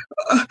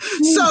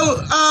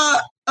 So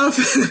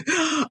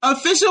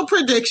Official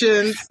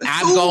predictions.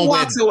 I'm going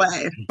walks with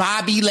away?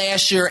 Bobby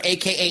Lasher,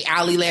 aka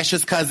Ali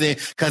Lasher's cousin,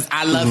 because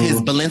I love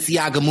his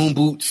Balenciaga moon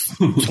boots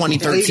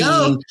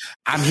 2013.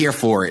 I'm here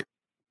for it.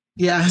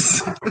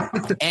 Yes.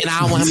 And I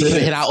don't want him to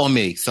hit out on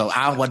me. So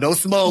I don't want no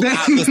smoke.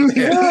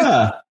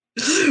 Yeah.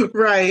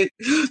 Right.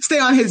 Stay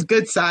on his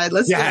good side.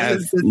 Let's stay on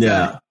his good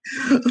side.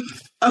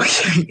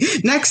 Okay.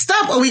 Next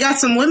up, we got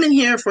some women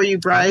here for you,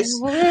 Brice.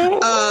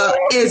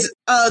 Is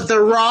the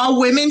Raw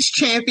Women's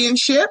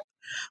Championship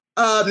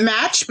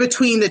match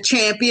between the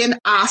champion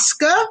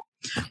Asuka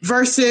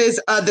versus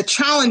the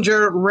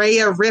challenger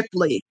Rhea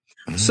Ripley.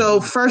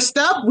 So first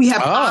up, we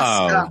have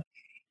Asuka.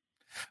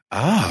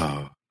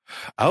 Oh.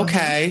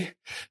 Okay.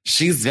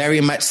 She's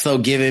very much so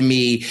giving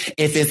me,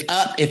 if it's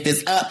up, then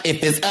it's up.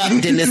 If it's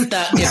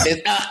stuck. If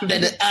it's up,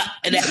 then it's up.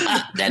 And it's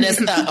up, then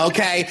it's stuck.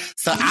 Okay.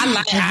 So I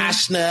like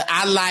Ashna.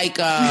 I like,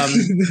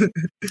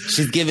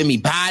 she's giving me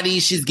body.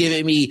 She's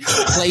giving me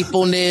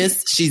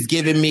playfulness. She's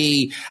giving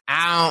me,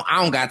 I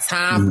don't got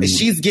time.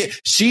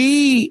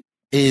 She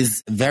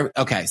is very,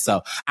 okay.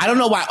 So I don't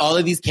know why all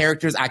of these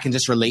characters I can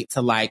just relate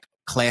to like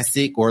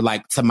classic or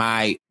like to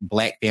my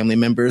Black family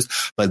members,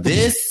 but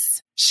this,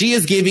 she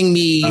is giving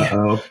me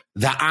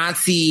the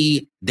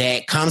auntie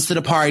that comes to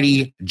the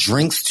party,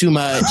 drinks too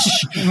much,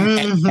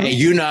 and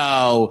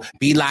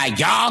be like,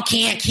 y'all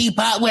can't keep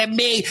up with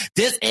me.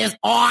 This is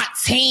Aunt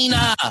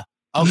Tina.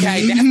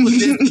 Okay, that's what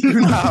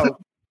this,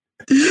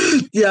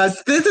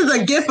 Yes, this is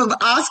a gif of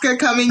Asuka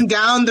coming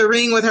down the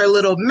ring with her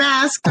little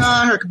mask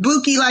on, her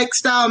kabuki-like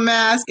style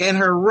mask, and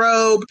her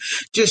robe,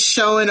 just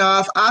showing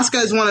off.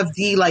 Asuka is one of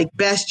the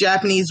best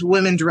Japanese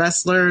women's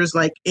wrestlers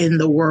in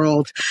the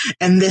world,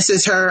 and this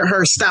is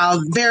her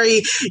style,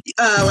 very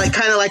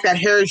kind of like that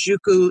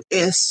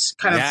Harajuku-ish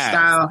kind of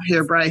style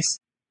here, Brice.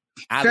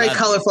 Very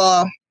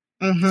colorful.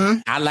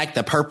 I like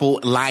the purple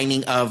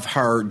lining of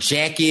her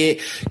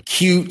jacket,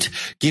 cute,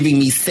 giving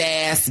me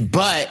sass,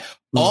 but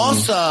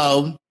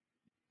also,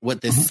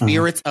 what the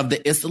spirits of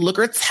the Issa look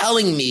are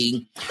telling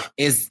me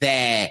is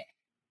that,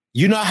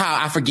 you know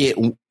how, I forget,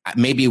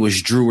 maybe it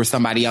was Drew or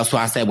somebody else who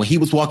I said when he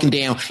was walking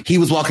down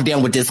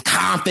with this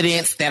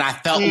confidence that I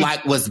felt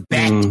like was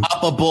backed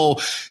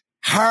upable.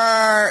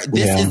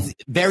 This is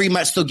very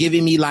much so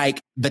giving me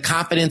the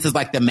confidence is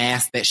like the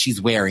mask that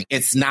she's wearing.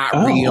 It's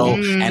not real.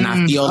 And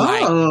I feel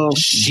like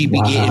she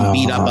be getting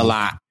beat up a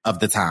lot of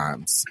the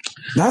times.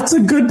 That's a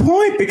good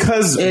point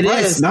because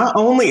not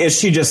only is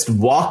she just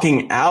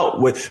walking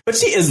out but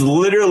she is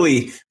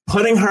literally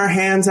putting her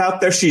hands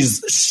out there.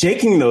 She's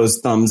shaking those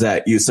thumbs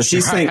at you. So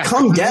she's saying,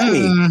 come get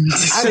me.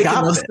 I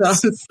got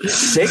this.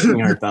 Shaking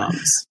her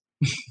thumbs.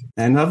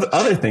 And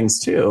other things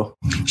too.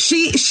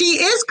 She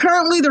is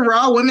currently the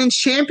Raw Women's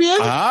Champion.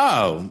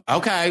 Oh,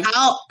 okay.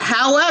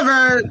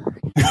 However,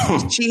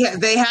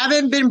 they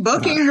haven't been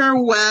booking her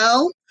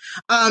well.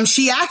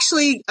 She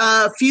actually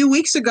a few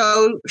weeks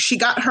ago she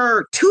got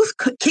her tooth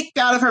kicked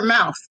out of her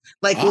mouth,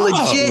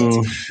 legit.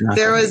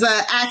 There was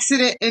an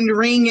accident in the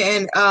ring,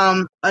 and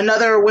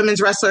another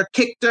women's wrestler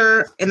kicked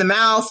her in the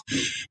mouth,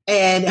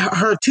 and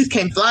her tooth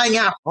came flying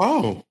out.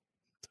 Oh,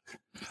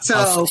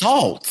 so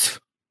assault.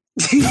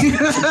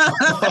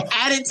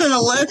 Add it to the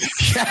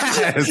list.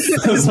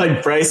 Yes. I was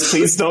like, Brice,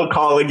 please don't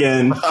call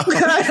again.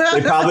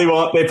 They probably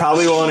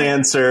won't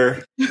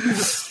answer.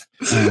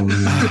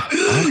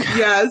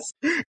 Yes.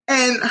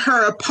 And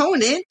her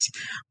opponent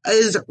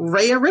is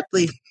Rhea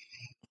Ripley.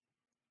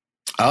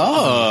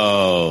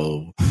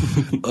 Oh,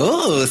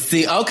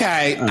 see,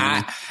 okay.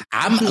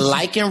 I'm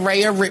liking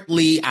Rhea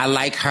Ripley. I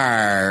like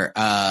her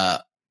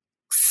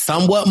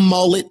somewhat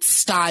mullet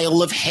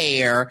style of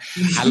hair.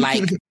 I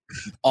like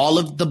all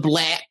of the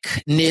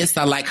blackness.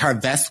 I like her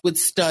vest with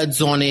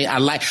studs on it. I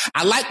like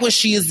what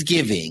she is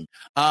giving.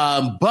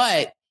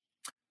 But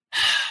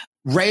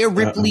Rhea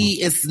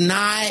Ripley is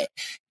not,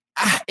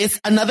 it's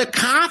another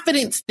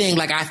confidence thing.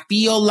 I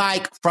feel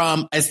like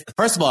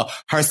first of all,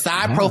 her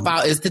side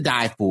profile is to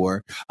die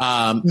for.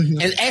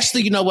 And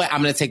actually, you know what?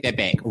 I'm going to take that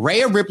back.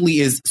 Rhea Ripley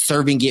is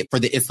serving it for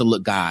the Issa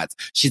Look gods.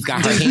 She's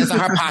got her hands in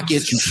her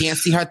pockets. You can't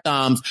see her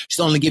thumbs.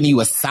 She's only giving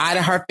you a side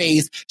of her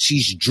face.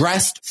 She's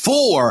dressed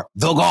for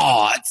the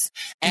gods.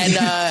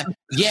 And,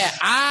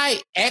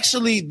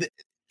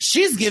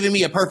 she's giving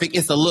me a perfect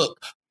Issa Look,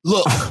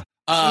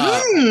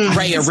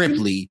 Rhea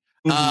Ripley.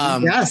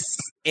 Yes.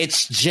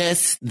 It's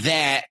just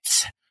that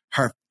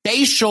her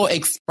facial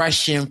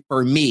expression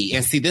for me,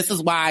 and see, this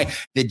is why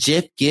the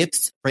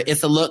gifs for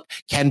Issa Look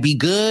can be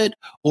good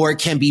or it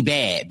can be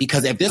bad.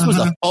 Because if this was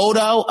a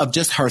photo of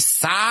just her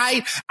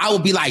side, I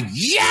would be like,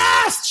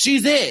 yes,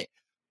 she's it.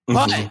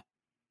 But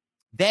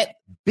that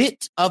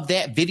bit of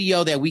that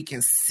video that we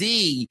can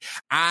see,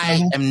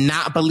 I am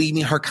not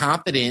believing her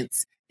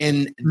confidence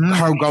in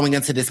her going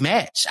into this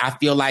match. I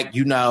feel like,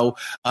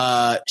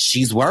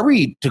 she's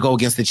worried to go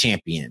against the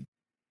champion.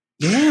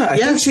 Yeah, I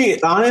think she,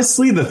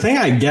 honestly, the thing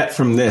I get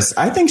from this,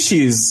 I think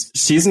she's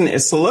an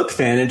Issa Look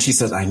fan, and she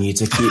says, I need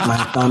to keep my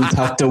thumb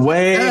tucked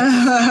away.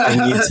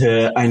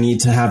 I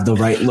need to have the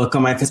right look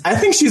on my face. I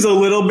think she's a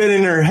little bit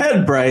in her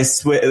head,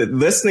 Brice,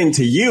 listening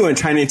to you and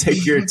trying to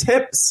take your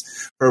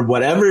tips for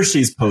whatever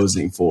she's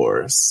posing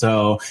for.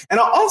 So, and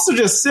I'll also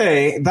just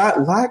say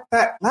that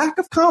lack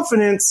of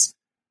confidence,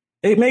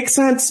 it makes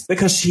sense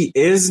because she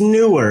is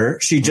newer.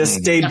 She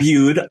just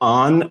debuted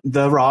on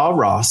the Raw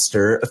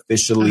roster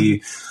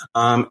officially.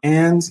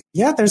 And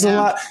there's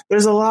a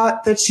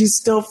lot that she's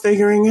still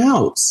figuring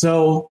out.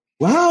 So,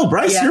 wow,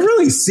 Brice, you're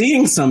really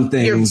seeing some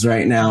things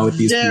right now with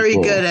these very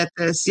people. good at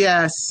this.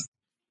 Yes.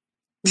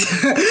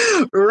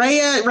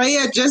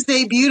 Rhea just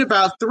debuted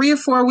about 3 or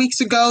 4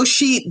 weeks ago.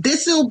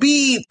 It'll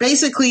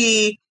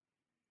basically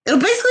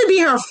be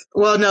her.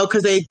 Well, no,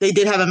 because they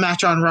did have a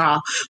match on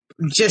Raw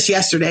just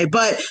yesterday,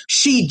 but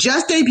she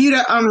just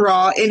debuted on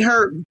Raw. In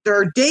her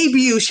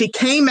debut, she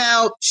came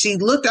out, she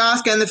looked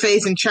Asuka in the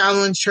face and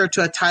challenged her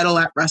to a title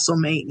shot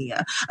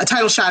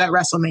at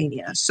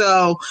WrestleMania.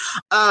 So,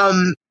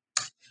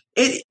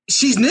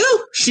 she's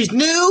new. She's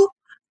new.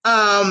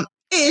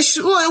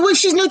 Well,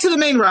 she's new to the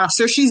main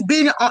roster. She's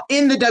been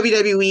in the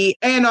WWE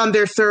and on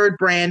their third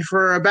brand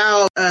for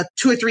about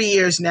 2 or 3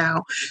 years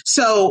now.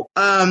 So,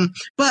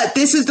 but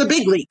this is the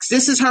big leagues.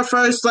 This is her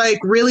first,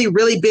 really,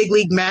 really big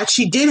league match.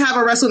 She did have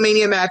a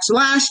WrestleMania match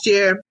last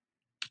year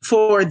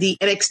for the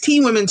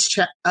NXT Women's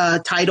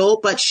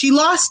title, but she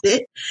lost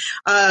it.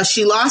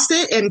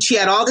 And she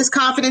had all this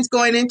confidence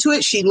going into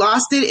it. She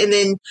lost it, and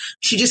then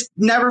she just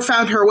never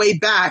found her way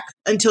back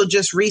until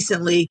just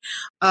recently.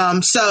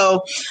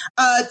 So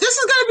this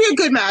is going to be a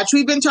good match.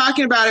 We've been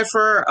talking about it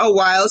for a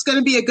while. It's going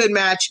to be a good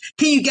match.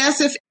 Can you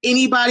guess if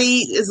anybody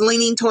is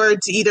leaning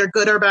towards either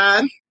good or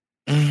bad?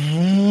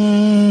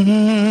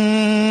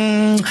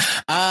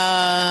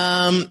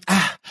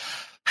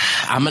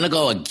 I'm going to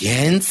go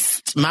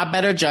against my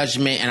better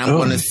judgment, and I'm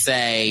going to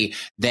say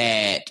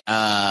that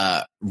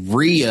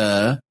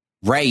Rhea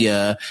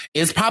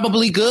is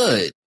probably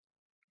good.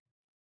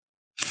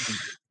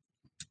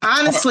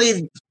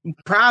 Honestly,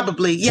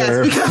 probably. Yes.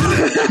 Sure.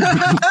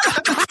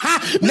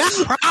 Not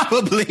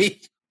probably.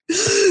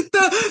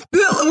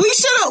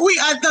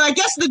 I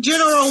guess the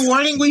general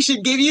warning we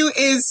should give you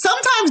is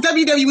sometimes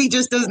WWE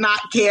just does not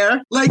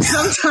care.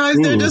 Sometimes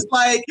they're just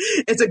like,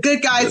 it's a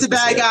good guy, it's a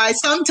bad guy.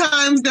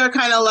 Sometimes they're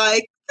kind of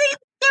like,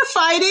 they're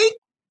fighting.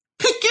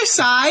 Pick your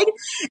side.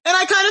 And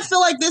I kind of feel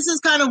like this is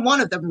kind of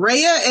one of them.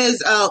 Rhea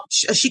is,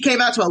 she came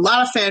out to a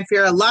lot of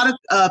fanfare. A lot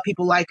of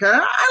people like her.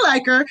 I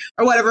like her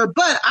or whatever,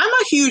 but I'm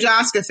a huge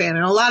Asuka fan,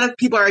 and a lot of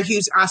people are a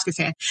huge Asuka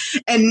fan.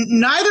 And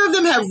neither of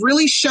them have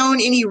really shown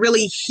any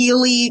really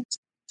heely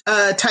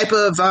type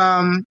of,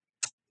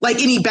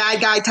 any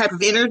bad guy type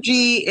of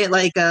energy, in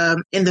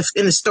the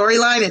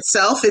storyline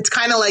itself. It's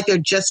kind of like they're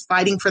just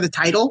fighting for the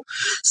title.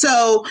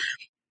 So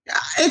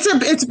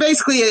it's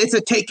basically a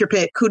take your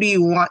pick. Who do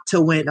you want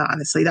to win?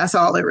 Honestly, that's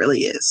all it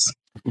really is.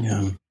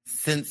 Yeah.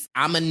 Since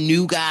I'm a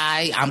new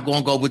guy, I'm going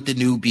to go with the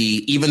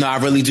newbie, even though I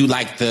really do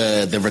like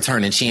the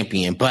returning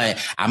champion, but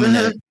I'm going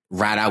to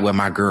ride out with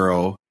my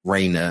girl,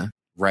 Rhea.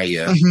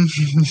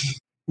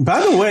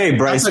 By the way,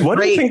 Brice, what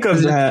do you think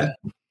of that?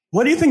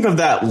 What do you think of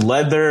that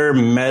leather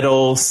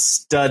metal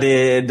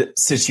studded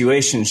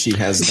situation she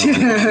has going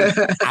on?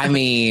 I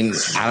mean,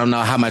 I don't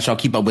know how much y'all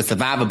keep up with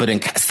Survivor, but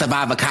in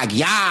Survivor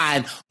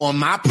Cagayan, on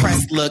my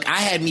press look, I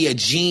had me a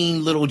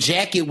jean little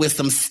jacket with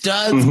some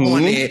studs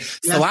on it.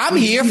 So I'm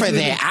here for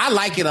that. I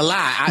like it a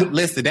lot.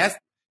 Listen,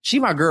 she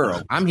my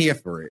girl. I'm here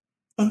for it.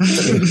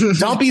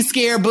 Don't be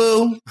scared,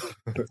 boo.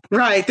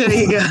 Right, there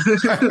you go.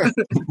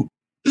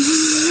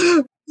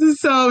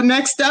 So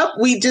next up,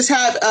 we just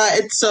have,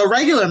 it's a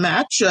regular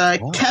match,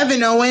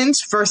 Kevin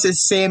Owens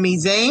versus Sami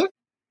Zayn.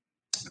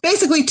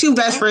 Basically, two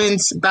best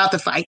friends about to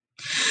fight.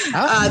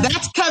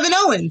 That's Kevin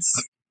Owens.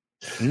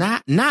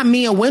 Not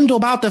me and Wendell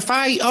about to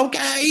fight,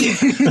 okay?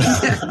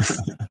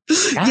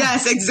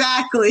 Yes,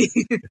 exactly.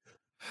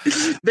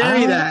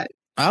 Bury that.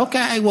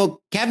 Okay,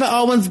 well, Kevin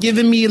Owens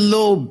giving me a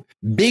little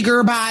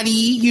bigger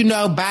body,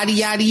 body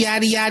yada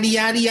yada yada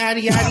yada yada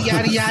yada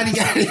yada yada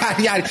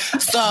yada yada.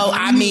 So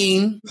I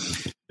mean,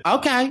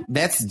 okay,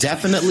 that's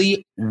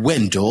definitely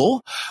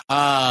Wendell.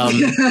 Yeah,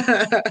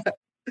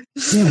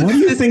 what do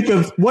you think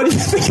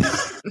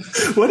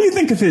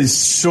of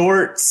his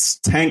shorts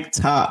tank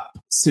top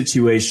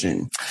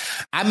situation?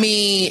 I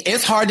mean,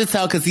 it's hard to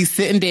tell because he's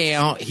sitting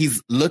down.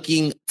 He's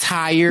looking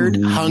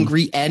tired,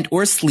 hungry, and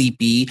or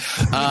sleepy.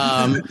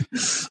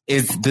 Does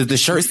the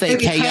shirt say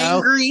KO?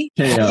 Hangry.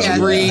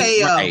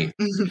 Hangry. Right.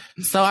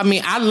 So, I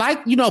mean, I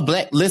like,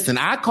 black. Listen,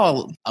 I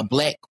call a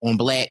black on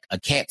black a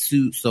cat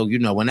suit. So,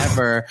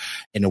 whenever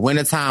in the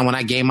wintertime when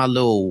I gain my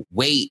little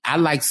weight, I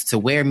like to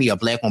wear me a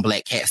black on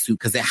black cat suit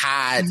because it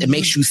hides, it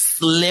makes you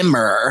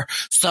slimmer.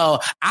 So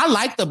I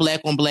like the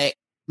black on black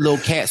little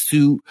cat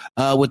suit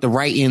with the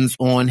writings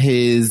on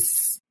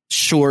his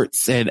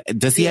shorts. And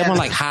does he have one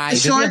like high?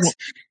 Shorts.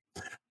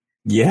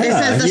 Yeah. It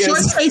says the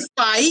shorts say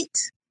fight.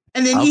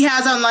 And then he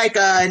has on like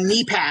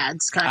knee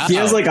pads kind of. He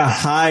has like a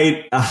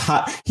high,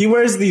 he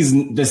wears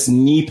this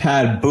knee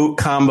pad boot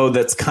combo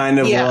that's kind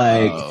of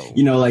like,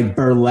 you know, like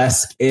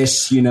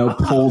burlesque-ish, you know,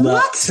 pulled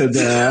up to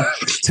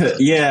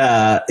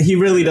he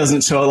really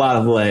doesn't show a lot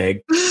of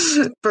leg.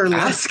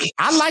 Burlesque.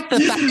 I like the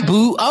thigh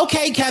boot.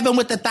 Okay, Kevin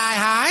with the thigh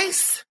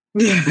highs.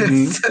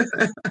 Yes.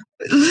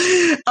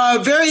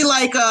 Very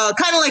like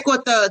kind of like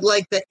what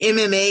the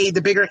MMA,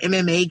 the bigger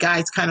MMA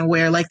guys kind of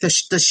wear, like the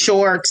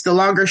shorts, the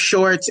longer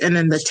shorts, and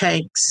then the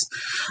tanks.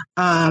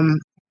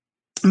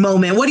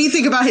 Moment. What do you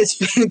think about his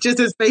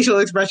facial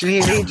expression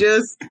here?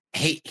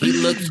 He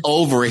looks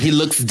over it. He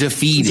looks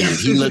defeated.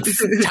 He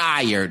looks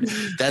tired.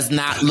 Does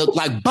not look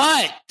like,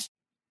 but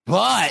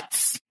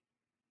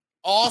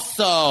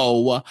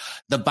also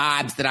the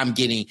vibes that I'm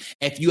getting.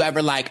 If you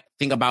ever like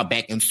think about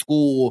back in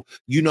school,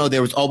 you know,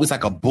 there was always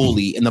like a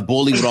bully, and the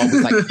bully would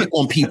always like pick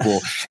on people.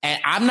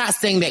 And I'm not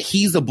saying that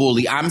he's a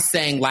bully. I'm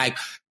saying like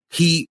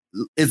he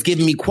is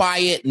giving me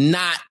quiet,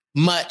 not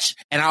much.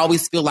 And I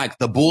always feel like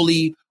the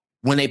bully,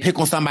 when they pick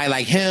on somebody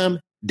like him,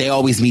 they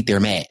always meet their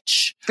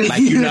match.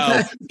 Like, you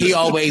know, he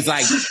always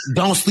like,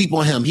 don't sleep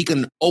on him. He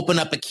can open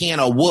up a can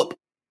of whoop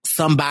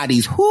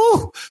somebody's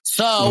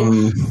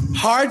So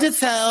hard to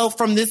tell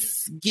from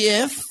this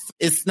gif.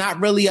 It's not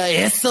really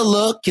a Issa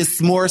look.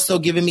 It's more so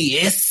giving me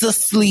Issa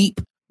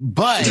sleep.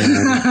 But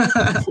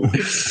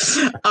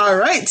all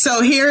right.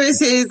 So here is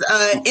his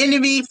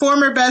enemy,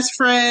 former best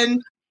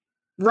friend,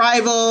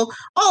 rival,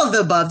 all of the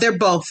above. They're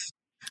both.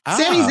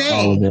 Sami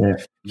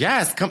Zayn.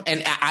 Yes, come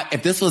and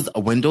if this was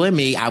Wendell and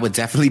me, I would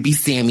definitely be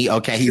Sammy.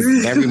 Okay,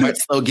 he's very much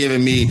so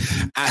giving me.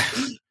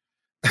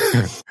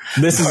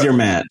 This is your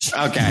match.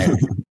 Okay,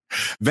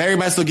 very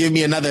much so give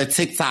me another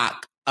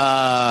TikTok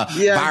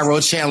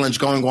viral challenge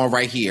going on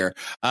right here.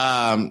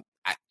 I'm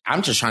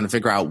just trying to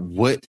figure out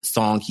what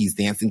song he's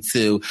dancing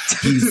to.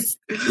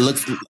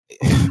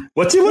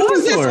 What's he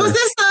looking for? Was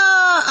this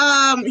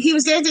he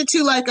was dancing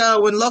to like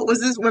when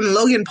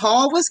Logan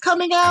Paul was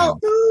coming out?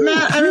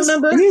 Matt, I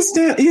remember he's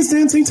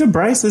dancing to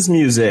Brice's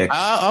music.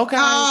 Oh, okay.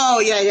 Oh,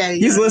 yeah.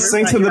 He's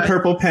listening to the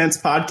Purple Pants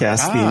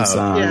podcast theme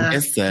song. Yeah.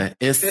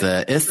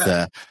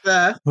 Issa.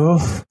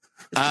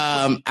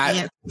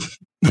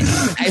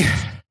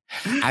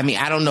 I mean,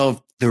 I don't know if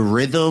the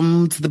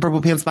rhythm to the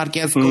Purple Pants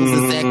podcast goes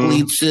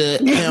exactly to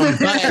him,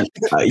 but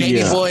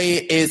Baby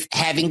Boy is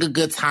having a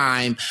good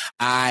time.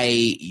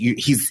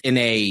 He's in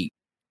a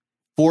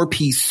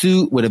 4-piece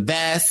suit with a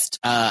vest,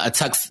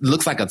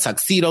 looks like a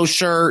tuxedo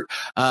shirt,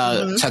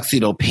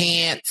 tuxedo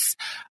pants,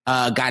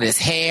 got his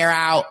hair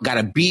out, got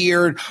a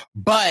beard.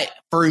 But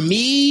for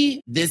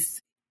me, this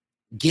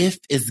GIF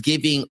is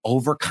giving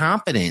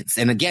overconfidence.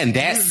 And again,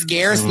 that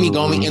scares me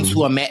going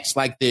into a match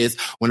like this,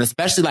 when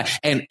especially like,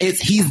 and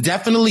he's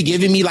definitely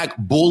giving me like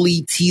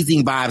bully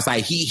teasing vibes,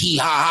 like he,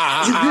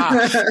 ha, ha,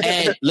 ha, ha.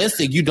 And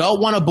listen, you don't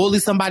want to bully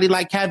somebody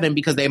like Kevin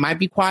because they might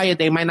be quiet.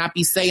 They might not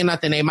be saying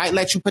nothing. They might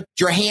let you put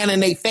your hand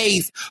in their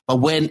face. But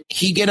when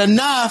he get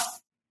enough,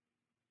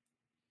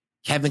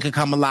 Kevin could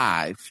come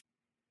alive.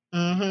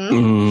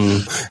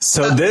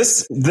 So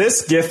this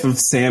gif of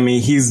Sammy,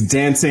 he's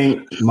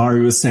dancing,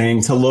 Mari was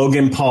saying, to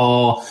Logan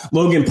Paul.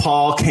 Logan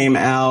Paul came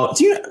out.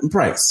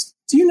 Brice,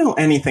 do you know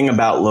anything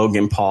about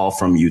Logan Paul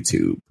from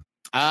YouTube?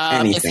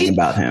 Anything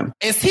about him?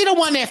 Is he the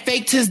one that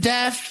faked his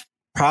death?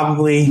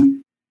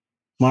 Probably.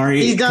 Mari,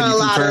 he's done a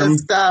lot of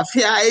stuff.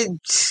 Yeah,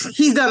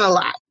 he's done a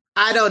lot.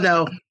 I don't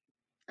know.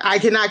 I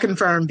cannot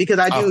confirm because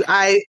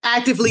I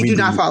actively do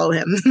not follow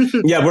him.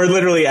 Yeah, we're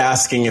literally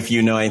asking if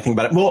you know anything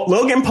about it. Well,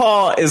 Logan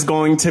Paul is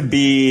going to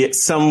be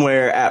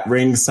somewhere at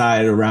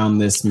ringside around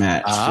this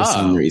match for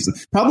some reason.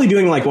 Probably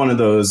doing like one of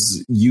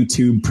those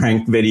YouTube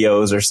prank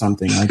videos or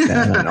something like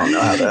that. I don't know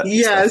how that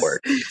stuff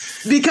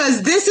works.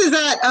 Because this is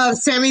at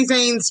Sami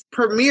Zayn's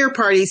premiere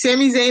party.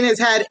 Sami Zayn has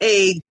had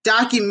a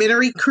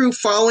documentary crew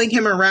following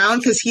him around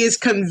because he is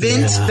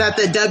convinced that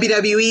the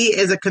WWE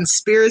is a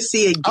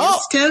conspiracy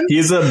against him.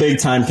 He's a big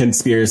time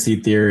conspiracy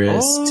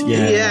theorist.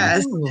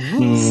 Yes.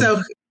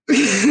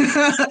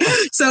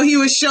 So he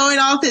was showing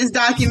off his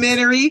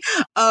documentary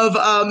of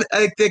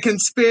the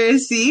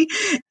conspiracy,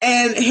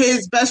 and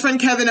his best friend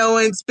Kevin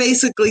Owens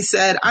basically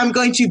said, I'm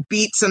going to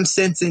beat some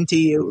sense into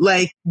you.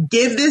 Like,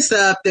 give this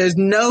up. There's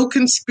no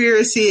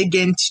conspiracy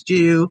against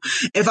you.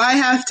 If I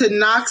have to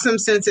knock some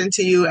sense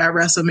into you at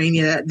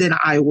WrestleMania, then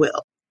I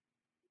will.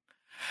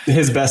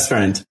 His best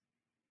friend.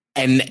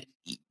 And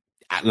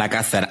like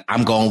I said,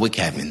 I'm going with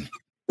Kevin.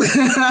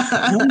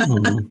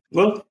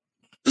 Well,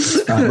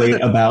 probably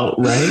about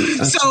right.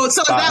 So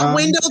that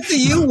Wendell to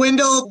you,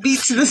 Wendell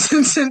beats the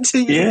Simpson to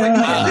you.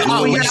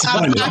 Yeah. When you're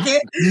out of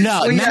pocket.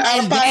 No, not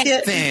in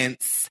that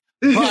sense.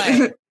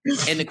 But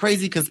in the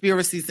crazy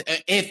conspiracies,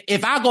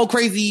 if I go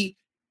crazy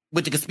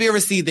with the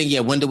conspiracy,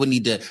 then Wendell would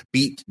need to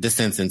beat the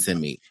Simpsons in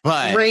me.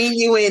 But rein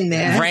you in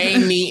there.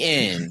 Rein me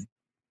in.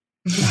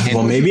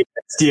 Well, maybe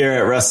next year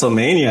at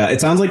WrestleMania. It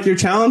sounds like you're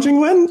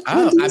challenging Wen.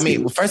 I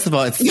mean, first of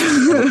all,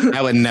 that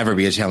would never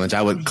be a challenge.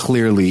 I would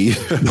clearly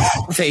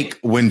take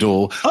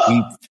Wendell.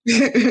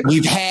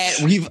 We've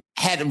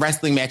had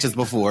wrestling matches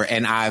before,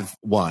 and I've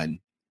won.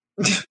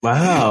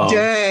 Wow.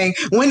 Dang.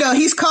 Wendell,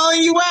 he's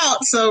calling you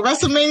out. So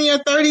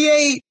WrestleMania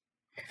 38.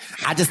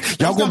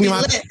 Y'all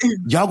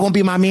gonna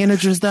be my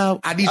managers though.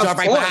 I need y'all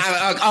right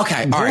now.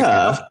 Okay, all right.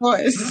 Of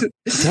course.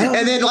 Yeah.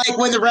 And then like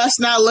when the ref's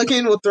not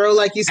looking, we'll throw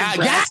like you some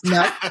brass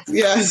nuts.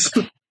 Yes.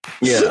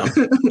 Yeah.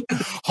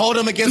 Hold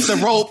him against the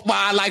rope while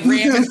I like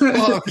ram.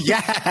 Oh,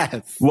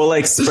 yes. We'll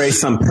like spray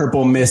some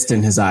purple mist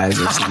in his eyes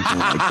or something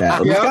like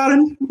that. Yep. We got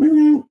him.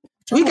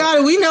 We got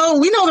it. We know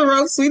the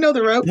ropes. We know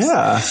the ropes.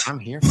 Yeah. I'm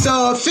here.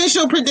 So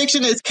official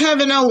prediction is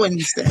Kevin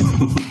Owens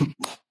then.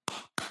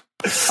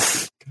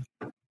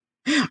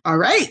 All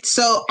right.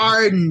 So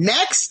our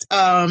next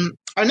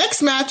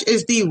match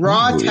is the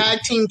Raw Tag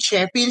Team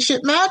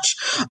Championship match.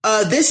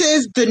 This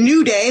is the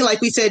New Day.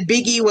 Like we said,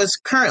 Big E was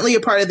currently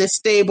a part of this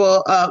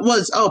stable,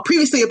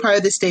 previously a part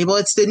of this stable.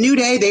 It's the New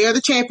Day. They are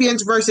the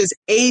champions versus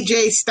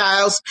AJ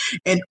Styles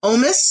and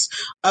Omos.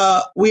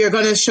 We are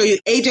going to show you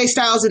AJ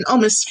Styles and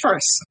Omos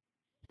first.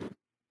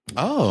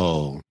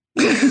 Oh.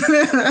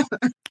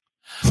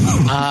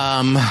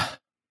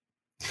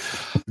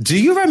 Do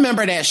you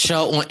remember that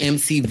show on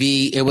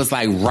MTV? It was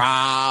like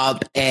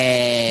Rob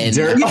and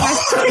Robin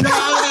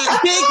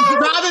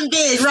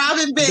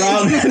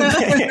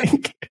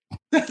Big.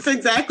 That's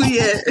exactly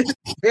it.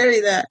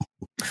 Very that.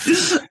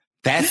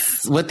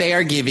 That's what they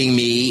are giving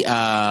me.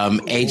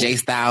 AJ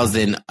Styles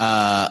and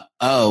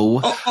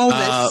Omos.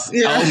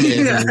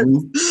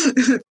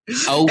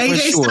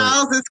 AJ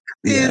Styles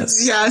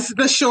is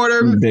the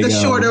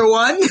shorter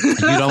one. You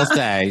don't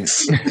say.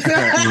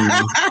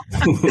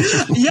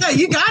 Yeah,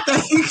 you got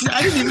that.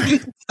 I didn't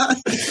even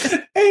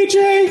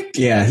AJ.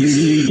 Yeah,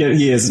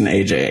 he is an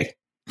AJ.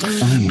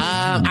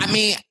 I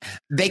mean,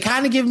 they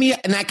kind of give me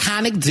an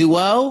iconic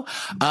duo.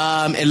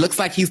 It looks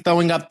like he's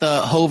throwing up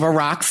the Hova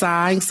Rock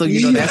sign. So,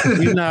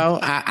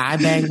 I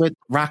bang with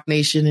Rock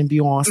Nation and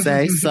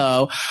Beyonce.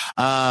 So,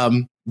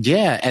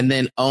 yeah. And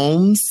then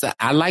Ohms,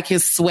 I like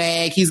his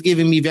swag. He's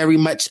giving me very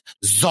much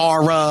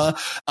Zara.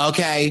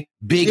 Okay.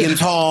 Big and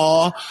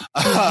tall.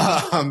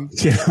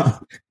 Yeah.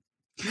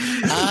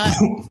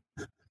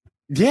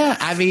 Yeah.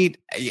 I mean,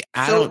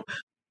 I don't.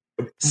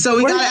 So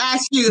we got to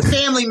ask you,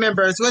 family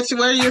members. What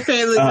are your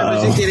family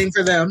members you're getting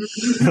for them?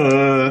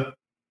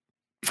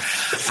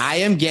 I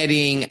am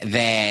getting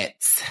that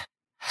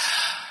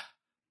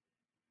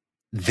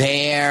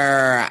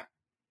their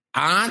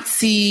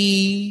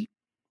auntie.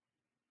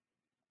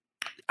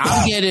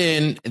 I'm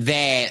getting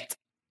that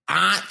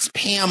Aunt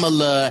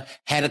Pamela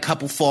had a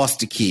couple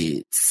foster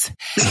kids,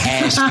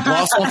 and she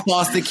brought some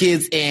foster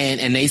kids in,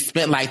 and they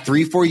spent like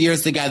 3-4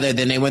 years together.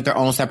 Then they went their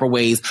own separate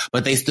ways,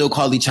 but they still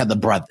call each other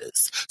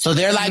brothers. So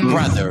they're like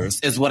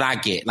brothers, is what I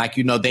get. Like,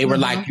 they were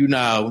like,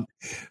 And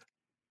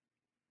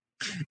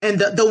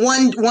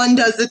the one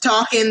does the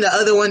talking, the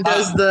other one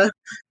does the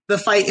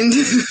fighting.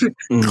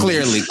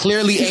 Clearly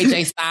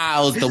AJ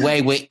Styles, the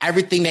way with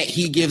everything that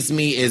he gives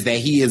me is that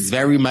he is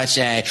very much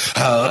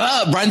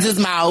runs his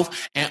mouth,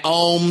 and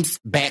Ohms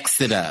backs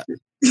it up.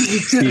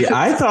 See,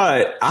 I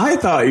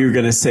thought you were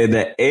going to say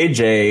that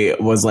AJ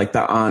was like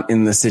the aunt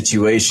in the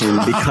situation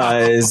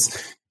because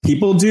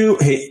people do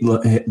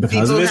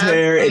because of his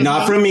hair,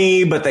 not from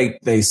me, but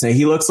they say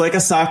he looks like a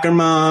soccer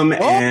mom,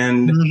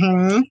 and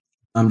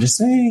I'm just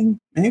saying,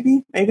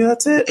 maybe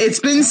that's it. It's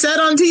been said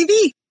on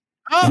TV.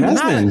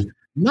 Oh,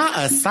 not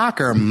a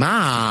soccer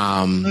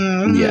mom.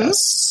 Mm-hmm.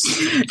 Yes.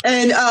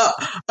 And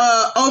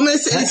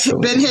Omos has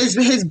been his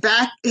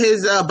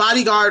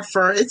bodyguard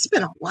for, it's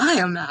been a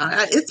while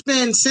now. It's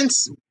been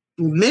since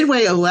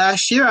midway of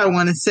last year, I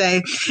want to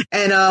say.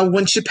 And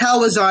when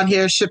Chappelle was on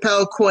here,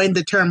 Chappelle coined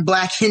the term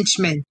black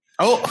henchman.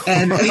 Oh,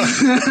 and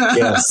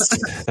yes,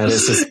 that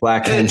is his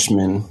black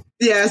henchman.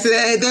 Yes,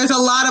 there's a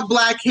lot of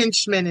black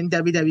henchmen in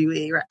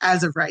WWE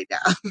as of right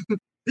now.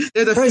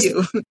 There's a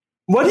few.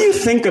 What do you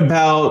think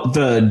about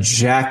the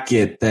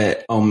jacket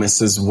that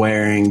Omos is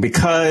wearing?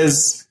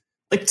 Because,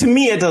 like, to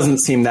me, it doesn't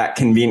seem that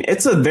convenient.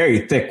 It's a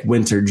very thick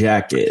winter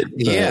jacket.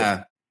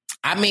 Yeah.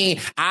 I mean,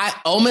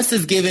 Omos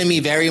is giving me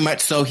very much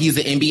so he's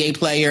an NBA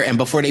player, and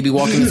before they be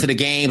walking into the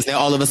games, then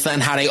all of a sudden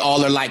how they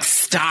all are like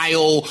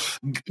style,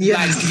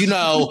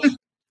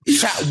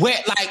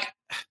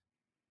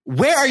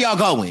 where are y'all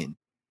going?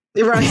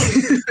 Right.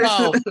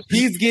 So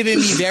he's giving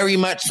me very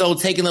much so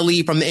taking the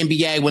lead from the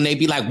NBA when they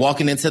be like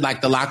walking into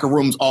like the locker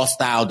rooms all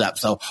styled up.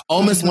 So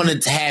Omos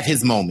wanted to have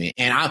his moment,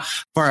 and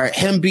for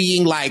him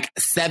being like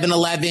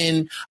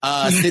 7'11",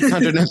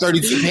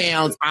 632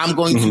 pounds, I'm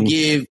going to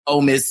give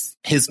Omos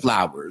his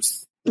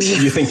flowers.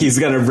 You think he's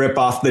going to rip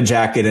off the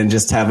jacket and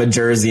just have a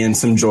jersey and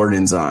some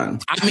Jordans on?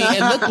 I mean,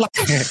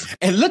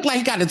 it looked like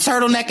he got a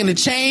turtleneck and a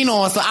chain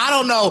on, so I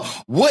don't know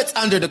what's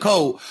under the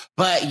coat,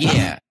 but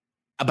yeah.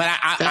 But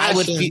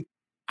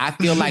I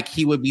feel like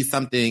he would be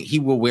something. He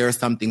will wear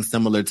something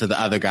similar to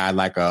the other guy,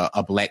 like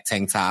a black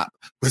tank top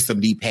with some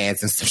knee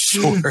pads and some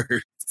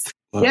shorts.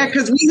 Yeah,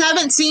 because we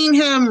haven't seen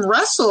him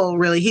wrestle,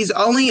 really. He's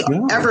only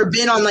ever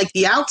been on, like,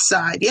 the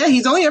outside. Yeah,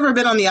 he's only ever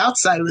been on the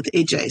outside with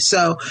AJ.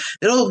 So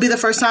it'll be the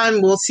first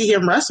time we'll see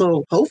him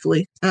wrestle,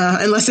 hopefully,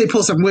 unless they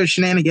pull some weird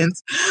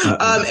shenanigans.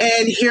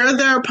 And here are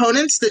their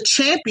opponents, the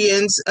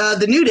champions,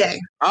 the New Day.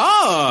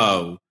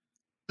 Oh.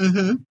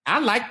 Mm-hmm. I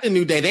like the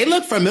New Day. They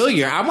look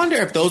familiar. I wonder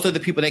if those are the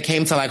people that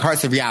came to, like,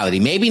 Hearts of Reality.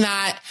 Maybe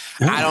not.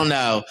 I don't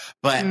know.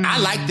 But I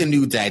like the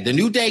New Day. The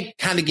New Day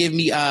kind of give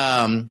me...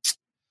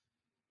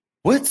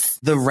 what's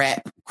the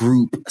rap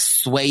group?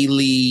 Sway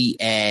Lee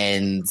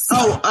and...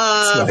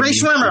 Ray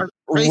Shrummer.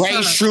 Ray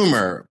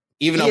Shrummer.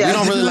 Even though we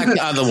don't really like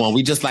the other one.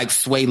 We just like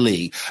Sway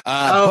Lee.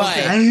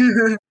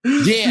 But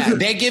yeah,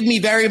 they give me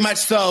very much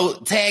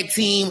so tag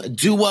team,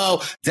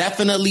 duo,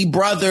 definitely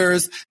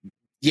brothers.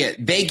 Yeah,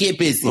 they get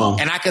busy.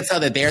 And I can tell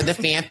that they're the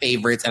fan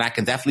favorites, and I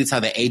can definitely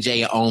tell that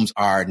AJ and Ohms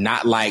are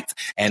not liked,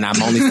 and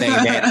I'm only saying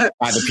that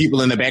by the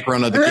people in the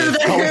background of the kids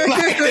don't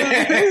like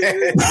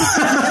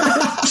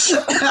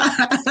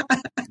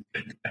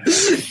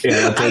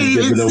I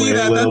didn't even see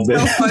that. That's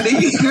so funny.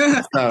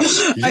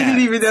 I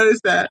didn't even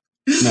notice that.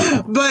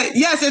 No. But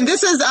yes, and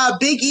this is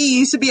Big E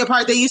used to be a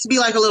part. They used to be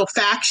like a little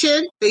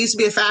faction. They used to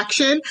be a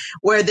faction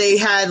where they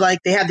had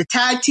the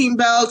tag team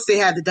belts. They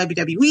had the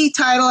WWE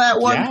title at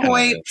one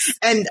point.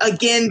 And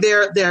again,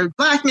 they're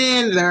black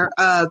men. They're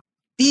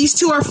these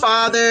two are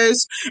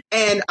fathers,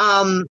 and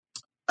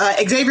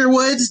Xavier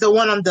Woods, the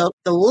one on the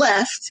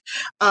left,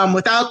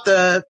 without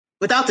the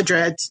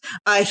dreads,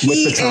 with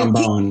the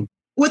trombone.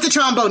 With the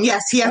trombone,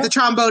 yes. He has the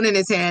trombone in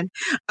his hand.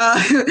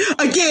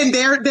 Again,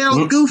 they're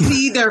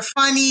goofy. They're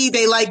funny.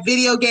 They like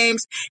video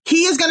games.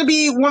 He is going to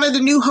be one of the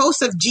new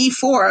hosts of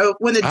G4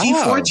 when the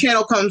G4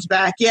 channel comes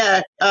back.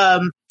 Yeah.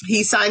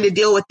 He signed a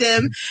deal with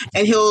them,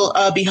 and he'll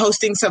be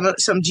hosting some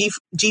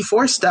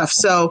G4 stuff.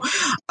 So,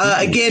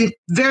 again,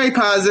 very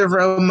positive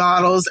role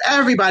models.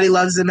 Everybody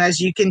loves them,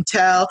 as you can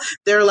tell.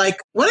 They're like,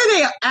 what are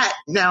they at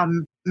now,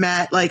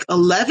 Matt? Like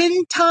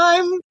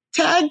 11-time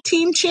tag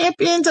team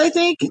champions, I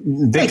think.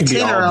 They could be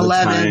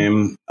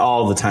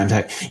all the time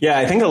tag. Yeah,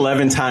 I think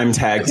 11-time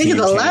tag team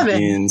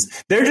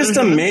champions. They're just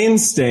a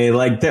mainstay.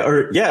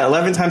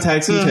 11-time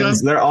tag team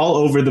champions. They're all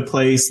over the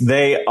place.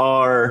 They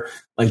are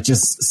like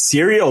just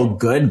serial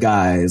good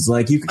guys.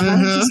 Like you can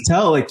kind of just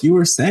tell, like you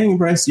were saying,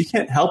 Brice, you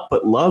can't help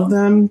but love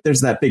them. There's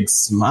that big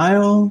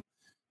smile.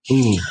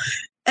 Ooh.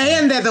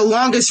 And they're the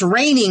longest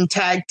reigning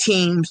tag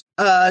team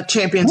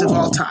champions of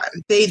all time.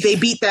 They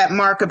beat that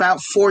mark about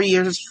 3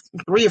 or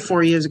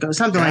 4 years ago,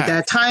 something like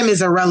that. Time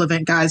is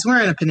irrelevant, guys. We're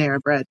in a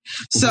Panera Bread.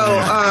 So,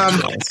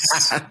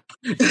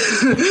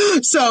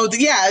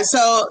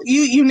 so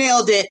you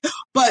nailed it.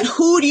 But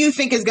who do you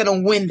think is going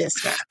to win this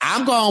match?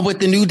 I'm going with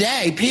the New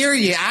Day,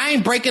 period. I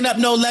ain't breaking up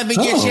no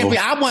 11-year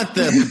champion. I want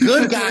the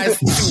good guys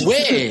to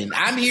win.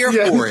 I'm here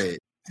for it.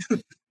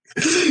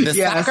 The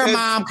soccer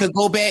mom could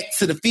go back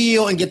to the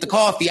field and get the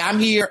coffee. I'm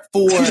here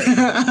for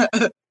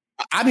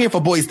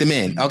Boys to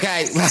Men.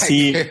 Okay.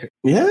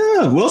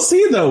 We'll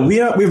see though. We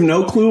have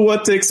no clue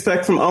what to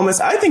expect from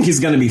Omos. I think he's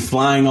going to be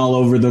flying all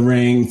over the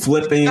ring,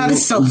 flipping,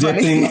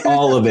 dipping,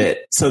 all of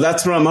it. So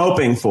that's what I'm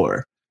hoping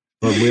for.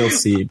 But we'll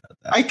see about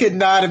that. I could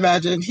not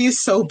imagine. He's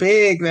so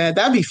big, man.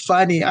 That'd be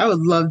funny. I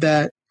would love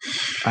that.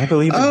 I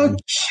believe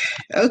it.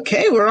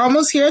 Okay, we're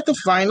almost here at the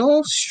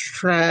final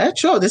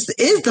stretch. Oh, this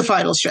is the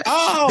final stretch.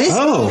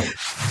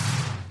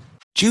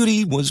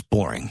 Judy was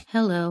boring.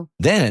 Hello.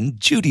 Then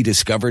Judy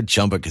discovered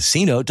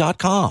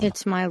ChumbaCasino.com.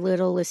 It's my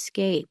little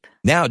escape.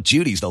 Now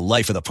Judy's the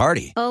life of the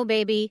party. Oh,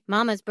 baby,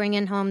 mama's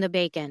bringing home the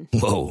bacon.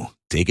 Whoa,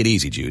 take it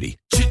easy, Judy.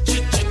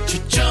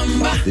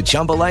 The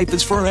Chumba life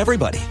is for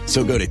everybody.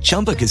 So go to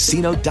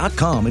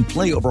ChumbaCasino.com and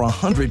play over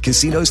 100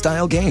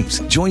 casino-style games.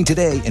 Join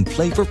today and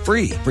play for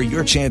free for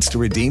your chance to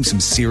redeem some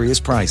serious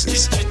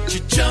prizes.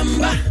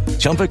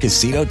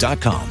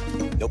 ChumbaCasino.com.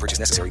 No purchase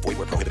necessary. Void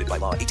where prohibited by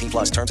law.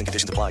 18+ terms and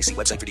conditions apply. See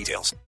website for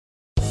details.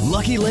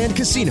 Lucky Land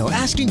Casino,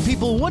 asking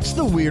people, what's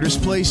the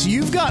weirdest place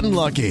you've gotten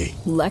lucky?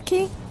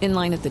 Lucky? In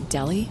line at the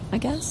deli, I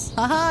guess?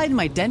 Aha, in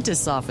my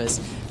dentist's office.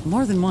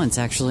 More than once,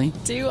 actually.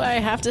 Do I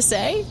have to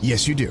say?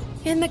 Yes, you do.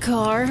 In the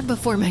car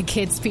before my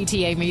kids'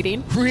 PTA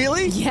meeting.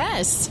 Really?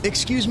 Yes.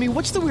 Excuse me,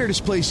 what's the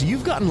weirdest place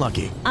you've gotten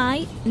lucky?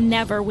 I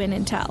never win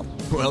and tell.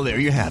 Well, there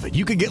you have it.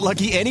 You can get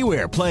lucky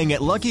anywhere, playing at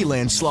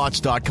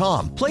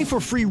LuckyLandSlots.com. Play for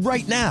free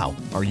right now.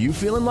 Are you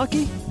feeling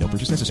lucky? No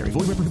purchase necessary.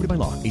 Void where prohibited by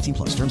law.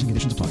 18+. Terms and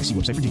conditions apply. See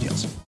website for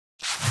details.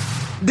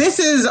 This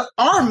is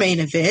our main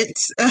event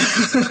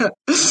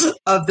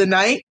of the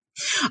night.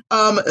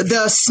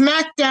 The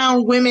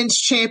SmackDown Women's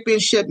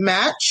Championship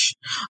match.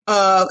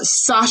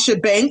 Sasha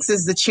Banks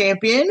is the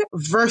champion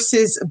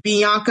versus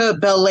Bianca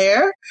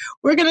Belair.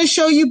 We're going to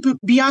show you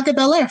Bianca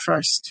Belair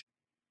first.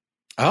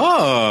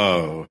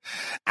 Oh,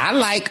 I'm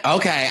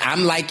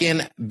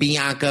liking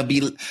Bianca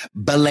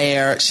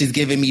Belair. She's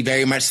giving me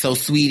very much so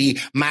sweetie.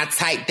 My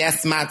type,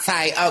 that's my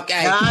type.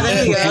 Okay.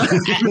 There you go.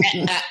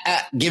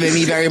 Giving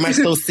me very much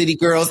so city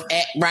girls.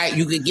 Act right,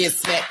 you could get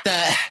smacked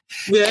up.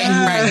 Yeah.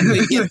 Act right,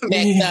 you could get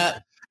smacked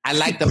up. I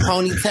like the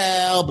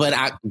ponytail, but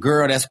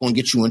girl, that's going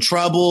to get you in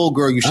trouble.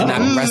 Girl, you should not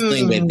be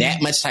wrestling with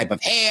that much type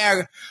of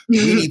hair.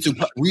 We need to,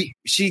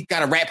 she's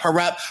got to wrap her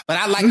up, but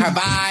I like her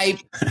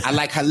vibe. I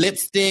like her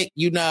lipstick,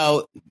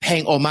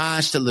 paying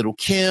homage to Little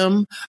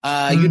Kim,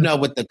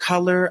 with the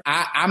color.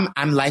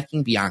 I'm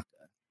liking Bianca.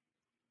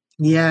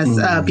 Yes,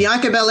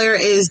 Bianca Belair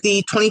is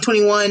the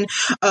 2021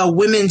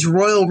 Women's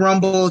Royal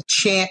Rumble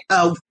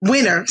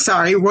winner.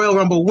 Royal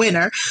Rumble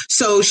winner.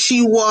 So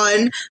she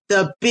won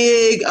the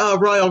big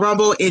Royal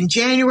Rumble in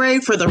January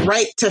for the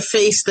right to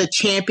face the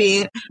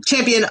champion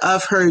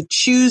of her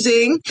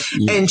choosing,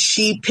 and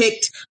she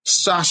picked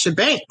Sasha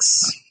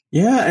Banks.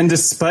 Yeah, and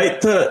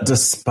despite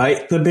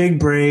the big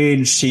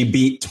braid, she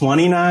beat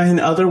 29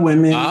 other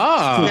women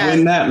to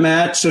win that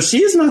match. So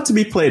she is not to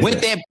be played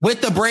with.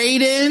 With the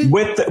braid in?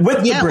 With the braid.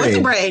 With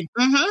the braid.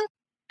 Mm-hmm.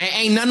 And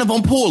ain't none of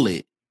them pull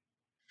it.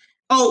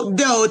 Oh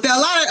no,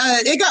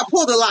 it got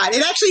pulled a lot.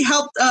 It actually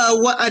helped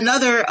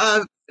another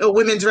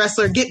women's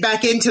wrestler get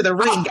back into the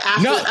ring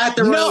at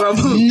the Royal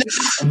Rumble.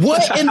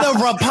 What in the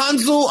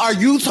Rapunzel are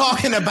you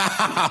talking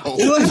about?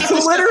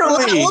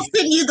 Literally,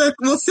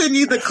 we'll send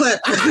you the clip.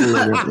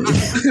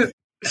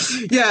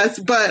 Yes,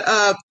 but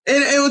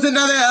it was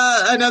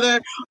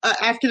another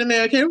African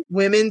American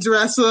women's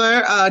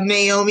wrestler,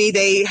 Naomi.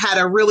 They had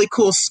a really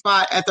cool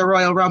spot at the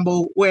Royal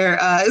Rumble where they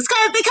kind of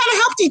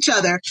helped each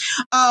other.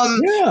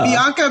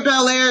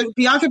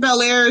 Bianca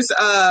Belair's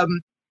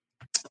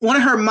one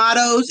of her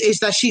mottos is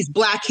that she's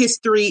Black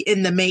history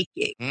in the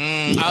making.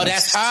 Oh,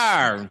 that's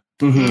her.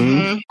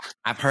 Mm-hmm.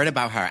 I've heard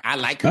about her. I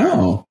like her.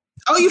 Oh,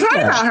 you've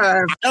heard about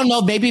her. I don't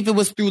know. Maybe if it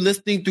was through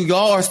listening through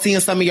y'all or seeing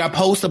some of your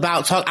posts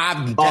about talk,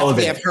 I've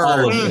definitely have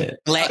heard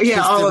Black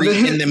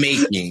history in the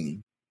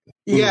making.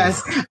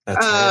 Yes.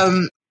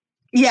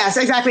 Yes,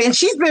 exactly. And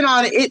she's been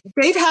on it.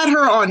 They've had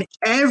her on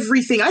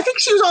everything. I think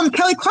she was on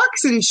Kelly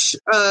Clarkson's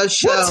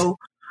show.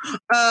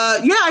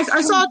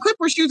 I saw a clip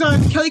where she was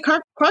on Kelly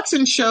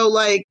Clarkson's show,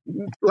 like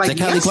the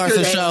Kelly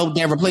Clarkson show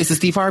that replaced the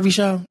Steve Harvey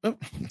show.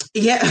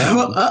 Yeah.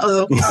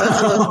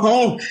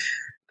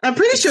 I'm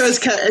pretty sure it's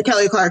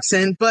Kelly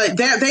Clarkson, but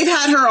they've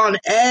had her on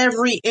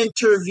every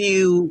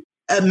interview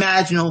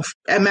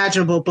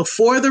imaginable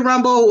before the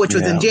Rumble, which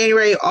was in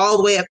January, all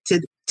the way up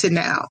to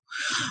now.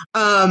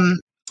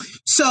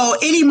 So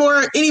any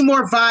more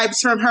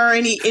vibes from her?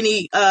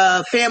 Any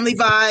family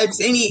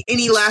vibes?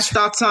 Any last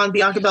thoughts on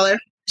Bianca Belair?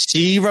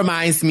 She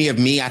reminds me of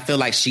me. I feel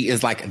like she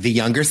is like the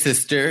younger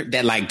sister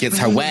that like gets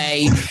her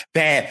way,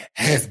 that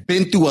has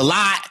been through a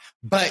lot,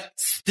 but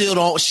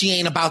still she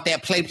ain't about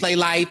that play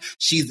life.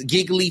 She's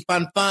giggly,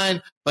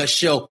 fun, but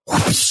she'll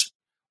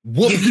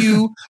whoop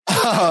you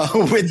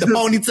with the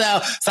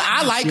ponytail. So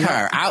I like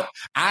her.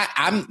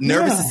 I'm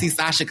nervous to see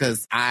Sasha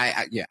because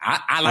I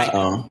like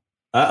her.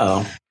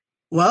 Uh-oh.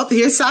 Well,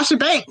 here's Sasha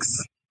Banks.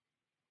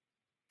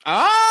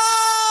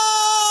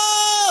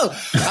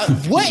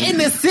 What in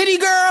the City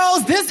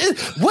Girls?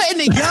 What in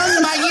the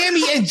Young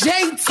Miami and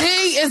JT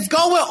is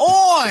going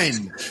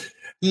on?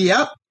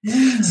 Yep.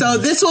 So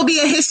this will be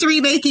a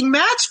history-making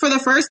match. For the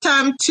first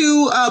time,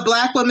 two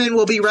Black women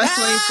will be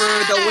wrestling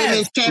for the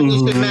Women's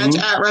Championship match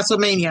at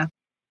WrestleMania.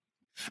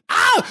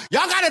 Oh,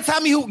 y'all gotta tell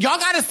me y'all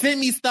gotta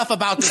send me stuff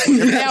about this.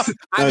 Now,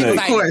 I'm excited.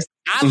 Of course.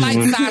 I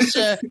like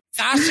Sasha.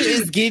 Sasha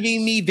is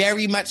giving me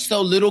very much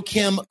so Little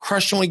Kim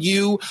Crush on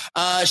You.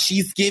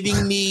 She's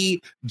giving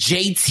me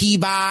JT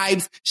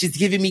vibes. She's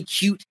giving me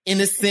cute,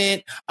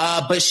 innocent.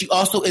 But she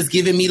also is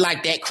giving me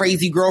like that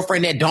crazy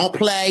girlfriend that don't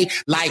play.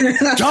 Like,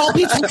 don't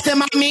be texting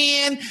my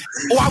man,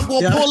 or I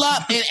will pull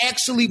up and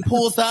actually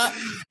pulls up.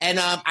 And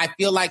I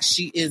feel like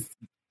she is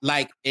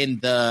like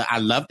I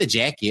love the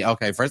jacket.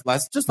 Okay, first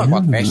let's just talk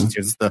about the fashions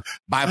here. This is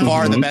by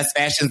far the best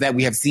fashions that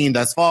we have seen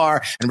thus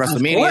far in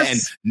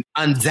WrestleMania, and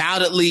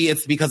undoubtedly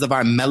it's because of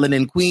our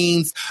melanin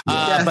queens.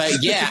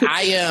 But yeah,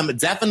 I am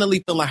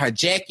definitely feeling her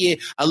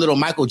jacket, a little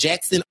Michael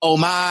Jackson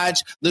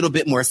homage, a little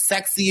bit more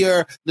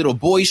sexier, little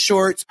boy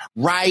shorts,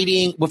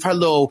 riding with her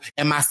little,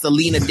 and my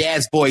Selena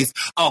Dad's voice,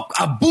 a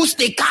booste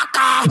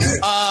caca.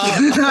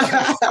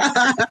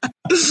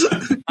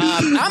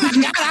 Oh my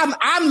God,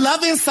 I'm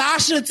loving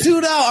Sasha too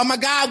though. Oh my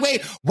God,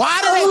 wait, why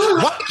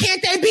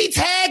can't they be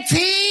tag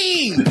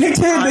team? They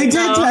did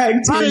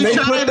tag team. They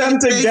put them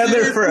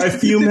together for a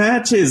few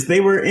matches.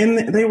 They were in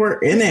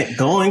it,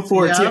 going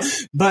for it too.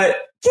 But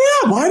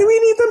yeah, why do we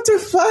need them to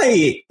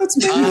fight? Let's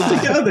put them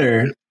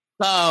together.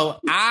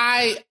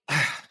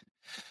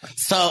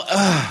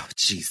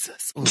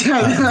 Jesus. Do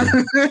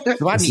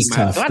I need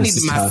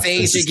my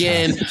sage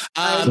again?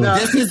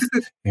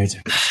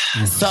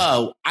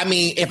 So, I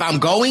mean, if I'm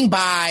going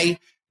by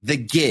the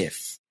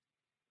GIF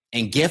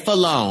and GIF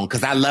alone,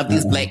 because I love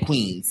these Black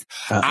queens,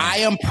 I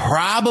am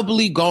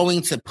probably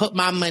going to put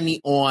my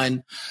money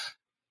on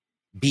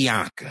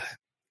Bianca.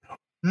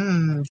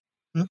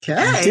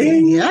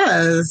 Okay.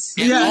 Yes.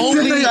 I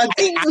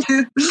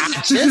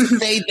just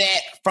say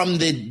that from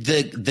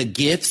the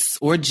gifts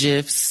or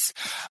GIFs.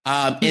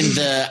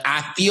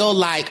 I feel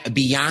like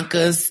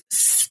Bianca's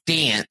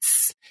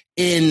stance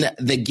in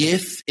the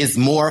GIF is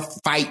more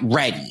fight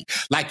ready.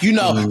 Like, you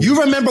know,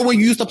 you remember when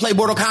you used to play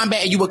Mortal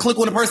Kombat and you would click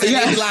on a person and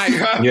they'd be like,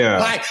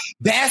 like,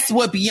 that's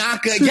what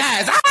Bianca,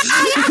 yes.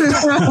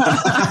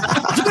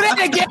 Do that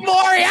again,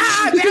 Maury.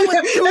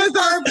 That was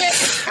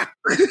perfect.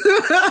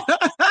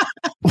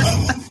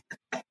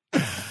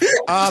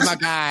 Oh my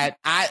God.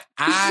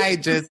 I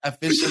just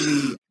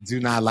officially do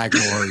not like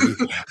Maury.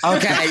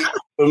 Okay.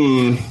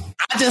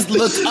 I just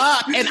looked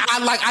up and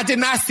I did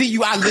not see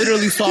you. I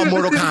literally saw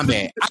Mortal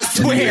Kombat. I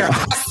swear,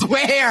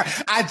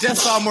 I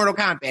just saw Mortal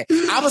Kombat.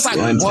 I was like,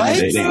 what?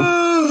 Okay.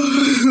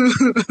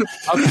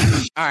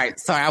 All right.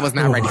 Sorry, I was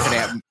not ready for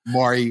that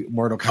Maury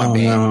Mortal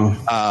Kombat.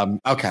 Oh, no.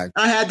 Okay.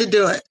 I had to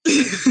do it.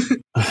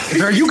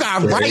 Girl, you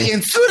got right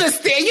into this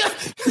thing.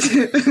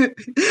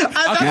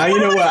 Now you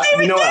know what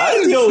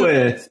I deal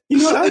with. You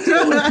know what I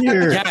deal with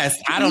here. Yes,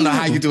 I don't know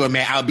how you do it,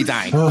 man. I'll be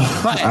dying.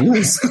 But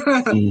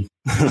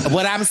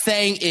what I'm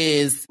saying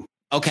is,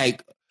 okay,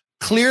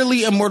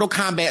 clearly in Mortal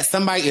Kombat,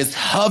 somebody is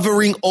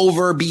hovering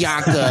over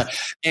Bianca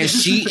and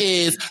she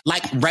is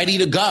like ready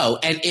to go.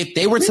 And if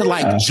they were to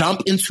like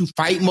jump into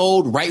fight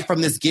mode right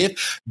from this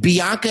GIF,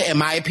 Bianca, in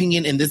my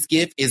opinion, in this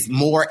GIF is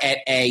more at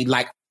a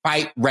like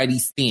fight ready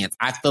stance.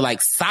 I feel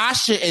like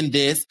Sasha in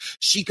this,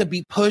 she could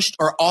be pushed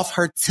or off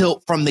her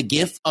tilt from the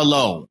GIF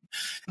alone.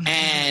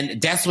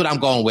 And that's what I'm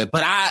going with.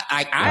 But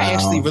I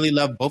actually really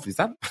love both of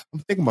these. I'm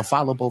thinking I'm gonna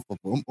follow both of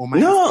them on my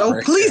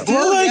Instagram. Please do.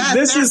 Well, like,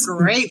 this is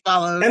great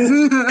follows.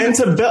 And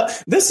to build,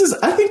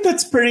 I think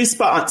that's pretty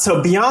spot on.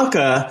 So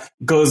Bianca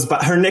goes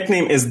by, her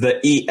nickname is the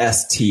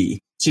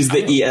EST. She's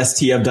the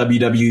EST of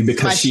WWE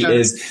because she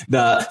is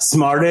the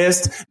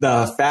smartest,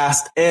 the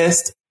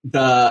fastest,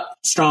 the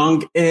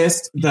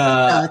strongest,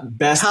 the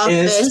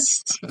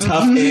bestest,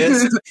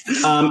 toughest.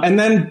 And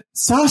then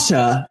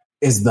Sasha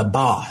is the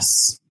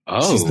boss.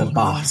 Oh, she's the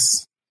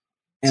boss.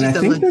 And she's I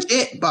think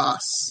legit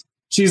boss.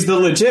 She's the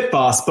legit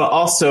boss, but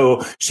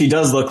also she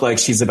does look like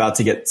she's about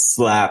to get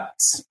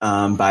slapped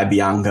by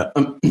Bianca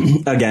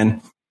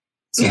again.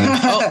 So.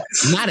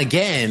 Not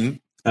again.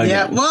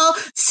 Yeah, well,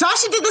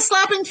 Sasha did the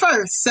slapping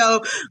first.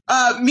 So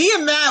me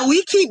and Matt,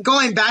 we keep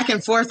going back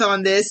and forth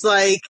on this,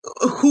 like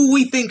who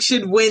we think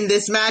should win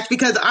this match,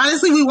 because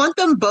honestly, we want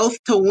them both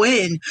to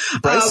win.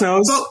 Brice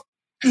knows.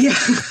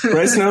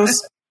 Brice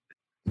knows.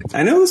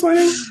 I know who's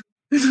winning.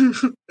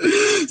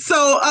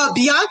 So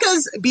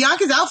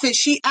Bianca's outfit,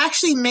 she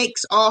actually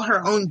makes all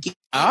her own gear.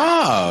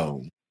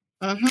 Oh.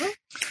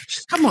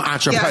 Come on,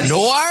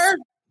 entrepreneur.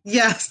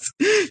 Yes,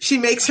 she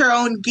makes her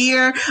own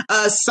gear.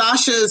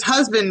 Sasha's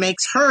husband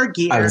makes her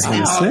gear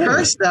and all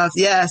her stuff.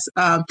 Yes,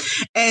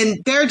 and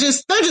they're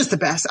just the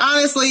best.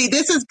 Honestly,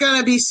 this is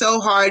gonna be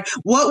so hard.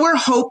 What we're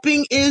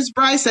hoping is,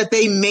 Brice, that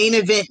they main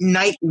event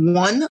night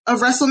 1 of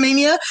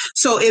WrestleMania,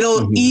 so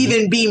it'll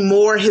even be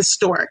more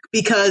historic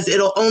because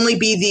it'll only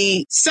be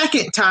the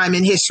second time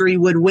in history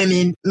would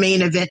women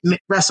main event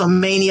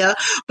WrestleMania.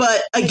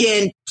 But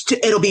again,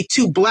 it'll be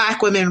 2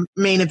 black women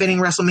main eventing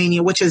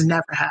WrestleMania, which has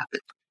never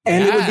happened.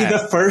 And it would be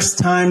the first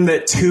time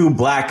that 2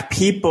 black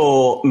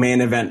people main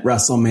event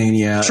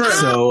WrestleMania. True.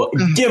 So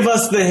give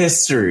us the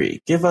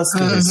history. Give us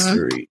the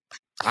history.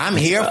 I'm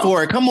here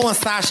for it. Come on,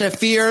 Sasha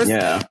Fierce.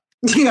 Yeah.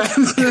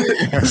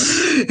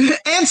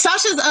 And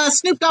Sasha's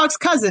Snoop Dogg's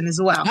cousin as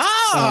well.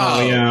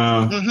 Oh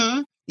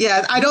yeah.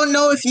 Yeah, I don't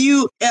know if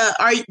you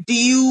do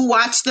you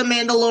watch The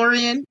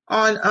Mandalorian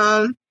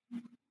on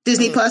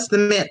Disney Plus,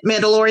 The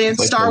Mandalorian,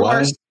 like Star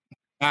Wars?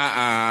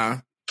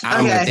 I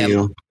don't got that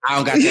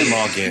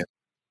login.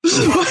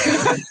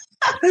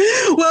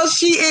 Well,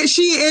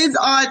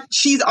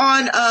 she's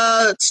on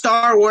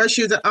Star Wars.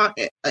 She was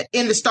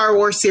in the Star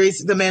Wars series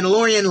The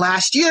Mandalorian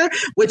last year,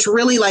 which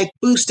really like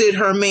boosted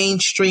her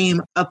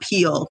mainstream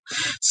appeal.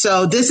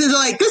 So this is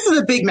a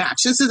big match.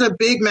 This is a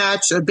big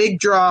match, a big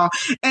draw,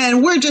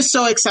 and we're just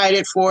so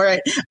excited for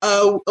it.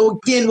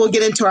 Again, we'll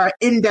get into our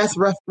in-depth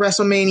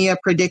WrestleMania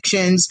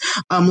predictions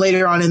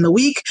later on in the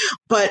week,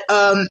 but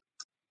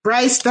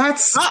Brice,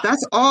 that's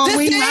all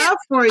we have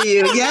for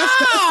you. Yes,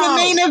 that's the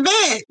main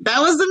event.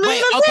 That was the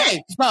main event.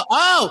 Okay.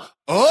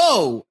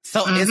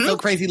 So, it's so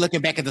crazy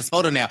looking back at this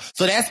photo now.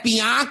 So that's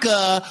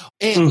Bianca.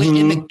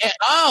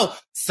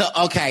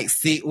 Okay.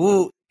 See,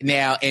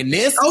 now in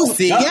this,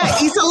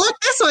 Issa, look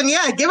this one.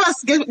 Yeah, give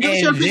us your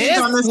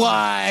opinion on this one.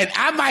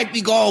 I might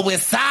be going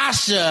with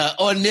Sasha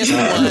on this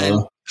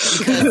one.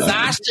 Because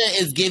Sasha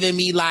is giving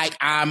me like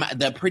I'm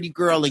the pretty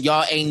girl and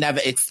y'all ain't never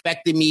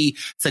expected me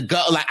to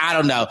go. Like, I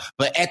don't know.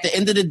 But at the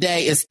end of the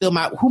day, it's still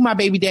my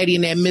baby daddy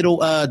in that middle,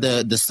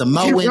 the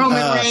Samoan.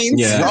 Roman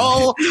Reigns.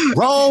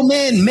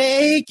 Roman,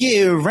 make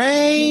it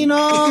rain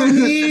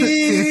on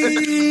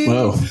me.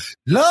 Whoa.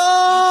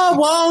 Lord,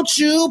 won't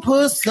you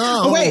put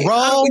some Roman?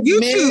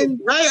 YouTube,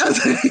 right? I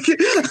was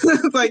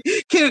like,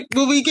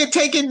 will we get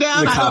taken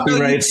down? The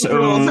copyrights.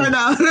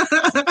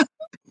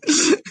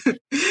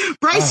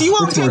 Brice, you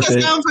won't take us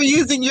down for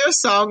using your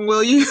song,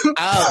 will you?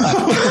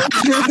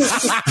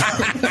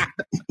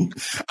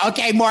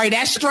 Okay, Maury,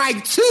 that's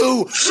strike 2.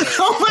 All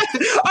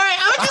right,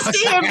 I'll just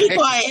stay here and be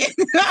quiet.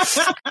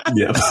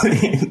 Yeah,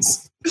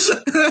 please.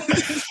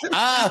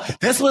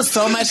 This was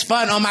so much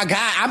fun. Oh my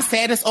God. I'm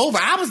sad it's over.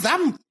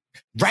 I'm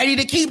ready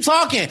to keep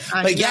talking.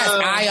 But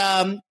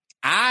yes,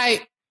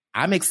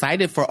 I'm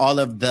excited for all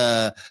of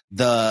the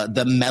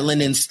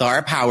melanin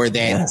star power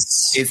that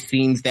it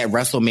seems that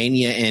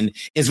WrestleMania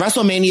is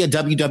WrestleMania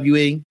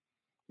WWE?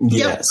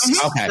 Yes.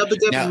 Okay.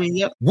 WWE,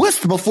 Now,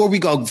 before we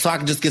go, so I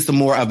can just get some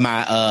more of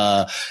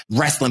my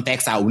wrestling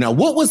facts out. Now,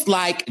 what was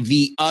like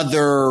the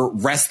other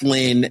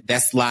wrestling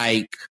that's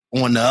like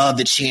on the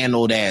other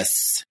channel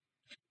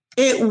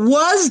It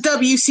was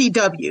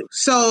WCW.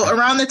 So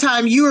around the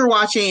time you were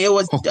watching, it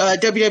was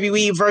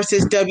WWE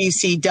versus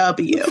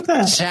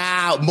WCW.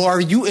 Child,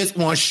 Maury, you is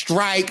on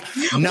strike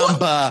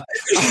number.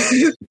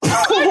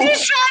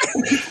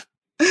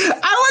 I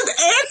was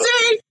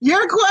answering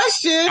your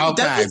question.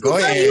 Okay, go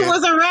ahead.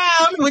 Was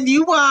around when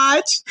you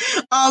watched.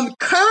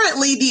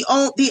 Currently,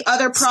 the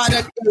other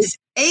product is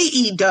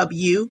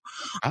AEW.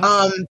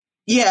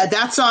 Yeah,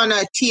 that's on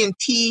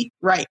TNT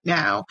right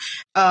now.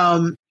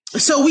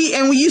 So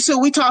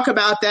we talk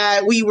about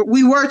that. We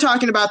were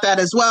talking about that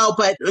as well,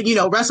 but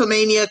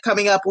WrestleMania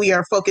coming up, we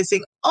are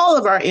focusing all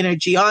of our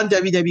energy on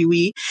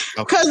WWE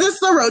because it's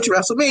the road to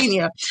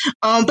WrestleMania.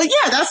 But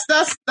yeah,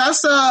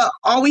 that's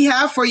all we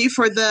have for you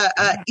for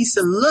the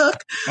Issa look.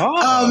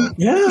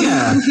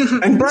 Yeah.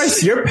 And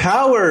Brice, your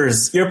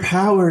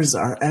powers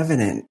are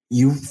evident.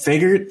 You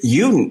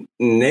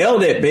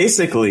nailed it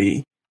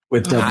basicyou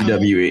with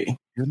WWE.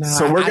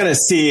 So we're going to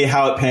see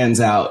how it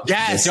pans out.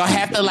 Yes, y'all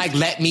have to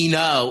let me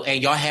know,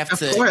 and y'all have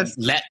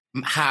to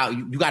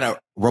you got to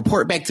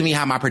report back to me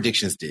how my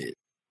predictions did.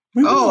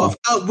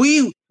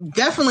 We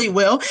definitely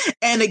will.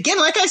 And again,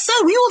 like I said,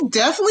 we will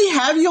definitely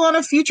have you on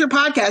a future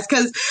podcast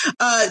because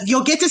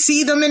you'll get to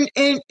see them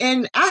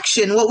in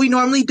action. What we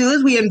normally do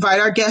is we invite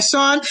our guests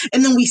on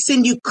and then we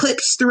send you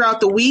clips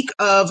throughout the week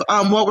of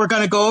what we're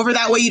going to go over.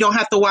 That way you don't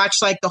have to watch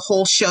the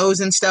whole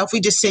shows and stuff. We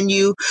just send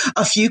you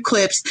a few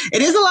clips.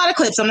 It is a lot of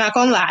clips, I'm not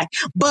going to lie,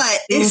 but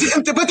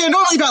but they're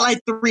normally about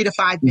 3 to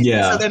 5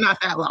 minutes, so they're not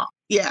that long.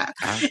 Yeah.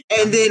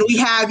 And then we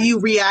have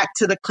you react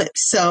to the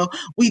clips. So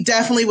we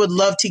definitely would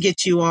love to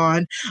get you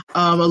on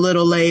a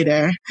little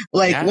later.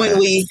 When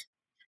we,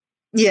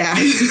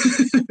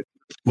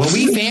 Well,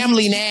 we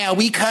family now.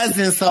 We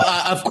cousins. So,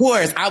 of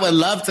course, I would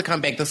love to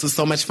come back. This was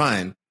so much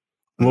fun.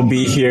 We'll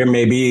be here.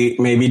 Maybe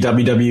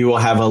WWE will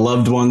have a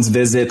loved ones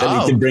visit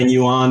that we can bring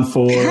you on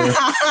for.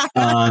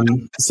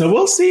 So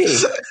we'll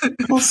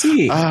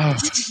see.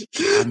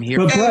 I'm here.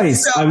 But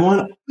Brice, I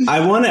want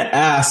to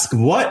ask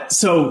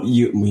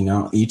we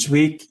know each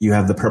week you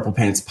have the Purple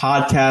Pants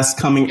podcast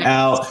coming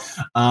out.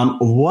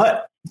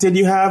 What did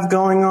you have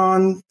going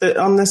on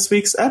this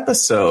week's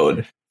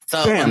episode?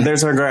 So, bam,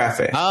 there's our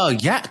graphic. Oh,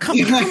 yeah. Come on.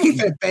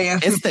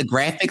 It's the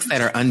graphics that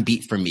are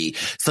unbeat for me.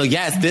 So,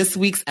 yes, this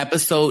week's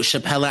episode,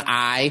 Chappelle and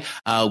I,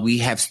 we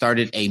have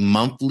started a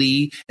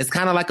monthly, it's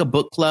kind of like a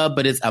book club,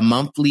 but it's a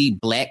monthly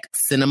Black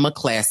cinema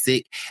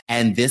classic.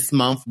 And this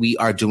month we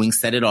are doing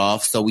Set It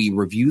Off. So we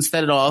reviewed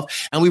Set It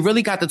Off and we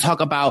really got to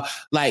talk about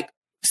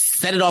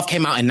Set It Off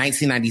came out in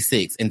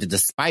 1996. And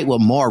despite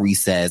what Maury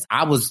says,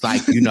 I was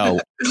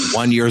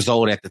 1 year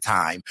old at the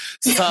time.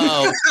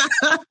 So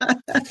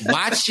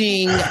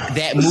watching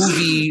that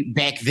movie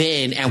back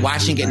then and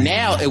watching it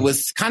now, it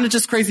was kind of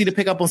just crazy to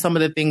pick up on some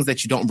of the things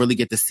that you don't really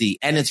get to see.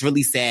 And it's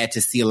really sad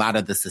to see a lot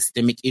of the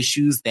systemic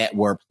issues that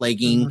were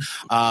plaguing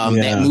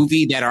that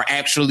movie that are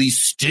actually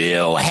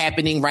still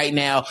happening right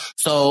now.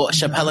 So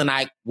Chappelle and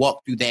I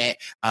walked through that.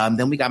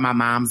 Then we got my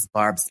mom's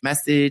Barb's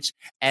message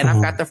and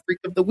I've got the freak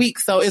of the week.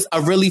 So it's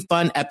a really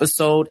fun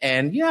episode.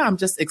 And yeah, I'm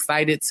just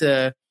excited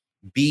to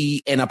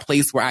be in a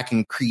place where I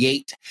can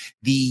create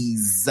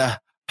these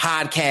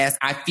podcasts.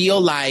 I feel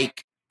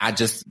like I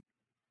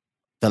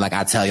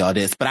tell y'all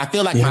this, but I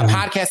feel like my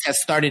podcast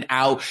has started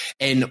out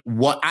in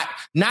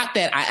not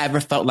that I ever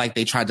felt like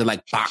they tried to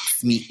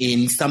box me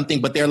in something,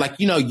 but they're like,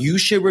 you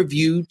should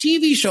review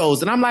TV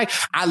shows. And I'm like,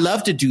 I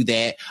love to do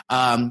that.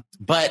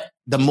 But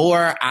the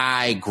more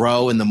I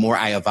grow and the more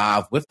I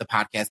evolve with the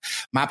podcast,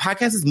 my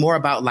podcast is more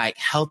about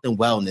health and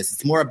wellness.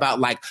 It's more about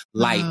life.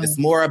 It's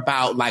more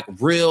about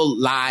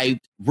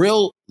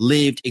real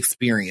lived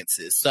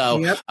experiences.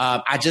 So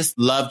I just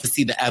love to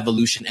see the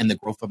evolution and the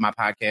growth of my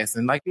podcast.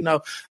 And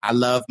I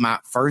love my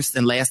first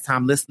and last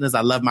time listeners.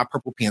 I love my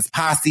Purple Pants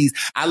posses.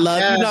 I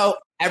love,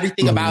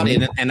 everything about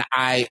it. And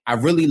I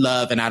really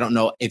love, and I don't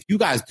know if you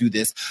guys do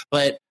this,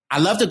 but I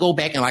love to go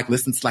back and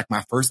listen to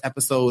my first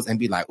episodes and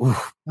be like, ooh,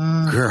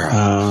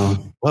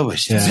 girl, what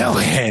was she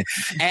doing?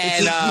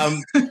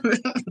 And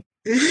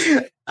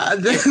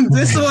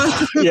this one,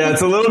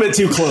 it's a little bit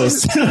too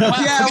close.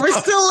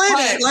 We're still in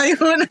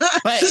it.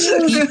 But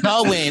keep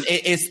going.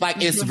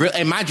 It's real.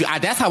 And mind you,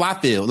 that's how I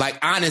feel.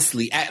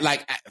 Honestly,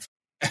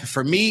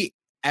 for me,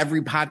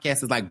 every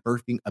podcast is like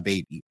birthing a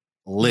baby.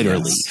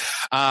 Literally.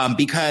 Yes.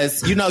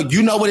 Because, you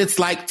know what it's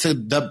like to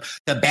the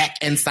back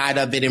end side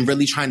of it and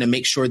really trying to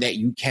make sure that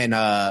you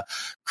can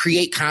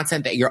create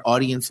content that your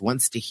audience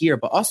wants to hear,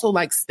 but also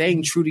like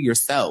staying true to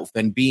yourself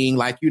and being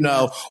like,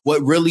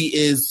 what really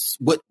is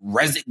what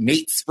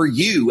resonates for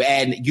you.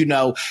 And,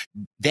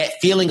 that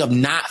feeling of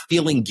not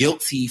feeling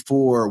guilty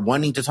for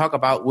wanting to talk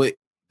about what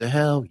the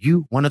hell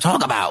you want to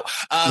talk about.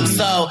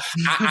 So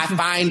I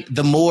find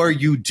the more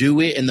you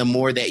do it and the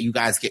more that you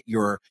guys get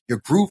your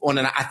groove on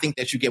it, I think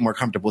that you get more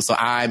comfortable. So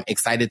I'm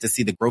excited to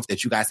see the growth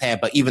that you guys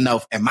have. But even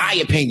though, in my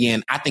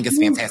opinion, I think it's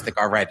fantastic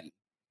already.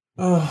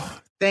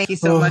 Thank you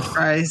so much,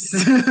 Brice.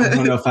 I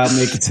don't know if I'll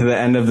make it to the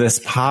end of this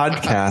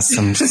podcast.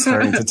 I'm just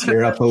starting to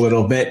tear up a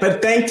little bit.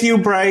 But thank you,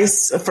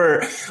 Brice,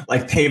 for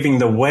like paving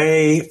the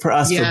way for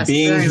us, for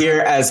being here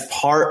as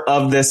part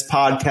of this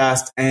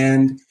podcast.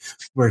 And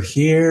we're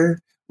here.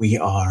 We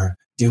are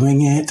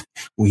doing it.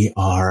 We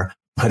are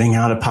putting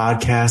out a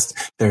podcast.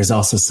 There's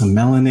also some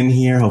melanin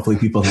here. Hopefully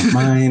people don't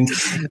mind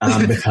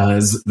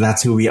because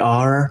that's who we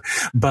are.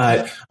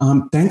 But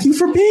thank you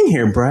for being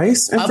here,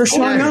 Brice, and for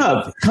showing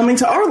up, coming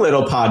to our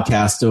little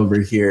podcast over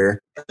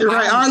here.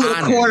 Right, our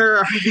little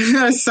corner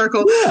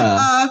circle.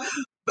 Yeah.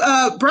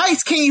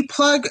 Brice, can you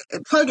plug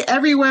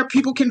everywhere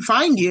people can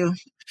find you?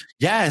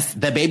 Yes,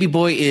 the baby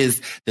boy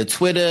is the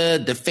Twitter,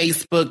 the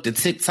Facebook, the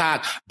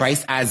TikTok,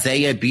 Brice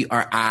Izyah,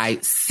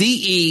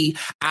 BriceIzyah.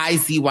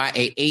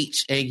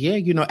 And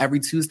yeah, every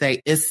Tuesday,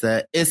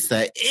 Issa,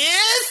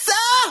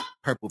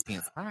 Purple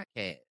Pants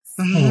Podcast.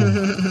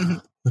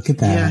 Look at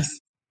that. Yes.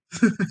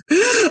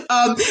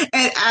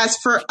 And as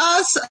for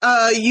us,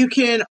 you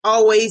can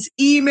always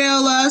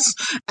email us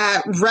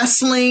at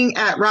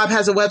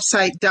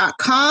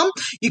wrestling@RHAPhasAwebsite.com.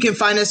 You can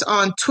find us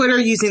on Twitter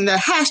using the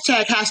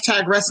hashtag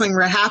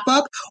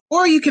WrestlingRHAPup,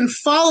 or you can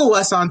follow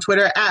us on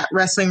Twitter at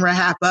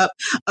WrestlingRHAPup.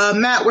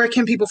 Matt, where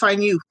can people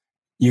find you?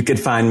 You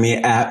could find me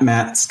at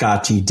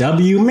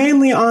MattScottGW,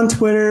 mainly on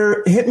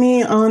Twitter. Hit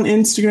me on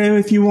Instagram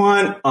if you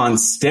want, on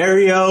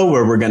Stereo,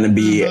 where we're going to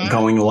be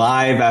going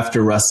live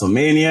after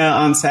Wrestlemania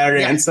on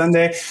Saturday and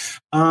Sunday.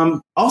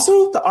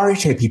 Also, the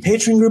RHAP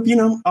Patreon group,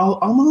 I'm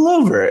all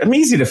over it. I'm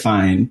easy to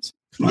find.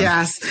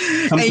 Yes.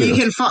 And you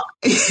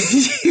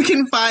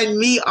can find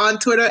me on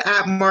Twitter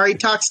at Mari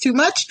Talks Too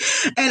Much,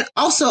 and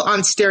also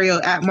on Stereo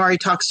at Mari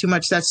Talks Too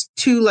Much. That's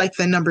 2 like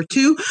the number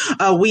 2.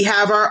 We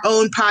have our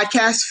own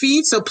podcast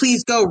feed, so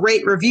please go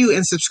rate, review,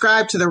 and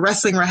subscribe to the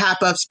Wrestling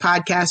RHAPup's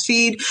podcast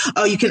feed.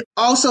 You can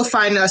also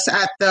find us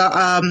at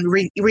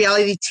the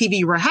Reality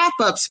TV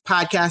RHAPup's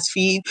podcast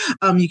feed.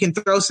 You can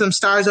throw some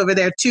stars over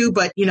there too,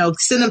 but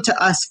send them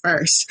to us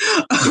first.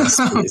 Yes,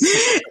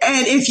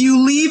 and if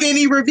you leave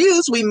any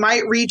reviews, we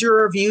might read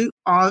your review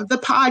on the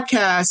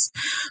podcast.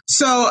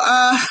 So,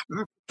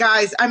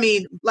 guys, I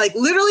mean, like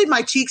literally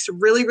my cheeks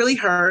really, really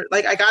hurt.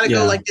 Like I gotta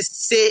go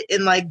just sit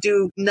and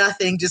do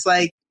nothing, just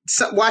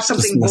watch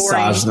something boring.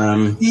 Massage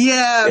them.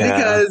 Yeah,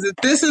 because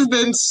this has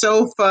been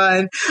so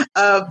fun.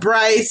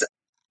 Brice,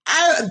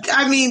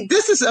 I mean,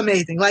 this is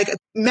amazing.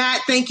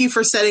 Matt, thank you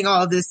for setting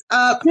all of this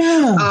up.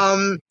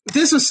 Yeah.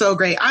 This was so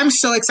great. I'm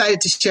so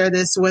excited to share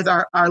this with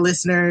our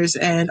listeners,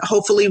 and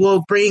hopefully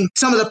we'll bring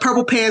some of the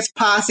Purple Pants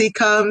posse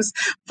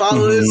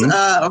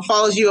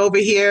follows you over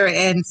here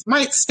and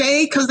might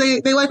stay because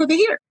they like what they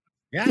hear.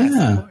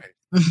 Yeah.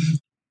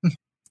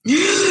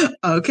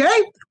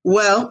 Okay.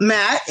 Well,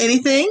 Matt,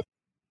 anything?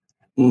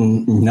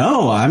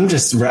 No,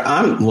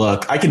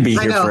 look, I could be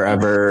here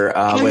forever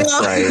with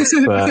Brice,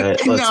 but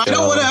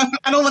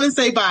I don't want to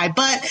say bye,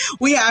 but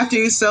we have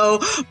to. So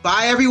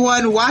bye,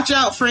 everyone. Watch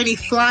out for any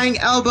flying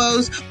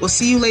elbows. We'll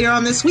see you later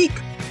on this week.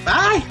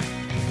 Bye.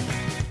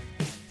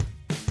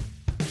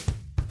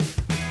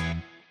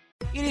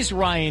 It is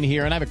Ryan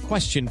here, and I have a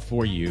question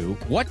for you.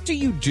 What do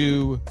you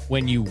do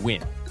when you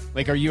win?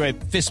 Are you a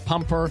fist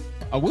pumper,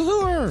 a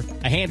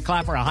woohooer, a hand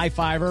clapper, a high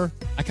fiver?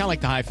 I kind of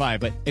like the high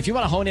five, but if you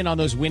want to hone in on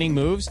those winning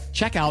moves,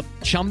 check out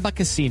Chumba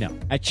Casino.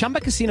 At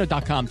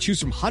ChumbaCasino.com, choose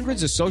from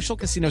hundreds of social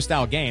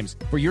casino-style games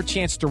for your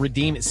chance to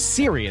redeem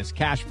serious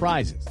cash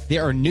prizes.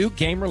 There are new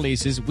game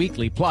releases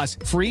weekly, plus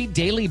free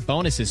daily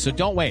bonuses. So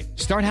don't wait.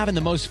 Start having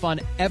the most fun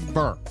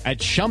ever at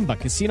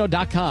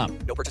ChumbaCasino.com.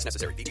 No purchase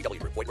necessary. VGW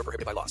Group. Void where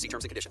prohibited by law. See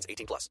terms and conditions.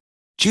 18+.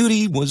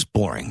 Judy was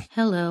boring.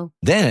 Hello.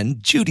 Then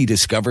Judy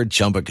discovered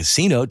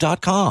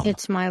ChumbaCasino.com.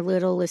 It's my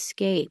little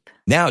escape.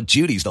 Now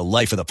Judy's the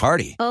life of the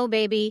party. Oh,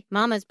 baby,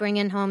 mama's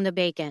bringing home the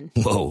bacon.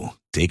 Whoa,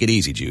 take it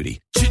easy,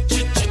 Judy.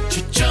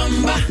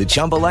 The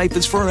Chumba life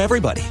is for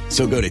everybody.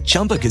 So go to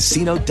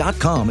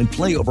ChumbaCasino.com and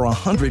play over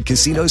 100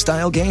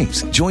 casino-style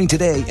games. Join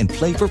today and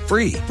play for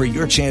free for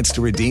your chance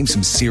to redeem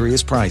some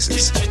serious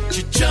prizes.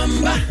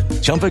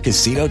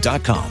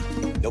 ChumbaCasino.com.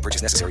 No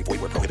purchase necessary.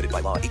 Void where prohibited by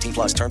law.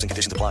 18+. Terms and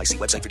conditions apply. See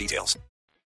website for details.